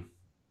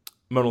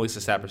 Mona Lisa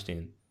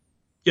Saperstein.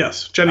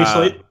 Yes, Jenny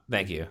Slate.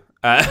 Thank you.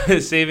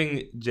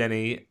 Saving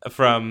Jenny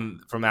from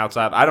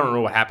outside. I don't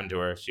know what happened to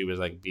her. She was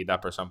beat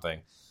up or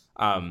something.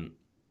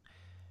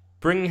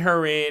 Bringing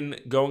her in,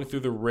 going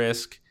through the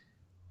risk.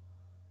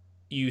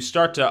 You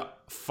start to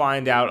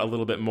find out a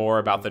little bit more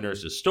about the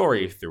nurse's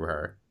story through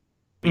her,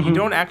 but you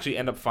don't actually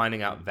end up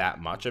finding out that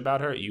much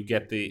about her. You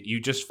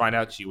just find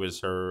out she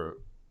was her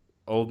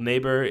old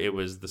neighbor. It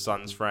was the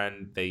son's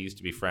friend. They used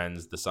to be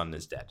friends. The son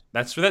is dead.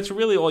 That's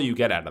really all you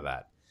get out of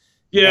that.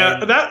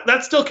 Yeah, And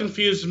that still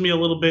confused me a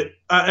little bit.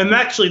 And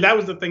actually, that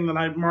was the thing that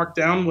I marked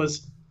down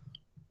was,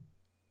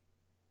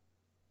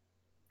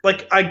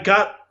 like,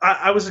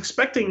 I was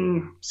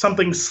expecting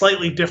something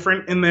slightly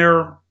different in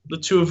the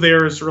two of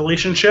theirs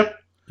relationship.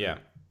 yeah.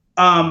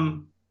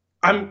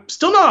 I'm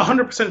still not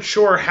 100%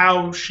 sure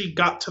how she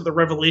got to the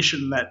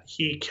revelation that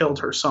he killed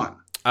her son.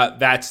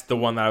 That's the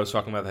one that I was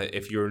talking about. That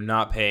if you're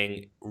not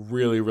paying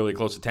really, really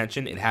close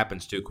attention, it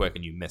happens too quick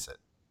and you miss it.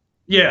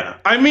 Yeah,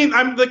 I mean,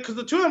 because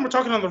the two of them were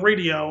talking on the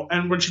radio,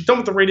 and when she's done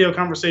with the radio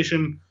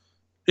conversation,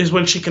 is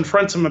when she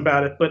confronts him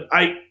about it. But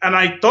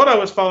I thought I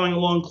was following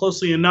along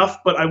closely enough,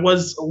 but I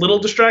was a little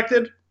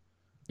distracted.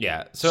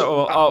 Yeah,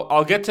 so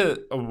I'll get to.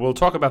 We'll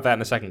talk about that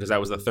in a second because that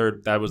was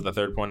the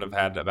third point I've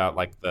had about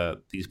like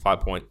these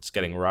plot points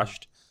getting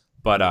rushed.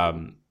 But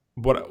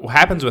what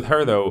happens with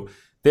her though?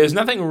 There's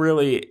nothing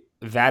really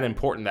that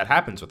important that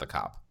happens with the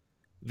cop.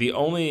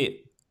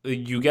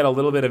 You get a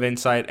little bit of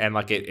insight and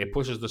like it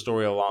pushes the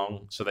story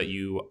along so that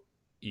you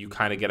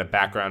kind of get a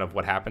background of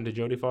what happened to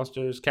Jodie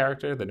Foster's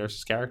character, the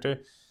nurse's character.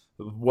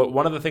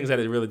 One of the things that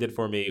it really did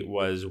for me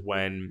was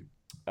when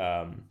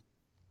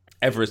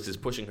Everest is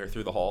pushing her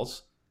through the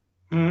halls.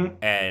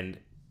 Mm-hmm. And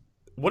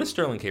what is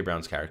Sterling K.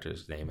 Brown's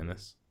character's name in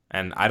this?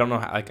 And I don't know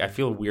how, like I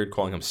feel weird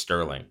calling him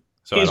Sterling.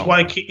 So he's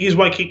Waikiki.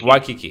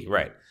 Waikiki,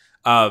 right.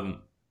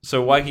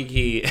 So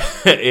Waikiki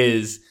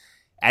is,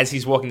 as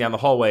he's walking down the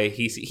hallway,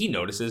 he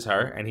notices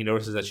her and he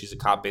notices that she's a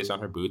cop based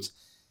on her boots.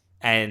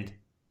 And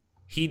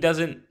he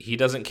doesn't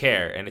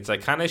care. And it's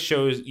like kind of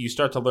shows you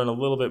start to learn a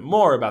little bit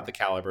more about the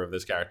caliber of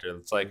this character.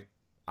 It's like,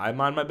 I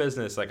mind my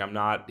business. Like, I'm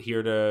not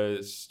here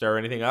to stir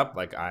anything up.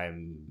 Like,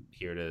 I'm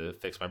here to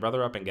fix my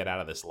brother up and get out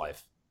of this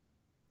life.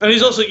 And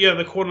he's also,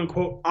 the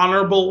quote-unquote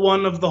honorable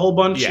one of the whole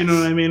bunch. Yes. You know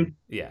what I mean?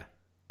 Yeah.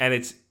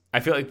 And I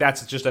feel like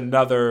that's just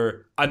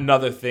another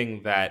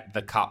thing that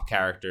the cop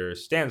character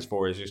stands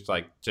for is just,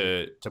 like,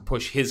 to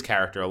push his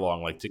character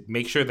along. Like, to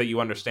make sure that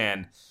you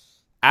understand,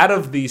 out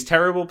of these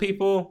terrible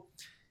people,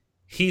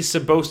 he's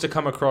supposed to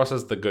come across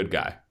as the good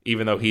guy,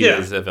 even though he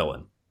is a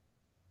villain.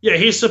 Yeah,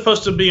 he's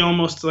supposed to be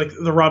almost like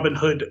the Robin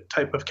Hood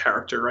type of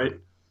character, right?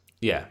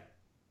 Yeah.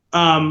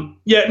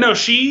 No,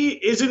 she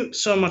isn't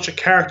so much a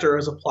character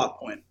as a plot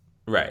point.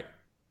 Right.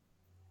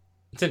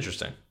 It's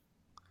interesting.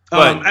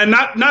 And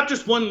not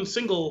just one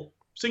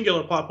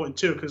singular plot point,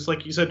 too, because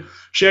like you said,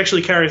 she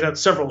actually carries out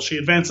several. She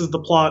advances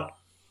the plot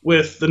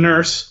with the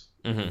nurse.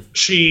 Mm-hmm.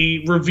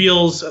 She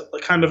reveals,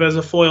 kind of as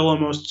a foil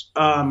almost,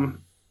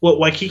 what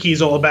Waikiki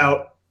is all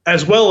about,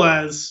 as well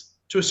as,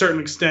 to a certain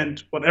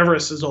extent, what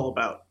Everest is all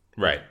about.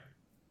 Right.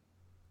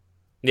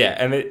 Yeah,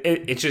 and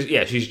it's just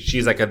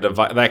she's like a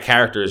device. That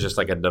character is just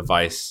like a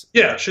device.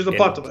 Yeah, she's a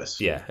plot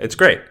device. Yeah, it's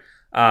great.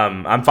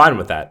 I'm fine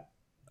with that.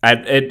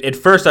 At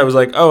first, I was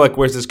like, oh, like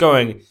where's this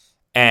going?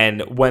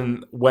 And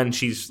when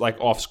she's like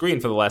off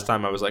screen for the last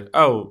time, I was like,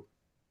 oh,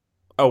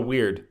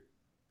 weird.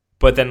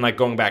 But then like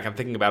going back and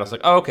thinking about it, I was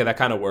like, oh, okay, that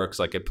kind of works.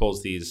 Like it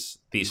pulls these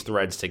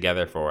threads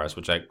together for us,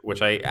 which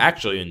I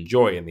actually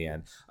enjoy in the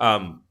end.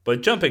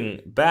 But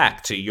jumping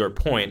back to your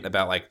point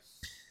about like.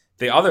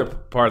 The other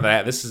part of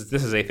that, this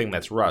is a thing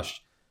that's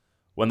rushed.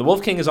 When the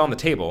Wolf King is on the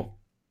table,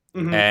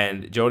 mm-hmm.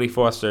 and Jodie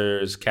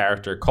Foster's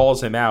character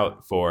calls him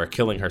out for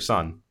killing her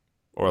son,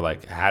 or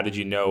like, how did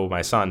you know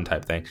my son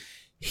type thing,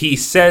 he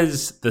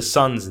says the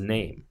son's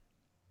name.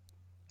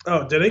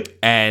 Oh, did he?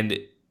 And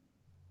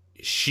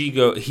he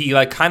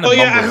like kind of. Oh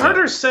yeah, I heard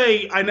her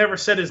say I never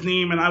said his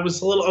name, and I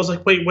was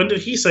like, wait, when did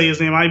he say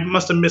his name? I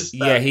must have missed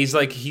that. Yeah, he's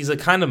like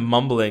kind of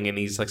mumbling, and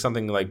he's like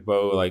something like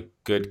Bo, like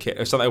good kid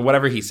or something,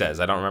 whatever he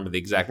says. I don't remember the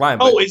exact line.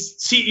 But...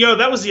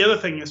 that was the other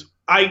thing is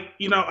I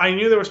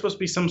knew there was supposed to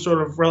be some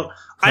sort of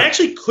I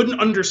actually couldn't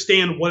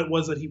understand what it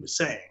was that he was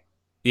saying.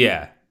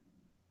 Yeah,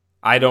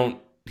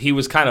 he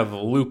was kind of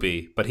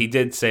loopy, but he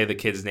did say the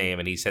kid's name,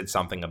 and he said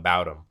something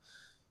about him.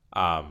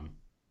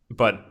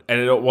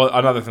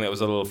 Another thing that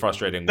was a little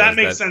frustrating. That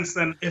makes sense.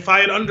 Then, if I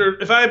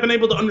had been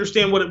able to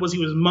understand what it was he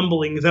was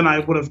mumbling, then I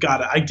would have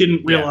got it. I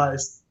didn't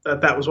realize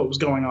that was what was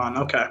going on.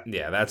 Okay.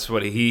 Yeah, that's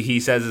what he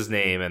says his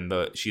name, and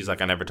she's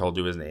like, "I never told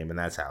you his name," and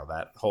that's how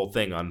that whole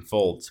thing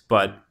unfolds.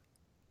 But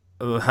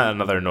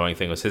another annoying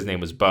thing was his name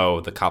was Bo.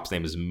 The cop's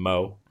name is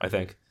Mo, I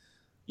think.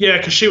 Yeah,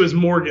 because she was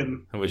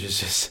Morgan. Which is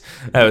just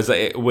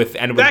with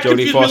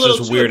Jodie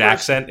Foster's weird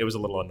accent, it was a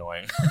little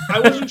annoying. I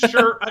wasn't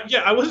sure.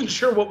 I wasn't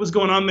sure what was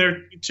going on there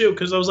too,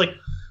 because I was like,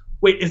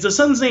 "Wait, is the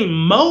son's name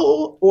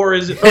Mo or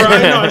is it?" Or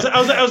I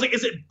was like,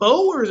 "Is it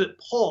Bo or is it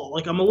Paul?"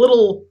 Like I'm a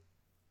little,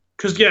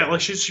 because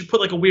like she put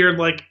like a weird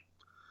like,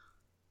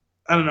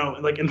 I don't know,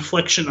 like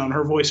inflection on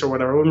her voice or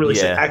whatever. I wouldn't really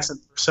say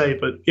accent per se,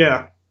 but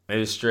yeah, it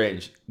was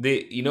strange.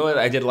 You know what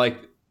I did like?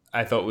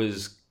 I thought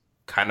was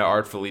kind of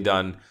artfully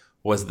done.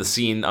 Was the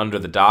scene under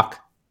the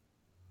dock.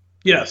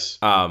 Yes.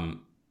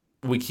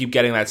 We keep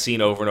getting that scene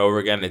over and over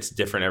again. It's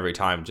different every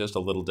time, just a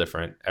little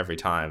different every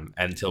time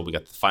until we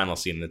get the final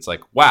scene. And it's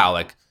like, wow,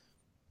 like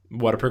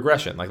what a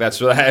progression. Like that's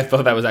what I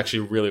thought that was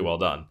actually really well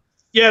done.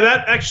 Yeah,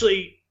 that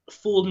actually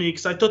fooled me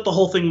because I thought the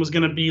whole thing was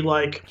going to be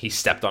like, He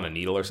stepped on a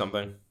needle or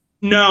something.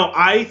 no,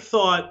 I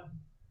thought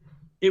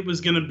it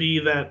was going to be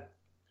that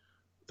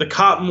the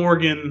cop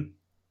Morgan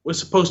was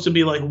supposed to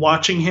be like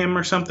watching him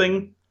or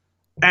something,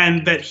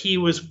 and that he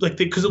was like,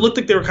 because it looked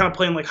like they were kind of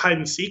playing like hide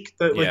and seek,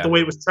 that like Yeah. the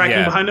way it was tracking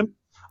Yeah. behind him.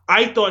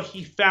 I thought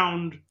he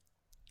found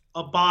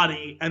a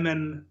body and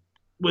then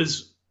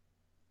was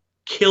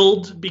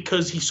killed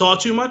because he saw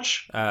too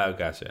much, Oh,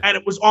 gotcha. and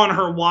it was on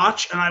her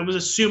watch, and I was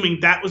assuming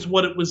that was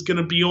what it was going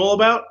to be all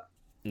about.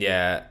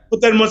 Yeah.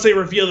 But then once they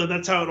revealed that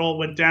that's how it all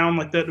went down,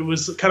 like that, it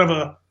was kind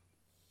of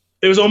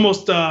it was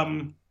almost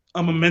a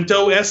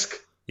Memento-esque.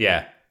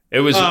 Yeah. It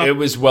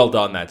was well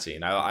done, that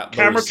scene.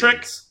 Camera those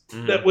trick. scenes.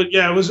 Mhm. That would,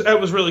 yeah, it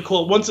was really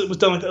cool. Once it was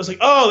done like that, I was like,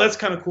 oh, that's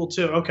kind of cool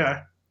too. Okay.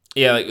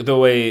 Yeah, like the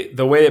way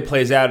it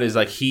plays out is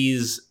like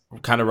he's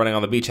kind of running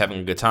on the beach having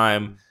a good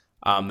time.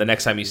 The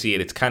next time you see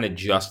it, it's kind of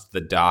just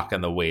the dock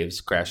and the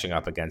waves crashing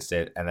up against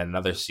it, and then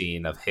another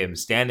scene of him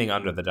standing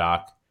under the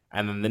dock,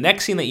 and then the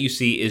next scene that you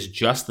see is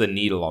just the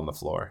needle on the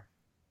floor.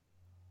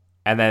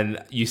 And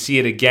then you see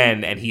it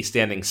again, and he's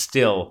standing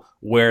still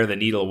where the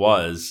needle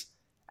was,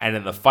 and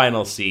in the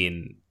final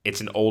scene,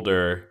 it's an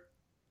older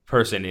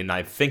person in,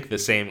 I think, the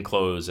same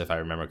clothes, if I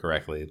remember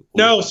correctly.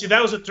 No, see,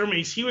 that was what threw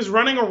me. He was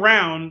running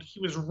around.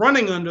 He was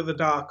running under the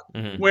dock,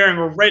 Mhm. wearing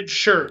a red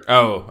shirt,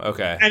 Oh,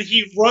 okay. and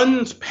he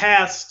runs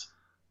past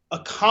a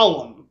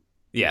column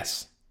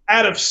Yes.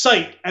 out of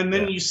sight, and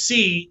then Yeah. you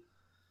see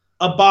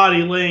a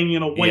body laying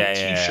in a white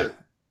Yeah. T-shirt.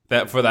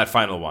 That for that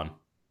final one.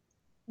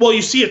 Well,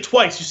 you see it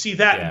twice. You see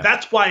that, Yeah. and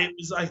that's why it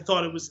was. I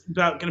thought it was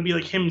about going to be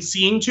like him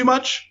seeing too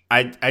much,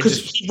 I because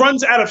just he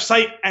runs out of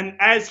sight, and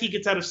as he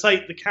gets out of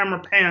sight, the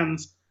camera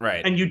pans,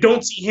 right. and you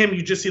don't see him.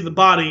 You just see the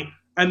body,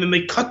 and then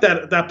they cut that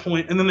at that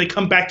point, and then they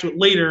come back to it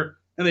later,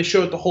 and they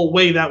show it the whole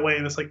way that way,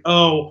 and it's like,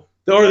 oh,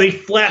 or they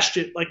flashed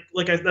it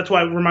that's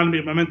why it reminded me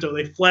of Memento.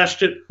 They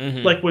flashed it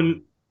Mhm. like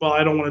when. Well,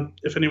 I don't want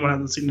to. If anyone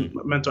hasn't seen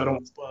Memento, I don't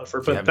want to spoil it for.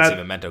 If you But haven't seen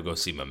that Memento, go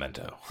see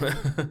Memento.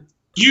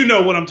 you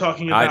know what I'm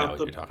talking I about. know what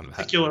The you're talking about.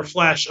 particular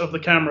flash of the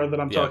camera that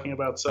I'm Yeah. talking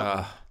about.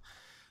 So.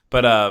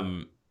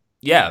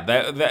 Yeah,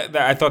 that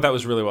I thought that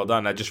was really well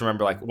done. I just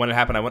remember like when it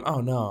happened, I went,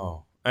 "Oh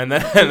no!" And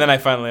then and then I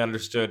finally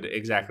understood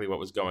exactly what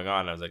was going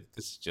on. I was like,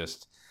 "This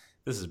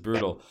is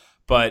brutal."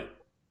 But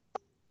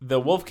the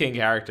Wolf King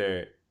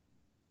character,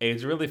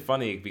 it's really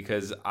funny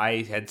because I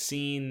had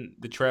seen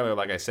the trailer,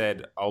 like I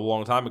said, a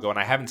long time ago, and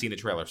I haven't seen the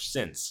trailer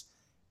since.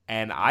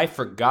 And I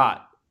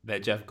forgot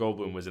that Jeff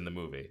Goldblum was in the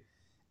movie.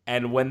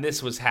 And when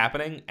this was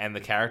happening, and the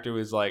character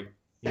was like,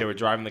 they were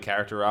driving the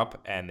character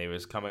up, and they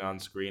was coming on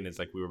screen. It's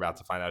like we were about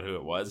to find out who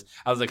it was.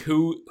 I was like,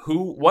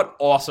 what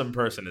awesome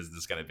person is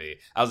this going to be?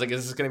 I was like,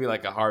 is this going to be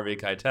like a Harvey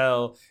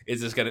Keitel?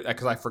 Is this going to,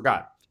 because I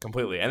forgot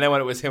completely. And then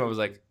when it was him, I was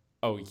like,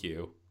 oh,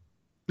 you.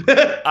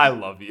 I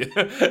love you.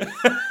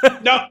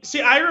 No,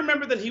 see, I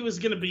remember that he was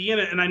going to be in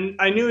it, and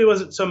I knew he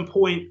was at some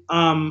point.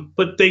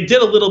 But they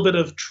did a little bit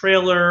of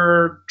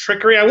trailer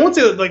trickery. I won't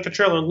say that like the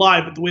trailer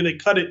live, but the way they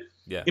cut it,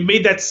 Yeah. it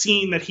made that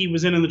scene that he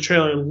was in the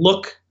trailer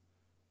look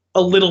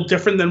a little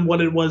different than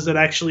what it was that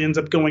actually ends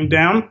up going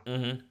down.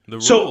 Mm-hmm.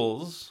 The So-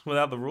 rules,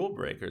 without the rule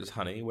breakers,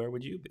 honey, where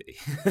would you be?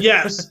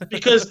 Yes,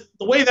 because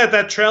the way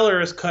that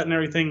trailer is cut and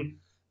everything,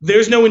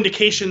 there's no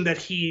indication that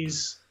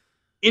he's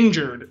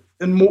injured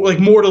and like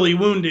mortally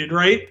wounded,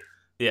 right?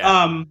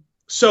 Yeah.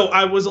 So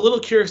I was a little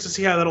curious to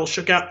see how that all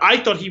shook out. I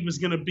thought he was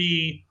going to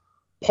be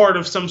part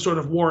of some sort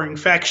of warring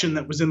faction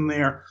that was in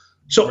there.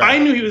 So Right. I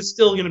knew he was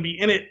still going to be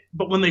in it.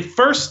 But when they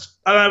first,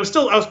 and I was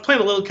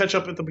playing a little catch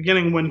up at the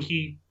beginning when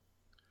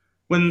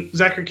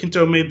Zachary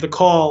Quinto made the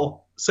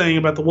call saying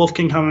about the Wolf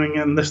King coming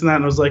and this and that,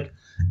 and I was like,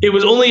 it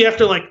was only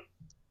after like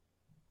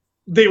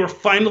they were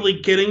finally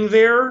getting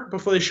there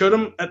before they showed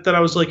him that I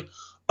was like,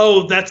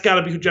 oh, that's got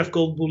to be who Jeff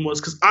Goldblum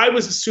was, because I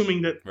was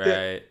assuming that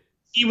Right.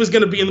 he was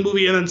going to be in the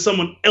movie, and then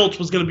someone else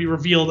was going to be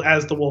revealed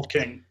as the Wolf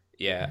King.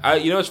 Yeah.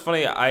 You know what's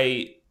funny?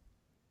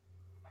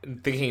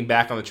 Thinking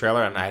back on the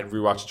trailer, and I had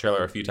rewatched the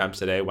trailer a few times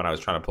today when I was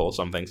trying to pull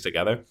some things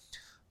together.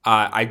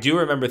 I do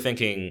remember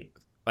thinking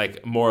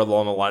like more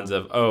along the lines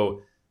of,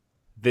 oh,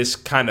 this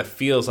kind of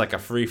feels like a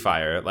Free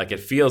Fire. Like it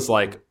feels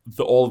like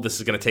all of this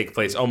is going to take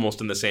place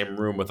almost in the same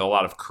room with a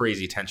lot of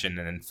crazy tension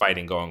and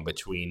fighting going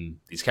between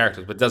these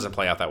characters, but it doesn't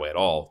play out that way at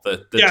all.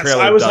 The Yes,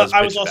 trailer I was does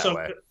pitch it also that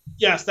way.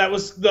 yes, it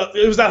was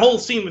that whole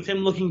scene with him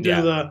looking through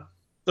Yeah.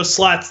 the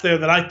slats there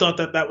that I thought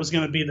that was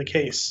going to be the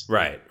case.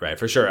 Right,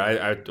 for sure.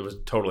 I was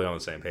totally on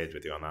the same page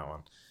with you on that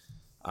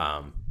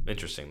one.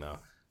 Interesting though,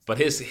 but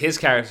his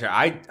character,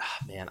 I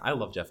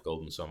love Jeff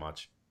Goldblum so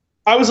much.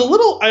 I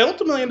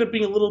ultimately ended up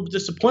being a little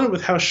disappointed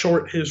with how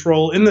short his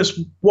role in this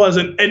was,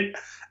 and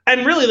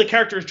really the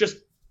character is just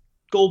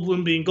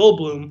Goldblum being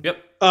Goldblum.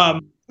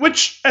 Yep.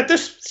 Which at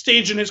this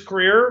stage in his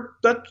career,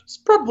 that's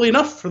probably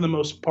enough for the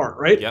most part,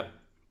 right? Yep.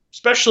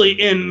 Especially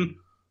in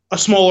a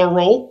smaller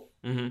role.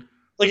 Mm-hmm.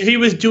 Like if he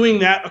was doing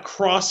that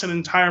across an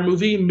entire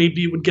movie,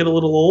 maybe it would get a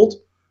little old.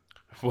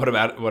 What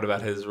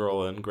about his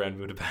role in Grand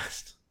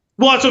Budapest?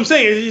 Well, that's what I'm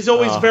saying. He's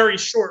always Oh, very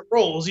short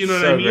roles. You know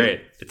what I so mean?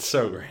 great. It's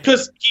so great.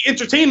 Because he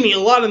entertained me a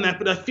lot in that,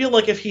 but I feel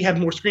like if he had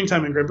more screen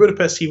time in Grand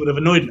Budapest, he would have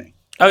annoyed me.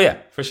 Oh yeah,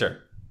 for sure.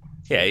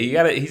 Yeah, you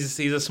got it. He's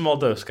a small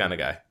dose kind of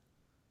guy.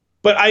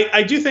 But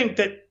I do think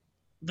that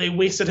they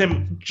wasted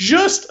him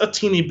just a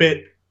teeny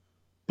bit,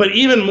 but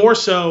even more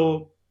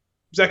so,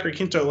 Zachary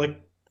Quinto. Like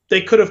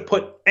they could have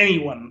put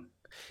anyone.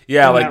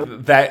 Yeah,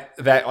 like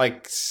that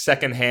like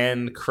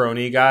secondhand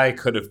crony guy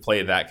could have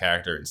played that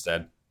character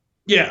instead.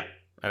 Yeah,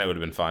 and it would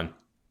have been fun.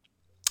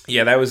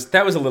 Yeah, that was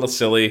a little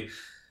silly.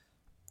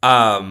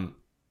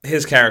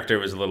 His character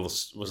was a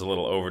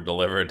little over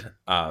delivered.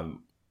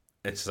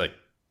 It's like,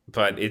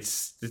 but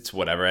it's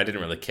whatever. I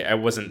didn't really care. It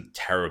wasn't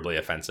terribly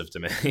offensive to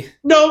me.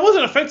 no, it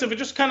wasn't offensive. It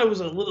just kind of was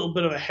a little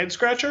bit of a head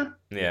scratcher.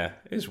 Yeah,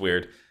 it was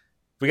weird.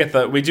 We get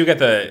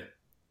to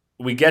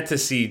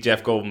see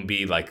Jeff Goldblum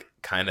be like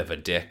kind of a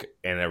dick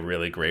in a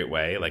really great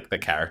way. Like the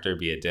character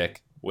be a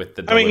dick with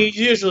the. I mean, he's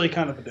usually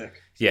kind of a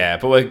dick. Yeah,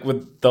 but like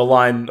with the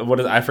line,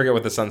 I forget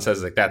what the son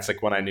says. Like that's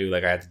like when I knew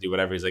like I had to do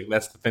whatever. He's like,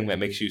 that's the thing that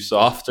makes you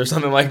soft or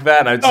something like that.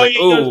 And I was like,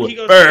 ooh,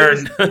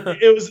 burn.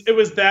 It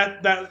was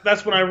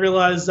that's when I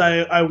realized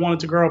I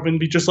wanted to grow up and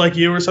be just like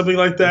you or something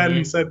like that. Mm-hmm. And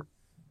he said,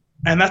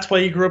 and that's why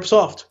you grew up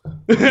soft.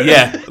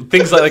 Yeah,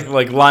 things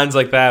like lines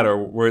like that or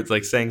words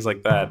like sayings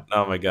like that.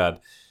 Oh my god,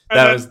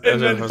 and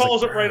then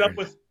follows it right up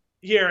with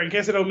here. In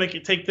case I don't make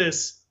it, take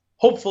this.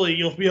 Hopefully,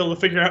 you'll be able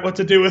to figure out what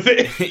to do with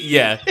it.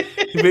 Yeah,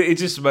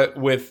 it's just But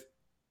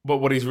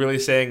what he's really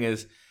saying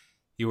is,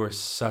 you were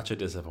such a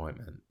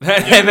disappointment.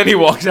 And then he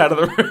walks out of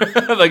the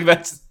room. Like,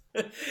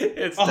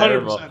 it's 100%.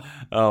 Terrible.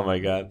 Oh, my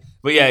God.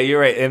 But yeah, you're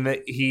right. And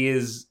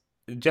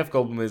Jeff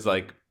Goldblum is,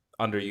 like,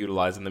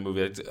 underutilized in the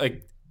movie.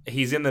 Like,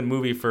 he's in the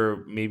movie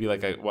for maybe,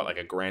 like,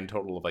 a grand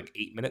total of, like,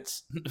 8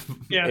 minutes?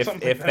 Yeah,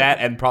 if that.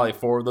 And probably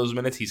 4 of those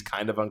minutes, he's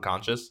kind of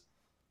unconscious.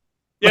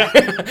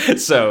 Yeah.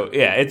 So,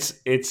 yeah, it's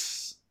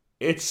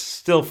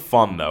still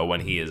fun, though,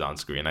 when he is on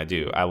screen. I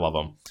love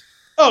him.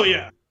 Oh,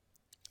 yeah.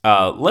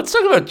 Let's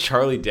talk about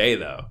Charlie Day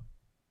though,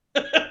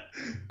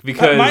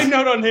 because my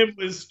note on him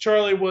was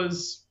Charlie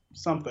was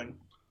something.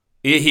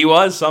 He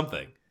was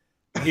something.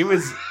 He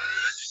was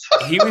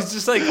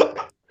just like,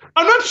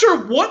 I'm not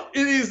sure what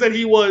it is that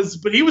he was,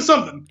 but he was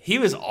something. He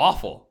was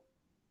awful.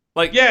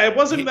 Like, yeah, it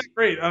wasn't that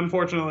great,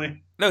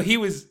 unfortunately. No, he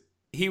was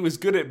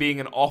good at being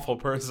an awful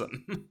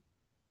person. He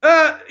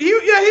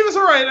was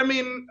all right. I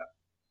mean,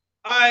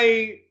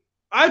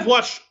 I've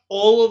watched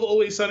all of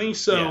Always Sunny,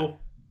 so. Yeah.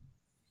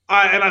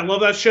 I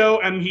love that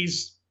show, and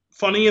he's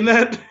funny in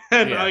that,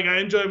 and yeah. I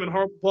enjoy him in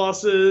Horrible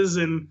Bosses,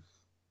 and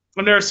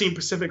I've never seen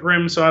Pacific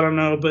Rim, so I don't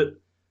know, but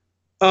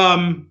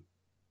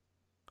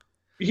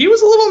he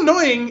was a little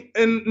annoying,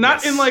 and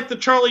not in like the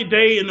Charlie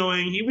Day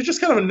annoying. He was just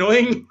kind of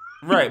annoying,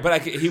 right? But I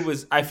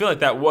feel like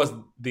that was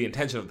the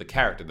intention of the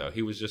character, though.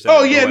 He was just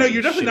no,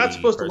 you're definitely not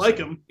supposed to like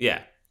him.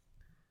 Yeah,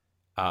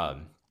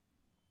 and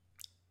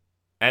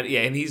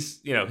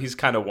he's he's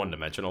kind of one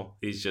dimensional.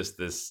 He's just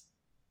this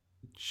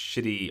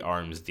shitty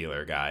arms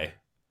dealer guy,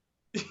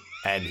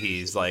 and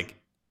he's like,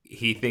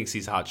 he thinks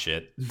he's hot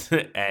shit,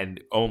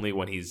 and only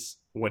when he's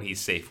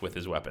safe with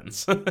his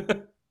weapons.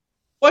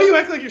 Why you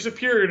act like you're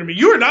superior to me?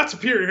 You are not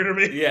superior to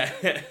me. Yeah.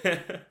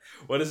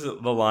 What is the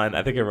line?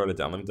 I think I wrote it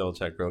down. Let me double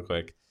check real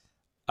quick.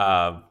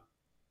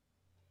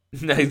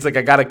 He's like,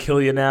 I gotta kill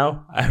you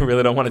now. I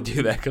really don't want to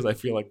do that because I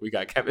feel like we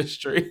got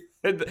chemistry.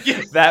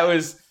 Yes. That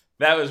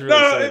was really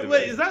no,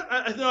 wait, is that?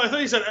 I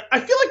thought you said, I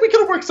feel like we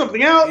could have worked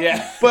something out.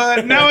 Yeah.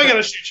 But now I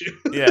gotta shoot you.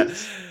 Yeah.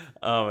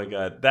 Oh my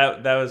god,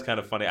 that was kind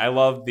of funny. I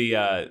love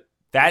the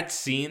that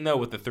scene though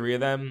with the three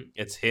of them.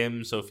 It's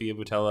him, Sophia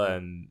Boutella,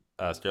 and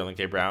Sterling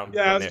K. Brown.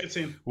 Yeah, that's a good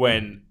scene.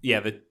 When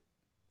the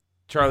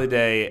Charlie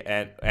Day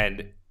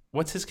and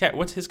what's his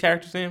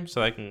character's name,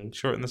 so I can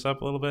shorten this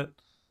up a little bit.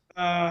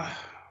 I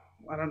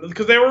don't know,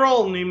 because they were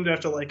all named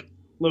after like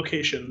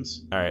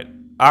locations. All right.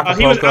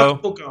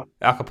 Acapulco.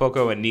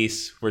 Acapulco and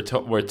Nice were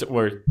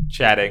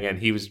chatting, and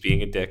he was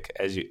being a dick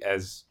as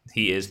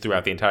he is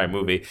throughout the entire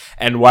movie.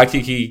 And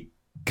Waikiki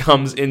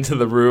comes into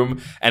the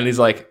room, and he's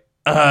like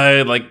you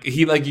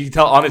can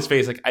tell on his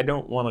face, like, I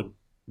don't want to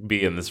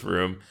be in this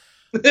room,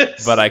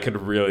 but I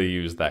could really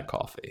use that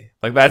coffee.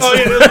 Like that's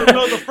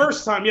the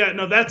first time,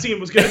 that scene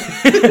was good.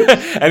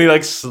 And he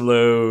like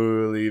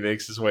slowly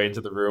makes his way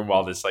into the room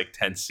while this like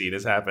tense scene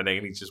is happening,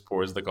 and he just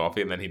pours the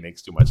coffee, and then he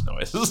makes too much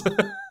noise.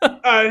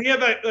 He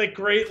had that like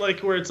great like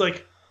where it's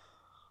like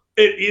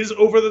it is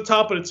over the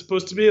top, but it's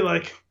supposed to be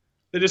like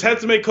they just had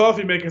to make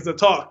coffee makers that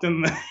talked,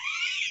 and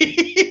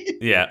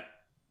yeah,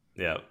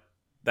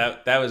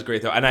 that was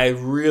great though, and I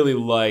really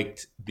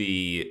liked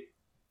the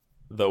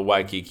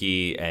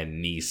Waikiki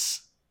and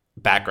Nice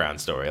background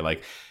story.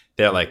 Like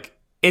they're like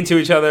into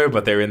each other,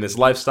 but they're in this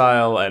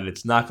lifestyle, and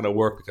it's not going to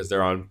work because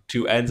they're on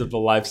two ends of the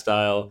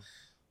lifestyle.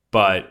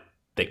 But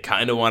they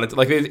kind of want it to,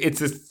 like, it's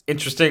this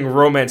interesting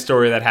romance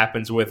story that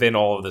happens within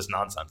all of this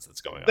nonsense that's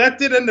going on. That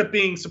did end up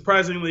being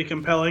surprisingly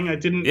compelling. I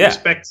didn't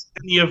expect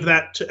any of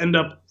that to end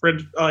up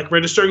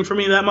registering for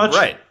me that much.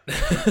 Right.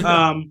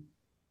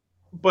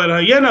 But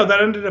that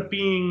ended up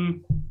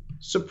being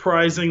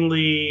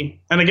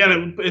surprisingly, and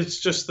again, it's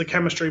just the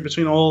chemistry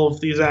between all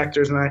of these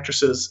actors and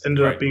actresses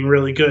ended Right. up being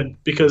really good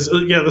because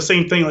yeah, the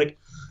same thing. Like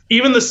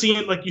even the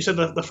scene, like you said,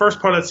 the first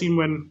part of that scene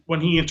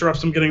when he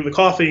interrupts him getting the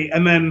coffee,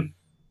 and then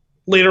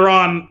later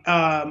on,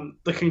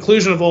 the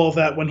conclusion of all of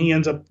that when he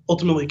ends up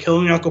ultimately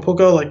killing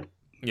Acapulco, like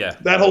Yeah.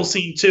 that whole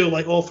scene too.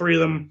 Like all three of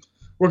them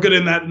were good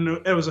in that, and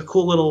it was a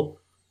cool little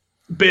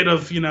bit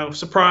of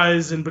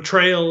surprise and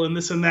betrayal and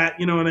this and that.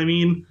 You know what I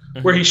mean?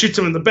 Where he shoots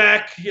him in the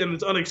back and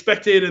it's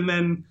unexpected, and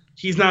then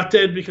he's not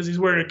dead because he's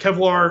wearing a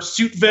Kevlar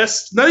suit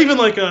vest. Not even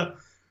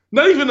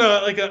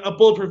a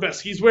bulletproof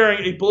vest. He's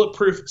wearing a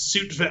bulletproof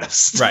suit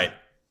vest. Right.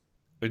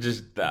 Which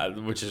is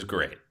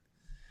great.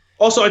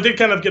 Also, I did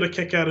kind of get a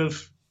kick out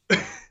of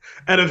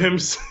him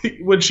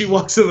when she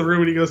walks in the room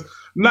and he goes,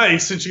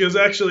 "Nice," and she goes,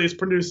 "Actually, it's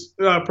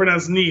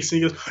pronounced niece."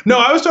 And he goes, "No,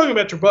 I was talking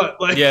about your butt."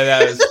 Like, Yeah,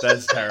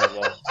 that's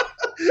terrible.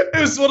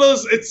 It was one of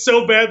those. It's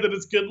so bad that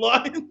it's good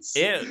lines.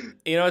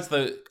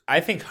 I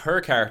think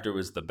her character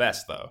was the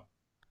best though.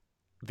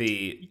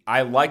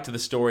 I liked the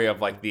story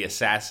of like the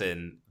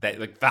assassin, that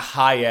like the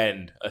high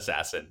end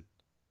assassin.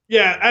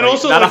 Yeah, and like,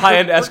 also not like, a high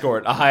end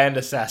escort, a high end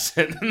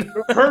assassin.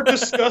 Her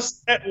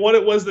disgust at what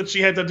it was that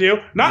she had to do,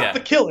 not the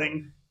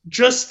killing,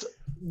 just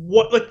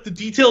what like the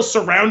details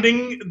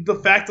surrounding the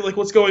fact that like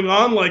what's going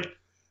on. Like,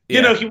 he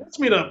wants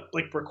me to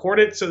like record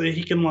it so that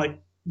he can like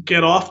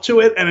get off to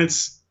it, and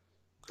it's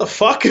the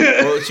fuck.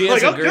 Well, she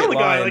has like, I'll kill the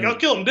guy, line. like I'll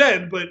kill him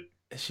dead, but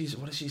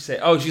What does she say?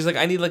 Oh, she's like,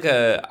 I need like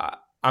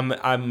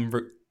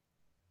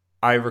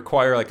I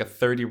require like a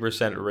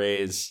 30%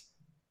 raise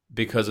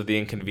because of the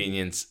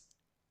inconvenience.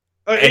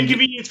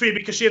 Inconvenience fee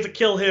because she had to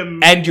kill him.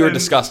 And you're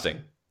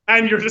disgusting.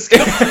 And you're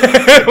disgusting.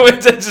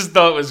 Which I just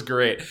thought was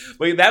great.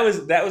 Like that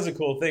was a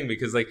cool thing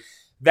because like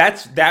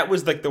that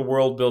was like the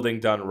world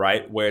building done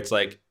right, where it's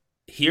like,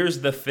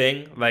 here's the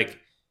thing, like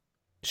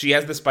she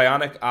has this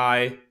bionic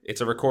eye.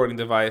 It's a recording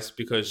device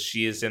because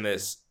she is in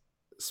this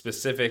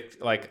specific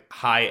like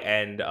high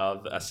end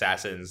of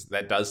assassins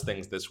that does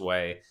things this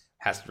way,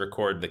 has to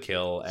record the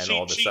kill and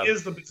all this stuff. She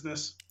is the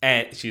business.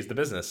 And she's the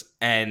business.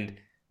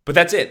 But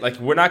that's it. Like,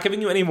 we're not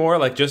giving you any more.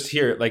 Like, just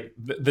here, like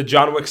the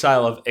John Wick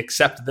style of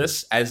accept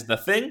this as the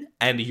thing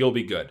and you'll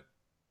be good.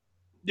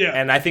 Yeah.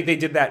 And I think they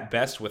did that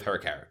best with her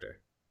character.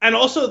 And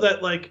also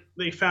that, like,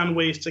 they found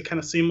ways to kind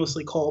of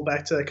seamlessly call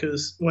back to that,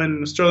 because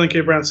when Sterling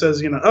K. Brown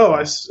says, oh,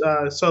 I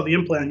saw the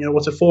implant,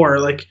 what's it for?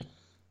 Like,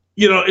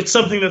 it's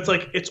something that's,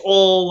 like, it's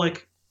all,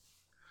 like,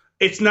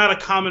 it's not a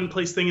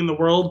commonplace thing in the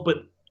world, but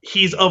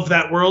he's of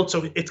that world,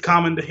 so it's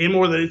common to him,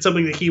 or that it's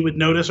something that he would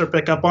notice or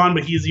pick up on,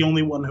 but he's the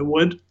only one who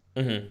would.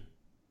 Mm-hmm.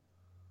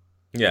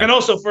 Yeah. And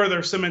also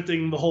further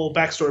cementing the whole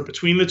backstory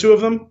between the two of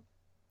them.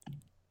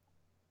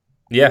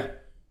 Yeah.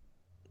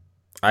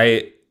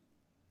 I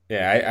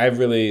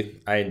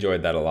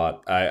enjoyed that a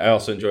lot. I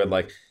also enjoyed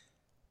like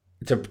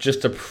to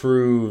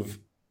prove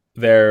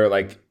their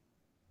like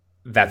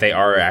that they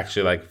are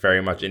actually like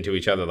very much into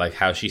each other, like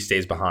how she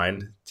stays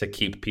behind to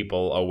keep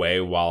people away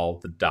while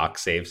the doc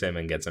saves him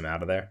and gets him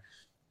out of there.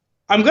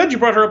 I'm glad you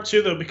brought her up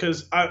too, though,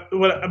 because by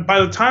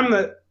the time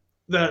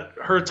that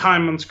her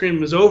time on screen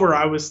was over,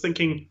 I was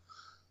thinking,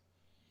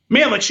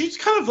 man, like she's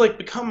kind of like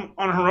become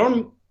on her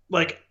own,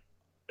 like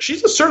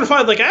she's a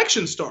certified like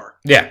action star.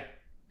 Yeah.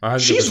 100%.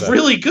 She's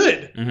really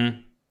good.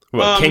 Mm-hmm.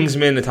 Well,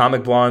 Kingsman,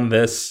 Atomic Blonde,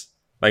 this,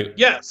 like,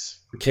 yes,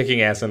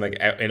 kicking ass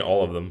in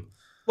all of them.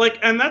 Like,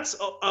 and that's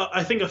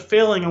I think a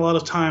failing a lot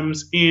of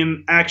times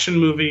in action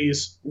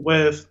movies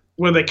where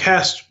they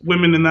cast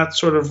women in that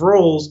sort of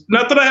roles.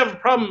 Not that I have a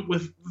problem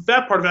with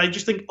that part of it. I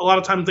just think a lot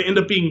of times they end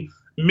up being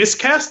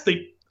miscast.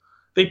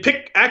 They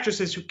pick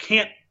actresses who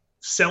can't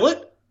sell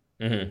it,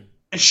 mm-hmm.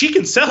 and she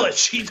can sell it.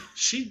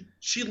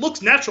 She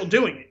looks natural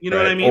doing it. You know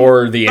what I mean?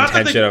 Or the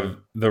intention of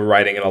the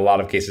writing in a lot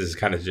of cases is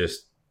kind of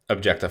just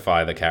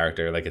objectify the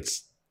character. Like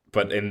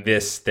but in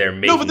this, they're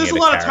making but there's it a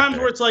lot character. of times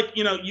where it's like,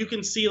 you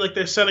can see like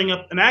they're setting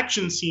up an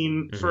action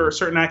scene for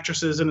certain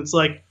actresses, and it's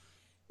like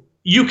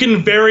you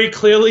can very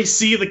clearly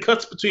see the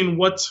cuts between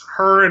what's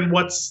her and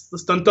what's the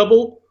stunt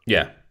double.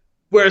 Yeah.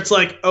 Where it's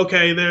like,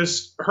 okay,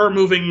 there's her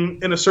moving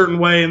in a certain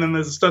way, and then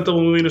there's a stunt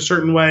double moving in a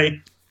certain way.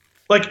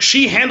 Like,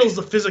 she handles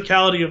the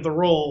physicality of the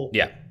role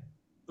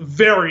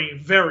very,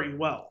 very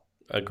well.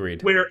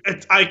 Agreed. Where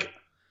I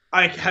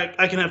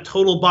can have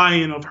total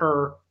buy-in of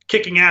her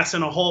kicking ass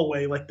in a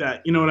hallway like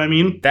that. You know what I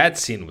mean? That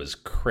scene was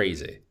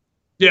crazy.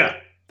 Yeah.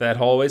 That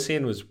hallway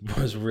scene was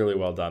really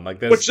well done.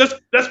 Like this, which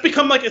that's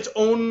become like its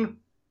own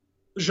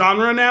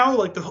genre now,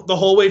 like the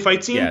hallway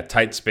fight scene. Yeah,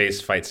 tight space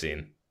fight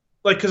scene.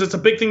 Like, because it's a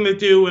big thing they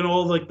do in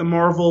all like the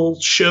Marvel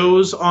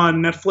shows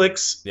on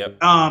Netflix. Yep.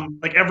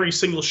 Like every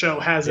single show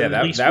has it. Yeah,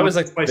 at least that was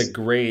like twice.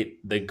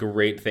 the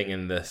great thing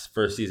in this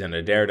first season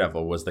of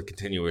Daredevil was the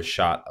continuous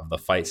shot of the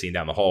fight scene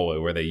down the hallway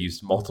where they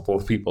used multiple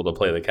people to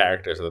play the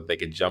character so that they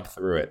could jump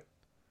through it.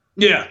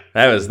 Yeah.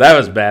 That was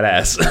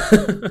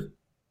badass.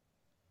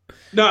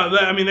 No,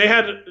 I mean, they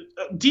had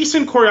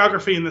decent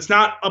choreography in this,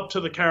 not up to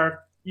the character,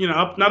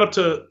 not up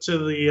to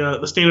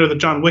the standard that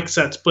John Wick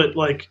sets, but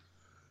like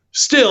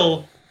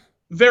still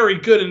very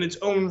good in its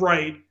own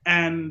right.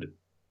 And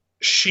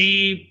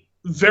she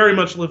very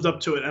much lived up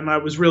to it, and I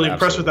was really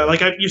impressed with that.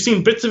 Like you've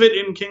seen bits of it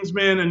in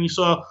Kingsman, and you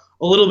saw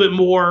a little bit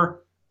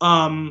more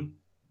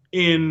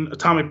in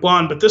Atomic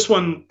Blonde, but this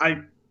one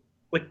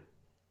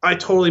I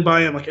totally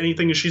buy in. Like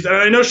anything that she's, and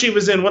I know she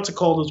was in what's it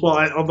called as well.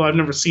 Although I've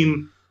never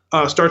seen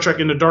Star Trek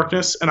Into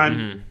Darkness, and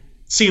I've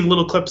seen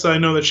little clips that I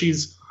know that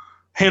she's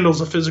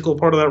handles a physical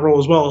part of that role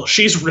as well.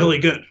 She's really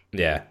good.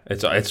 Yeah,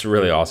 it's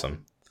really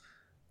awesome.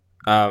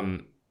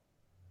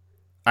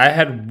 I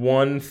had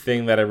one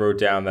thing that I wrote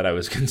down that I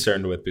was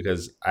concerned with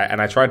because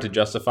I tried to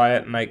justify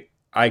it, and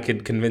I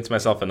could convince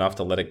myself enough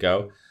to let it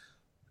go.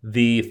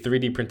 The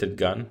 3D printed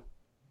gun.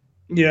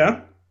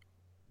 Yeah.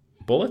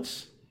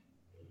 Bullets?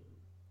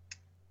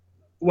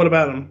 What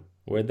about them?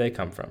 Where'd they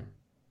come from?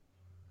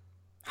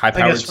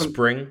 High-powered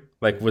spring?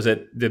 Like,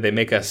 did they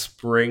make a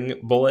spring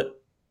bullet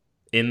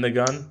in the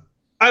gun?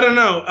 I don't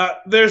know.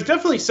 There's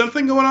definitely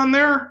something going on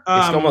there.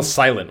 It's almost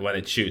silent when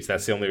it shoots.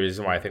 That's the only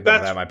reason why I think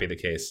that might be the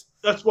case.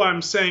 That's why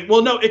I'm saying.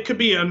 Well, no, it could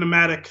be a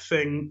pneumatic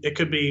thing. It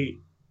could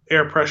be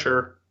air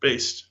pressure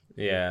based.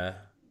 Yeah.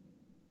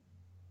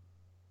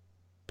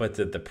 But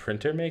did the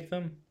printer make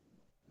them?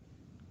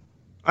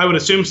 I would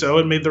assume so.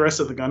 It made the rest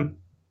of the gun.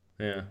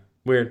 Yeah.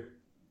 Weird.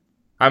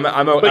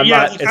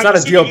 It's not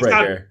a deal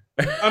breaker.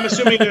 I'm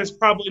assuming there's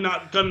probably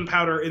not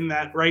gunpowder in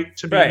that, right,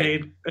 to be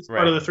made as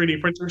part of the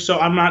 3D printer. So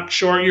I'm not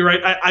sure. You're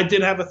right. I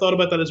did have a thought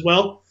about that as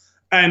well.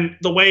 And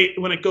the way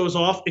when it goes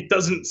off, it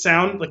doesn't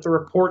sound like the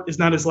report is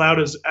not as loud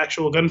as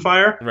actual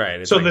gunfire.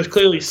 Right. So there's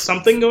clearly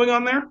something going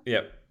on there.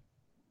 Yep.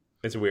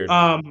 It's weird.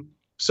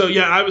 So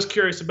yeah, I was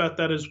curious about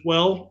that as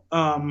well.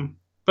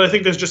 But I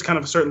think there's just kind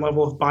of a certain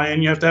level of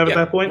buy-in you have to have at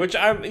that point. Which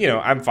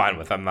I'm fine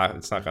with. I'm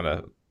not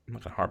gonna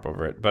harp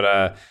over it.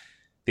 But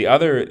the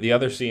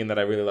other scene that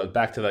I really loved,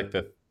 back to like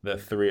the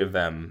three of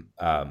them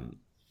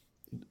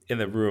in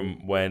the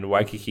room when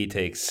Waikiki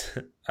takes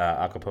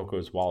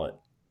Acapulco's wallet.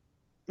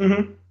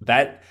 Mm-hmm.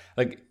 That,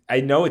 like, I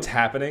know it's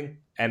happening,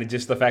 and it's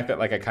just the fact that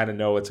like I kind of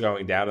know what's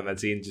going down in that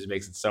scene just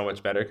makes it so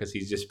much better because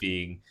he's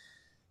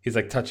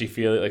like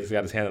touchy-feely, like he's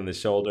got his hand on his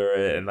shoulder,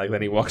 and like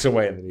then he walks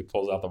away and then he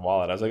pulls out the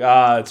wallet. I was like,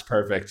 it's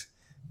perfect.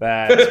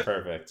 That's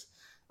perfect.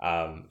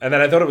 And then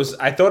I thought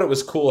it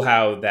was cool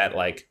how that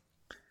like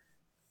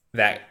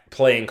that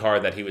playing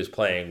card that he was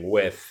playing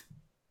with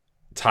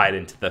tied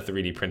into the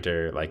 3D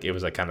printer, like it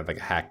was like kind of like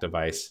a hack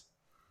device.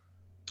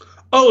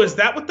 Oh, is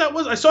that what that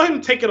was? I saw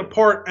him take it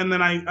apart, and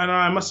then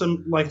I must have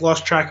like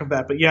lost track of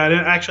that. But yeah,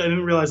 I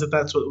didn't realize that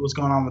that's what was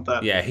going on with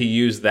that. Yeah, he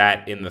used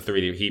that in the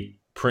 3D. He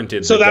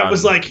printed. So that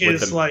was like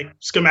his like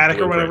schematic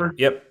or whatever.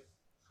 Yep.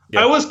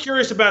 I was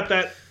curious about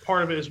that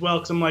part of it as well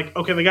because I'm like,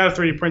 okay, they got a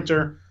 3D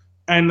printer,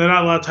 and they're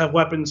not allowed to have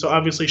weapons, so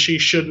obviously she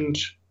shouldn't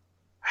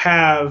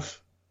have,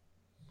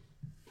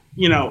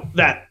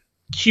 that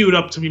queued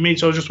up to be made.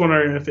 So I was just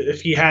wondering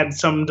if he had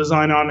some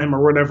design on him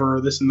or whatever,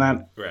 or this and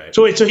that. Right.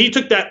 So wait, so he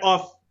took that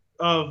off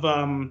of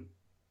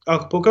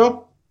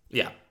Acapulco?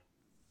 Yeah.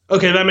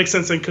 Okay, that makes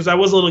sense then, because I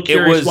was a little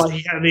curious why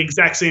he had the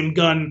exact same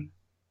gun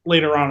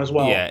later on as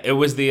well. Yeah, it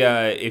was the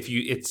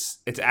it's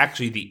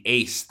actually the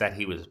ace that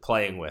he was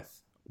playing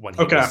with when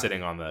he was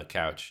sitting on the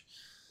couch.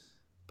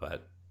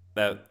 But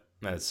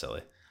that's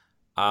silly.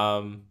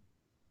 What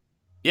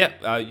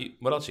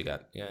else you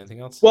got? Yeah, anything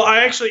else? Well, I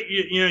actually,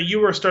 you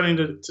were starting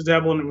to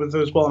dabble in it with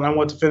it as well, and I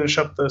want to finish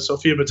up the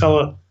Sofia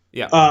Boutella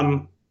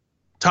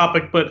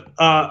topic, but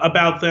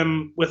about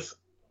them with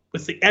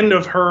the end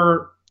of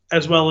her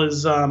as well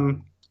as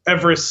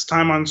Everest's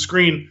time on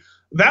screen.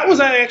 That was,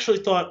 I actually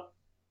thought,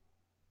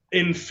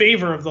 in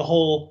favor of the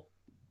whole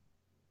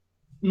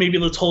maybe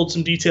let's hold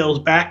some details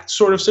back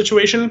sort of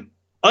situation.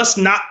 Us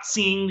not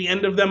seeing the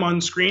end of them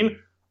on screen,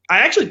 I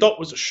actually thought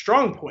was a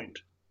strong point.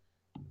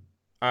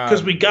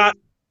 Because we got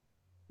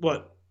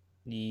what?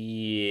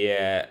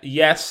 Yeah.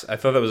 Yes, I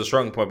thought that was a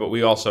strong point, but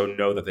we also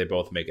know that they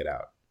both make it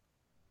out.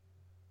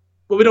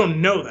 But we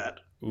don't know that.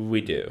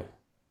 We do.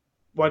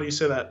 Why do you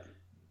say that?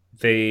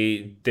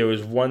 There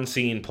was one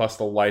scene plus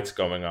the lights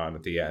going on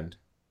at the end.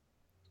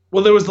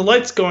 Well, there was the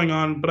lights going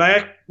on, but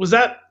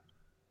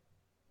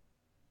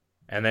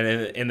And then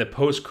in the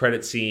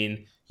post-credit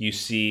scene, you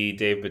see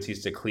Dave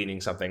Bautista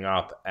cleaning something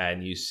up,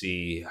 and you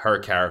see her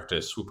character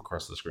swoop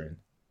across the screen.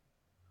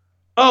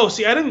 Oh,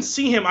 see, I didn't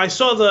see him. I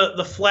saw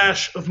the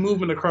flash of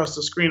movement across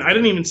the screen. I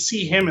didn't even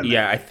see him in there.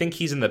 Yeah, I think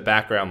he's in the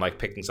background, like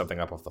picking something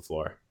up off the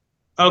floor.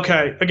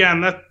 Okay,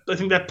 again, I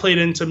think that played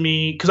into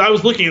me because I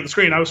was looking at the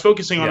screen. I was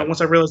focusing on it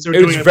once I realized they were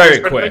doing it. It was very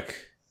quick.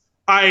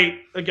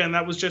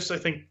 That was just, I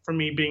think, for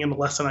me being in a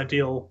less than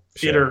ideal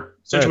theater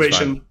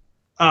situation.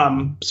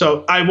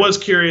 So I was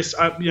curious.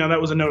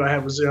 That was a note I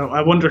had was,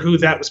 I wonder who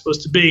that was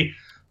supposed to be.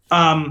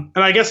 And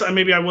I guess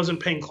maybe I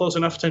wasn't paying close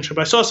enough attention,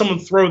 but I saw someone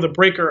throw the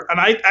breaker, and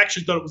I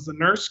actually thought it was the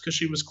nurse because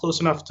she was close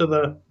enough to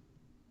the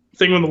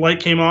thing when the light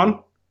came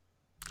on.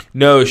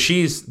 No,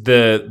 she's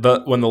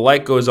when the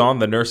light goes on,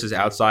 the nurse is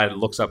outside and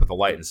looks up at the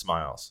light and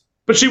smiles.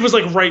 But she was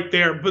like right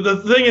there. But the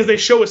thing is, they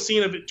show a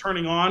scene of it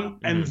turning on,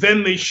 and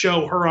then they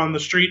show her on the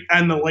street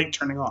and the light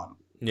turning on.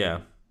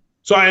 Yeah.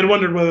 So I had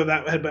wondered whether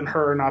that had been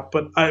her or not.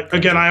 But I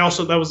was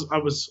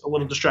a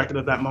little distracted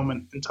at that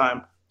moment in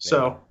time.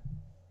 So,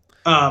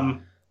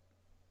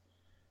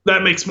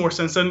 that makes more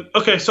sense. And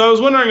okay, so I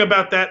was wondering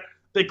about that.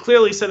 They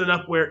clearly set it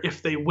up where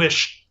if they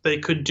wish, they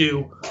could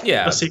do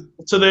a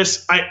sequel to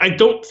this. I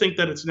don't think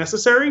that it's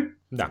necessary.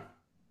 No.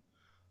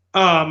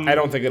 I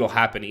don't think it'll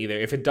happen either.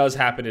 If it does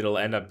happen, it'll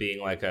end up being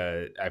like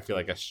a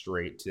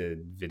straight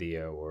to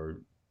video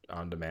or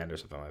on demand or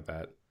something like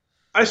that.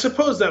 I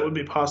suppose that would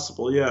be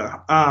possible, yeah.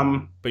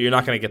 But you're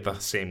not going to get the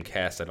same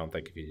cast, I don't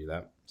think, if you do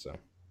that. So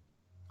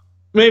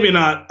maybe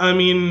not. I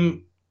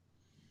mean,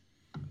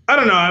 I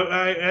don't know.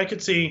 I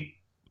could see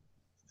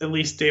at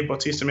least Dave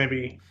Bautista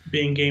maybe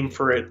being game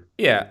for it.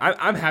 Yeah,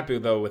 I'm happy,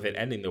 though, with it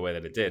ending the way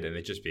that it did and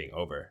it just being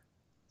over.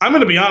 I'm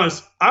going to be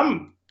honest.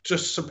 I'm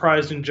just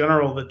surprised in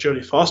general that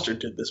Jodie Foster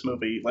did this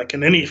movie, like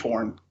in any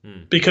form,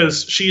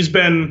 because she's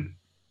been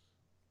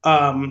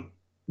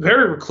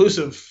very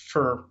reclusive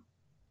for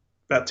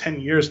about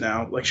 10 years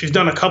now. Like, she's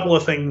done a couple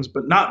of things,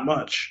 but not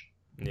much.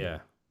 Yeah.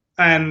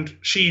 And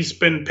she's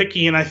been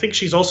picky, and I think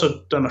she's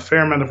also done a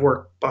fair amount of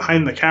work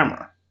behind the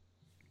camera.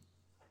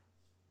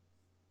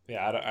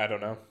 Yeah, I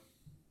don't know.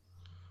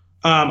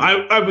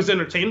 I was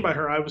entertained by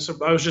her. It was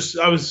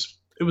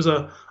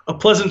a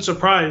pleasant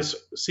surprise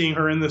seeing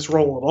her in this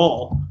role at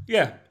all.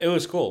 Yeah, it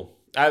was cool.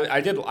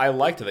 I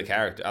liked the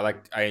character.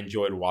 I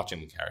enjoyed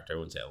watching the character. I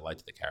wouldn't say I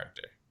liked the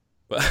character,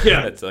 but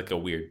yeah, it's like a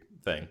weird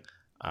thing.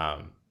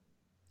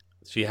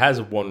 She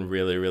has one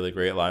really, really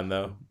great line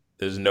though.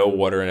 There's no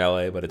water in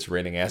LA, but it's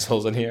raining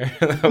assholes in here.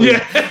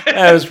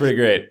 That was pretty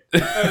great.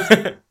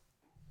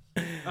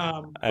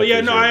 But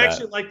yeah, no, I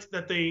actually liked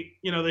that they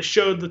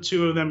showed the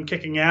two of them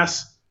kicking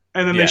ass,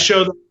 and then they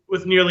showed them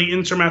with nearly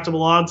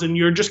insurmountable odds, and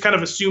you're just kind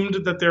of assumed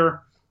that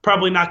they're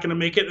probably not going to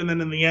make it, and then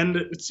in the end,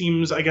 it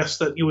seems, I guess,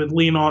 that you would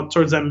lean on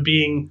towards them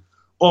being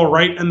all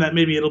right, and that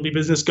maybe it'll be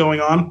business going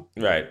on.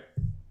 Right.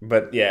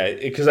 But yeah,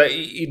 because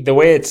the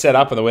way it's set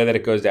up and the way that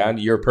it goes down,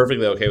 you're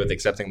perfectly okay with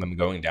accepting them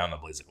going down the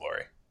blaze of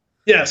glory.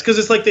 Yes, because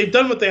it's like they've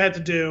done what they had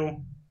to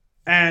do,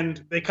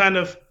 and they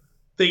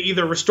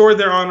either restored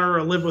their honor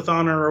or live with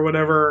honor or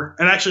whatever.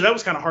 And actually, that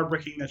was kind of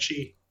heartbreaking that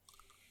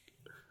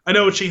I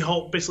know what she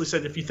basically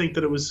said, if you think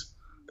that it was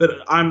that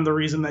I'm the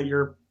reason that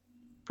your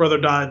brother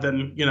died,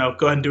 then, go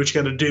ahead and do what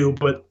you got to do.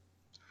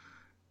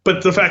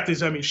 But the fact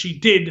is, I mean, she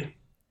did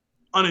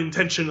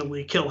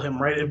unintentionally kill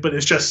him, right? But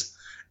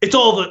it's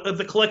all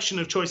the collection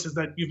of choices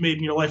that you've made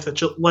in your life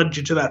that led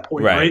you to that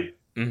point, right?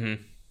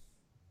 Mm-hmm.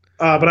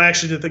 But I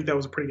actually did think that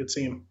was a pretty good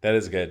scene. That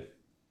is good.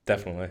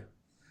 Definitely.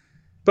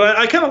 But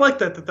I kind of like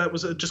that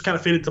was just kind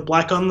of faded to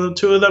black on the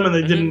two of them, and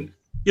they didn't,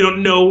 you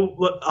don't know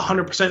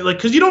 100%, like,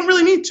 because you don't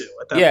really need to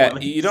at that point. Yeah,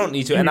 like, you don't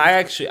need to. And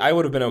I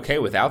would have been okay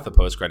without the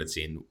post-credit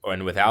scene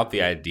and without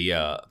the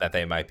idea that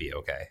they might be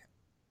okay.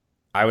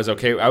 I was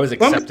okay. I was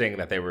accepting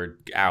that they were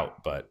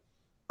out, but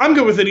I'm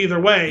good with it either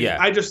way. Yeah.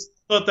 I just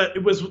thought that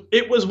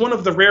it was one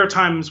of the rare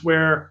times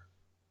where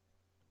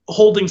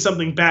holding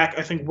something back,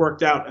 I think,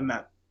 worked out in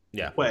that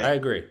way. I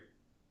agree.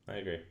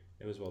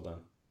 It was well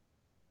done.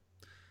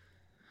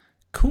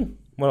 Cool.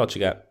 What else you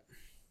got?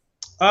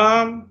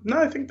 No,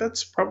 I think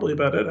that's probably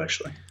about it,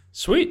 actually.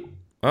 Sweet.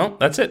 Well,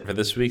 that's it for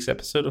this week's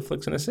episode of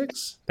Flicks in a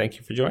Six. Thank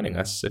you for joining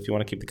us. If you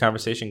want to keep the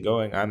conversation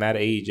going, I'm at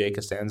AEJ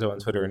Costanzo on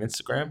Twitter and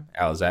Instagram.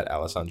 Al is at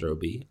Alessandro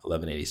B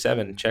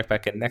 1187. Check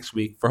back in next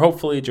week for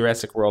hopefully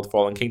Jurassic World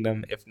Fallen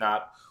Kingdom. If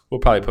not, we'll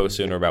probably post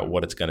sooner about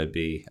what it's going to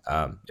be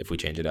if we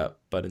change it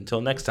up. But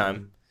until next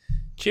time,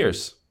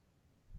 cheers.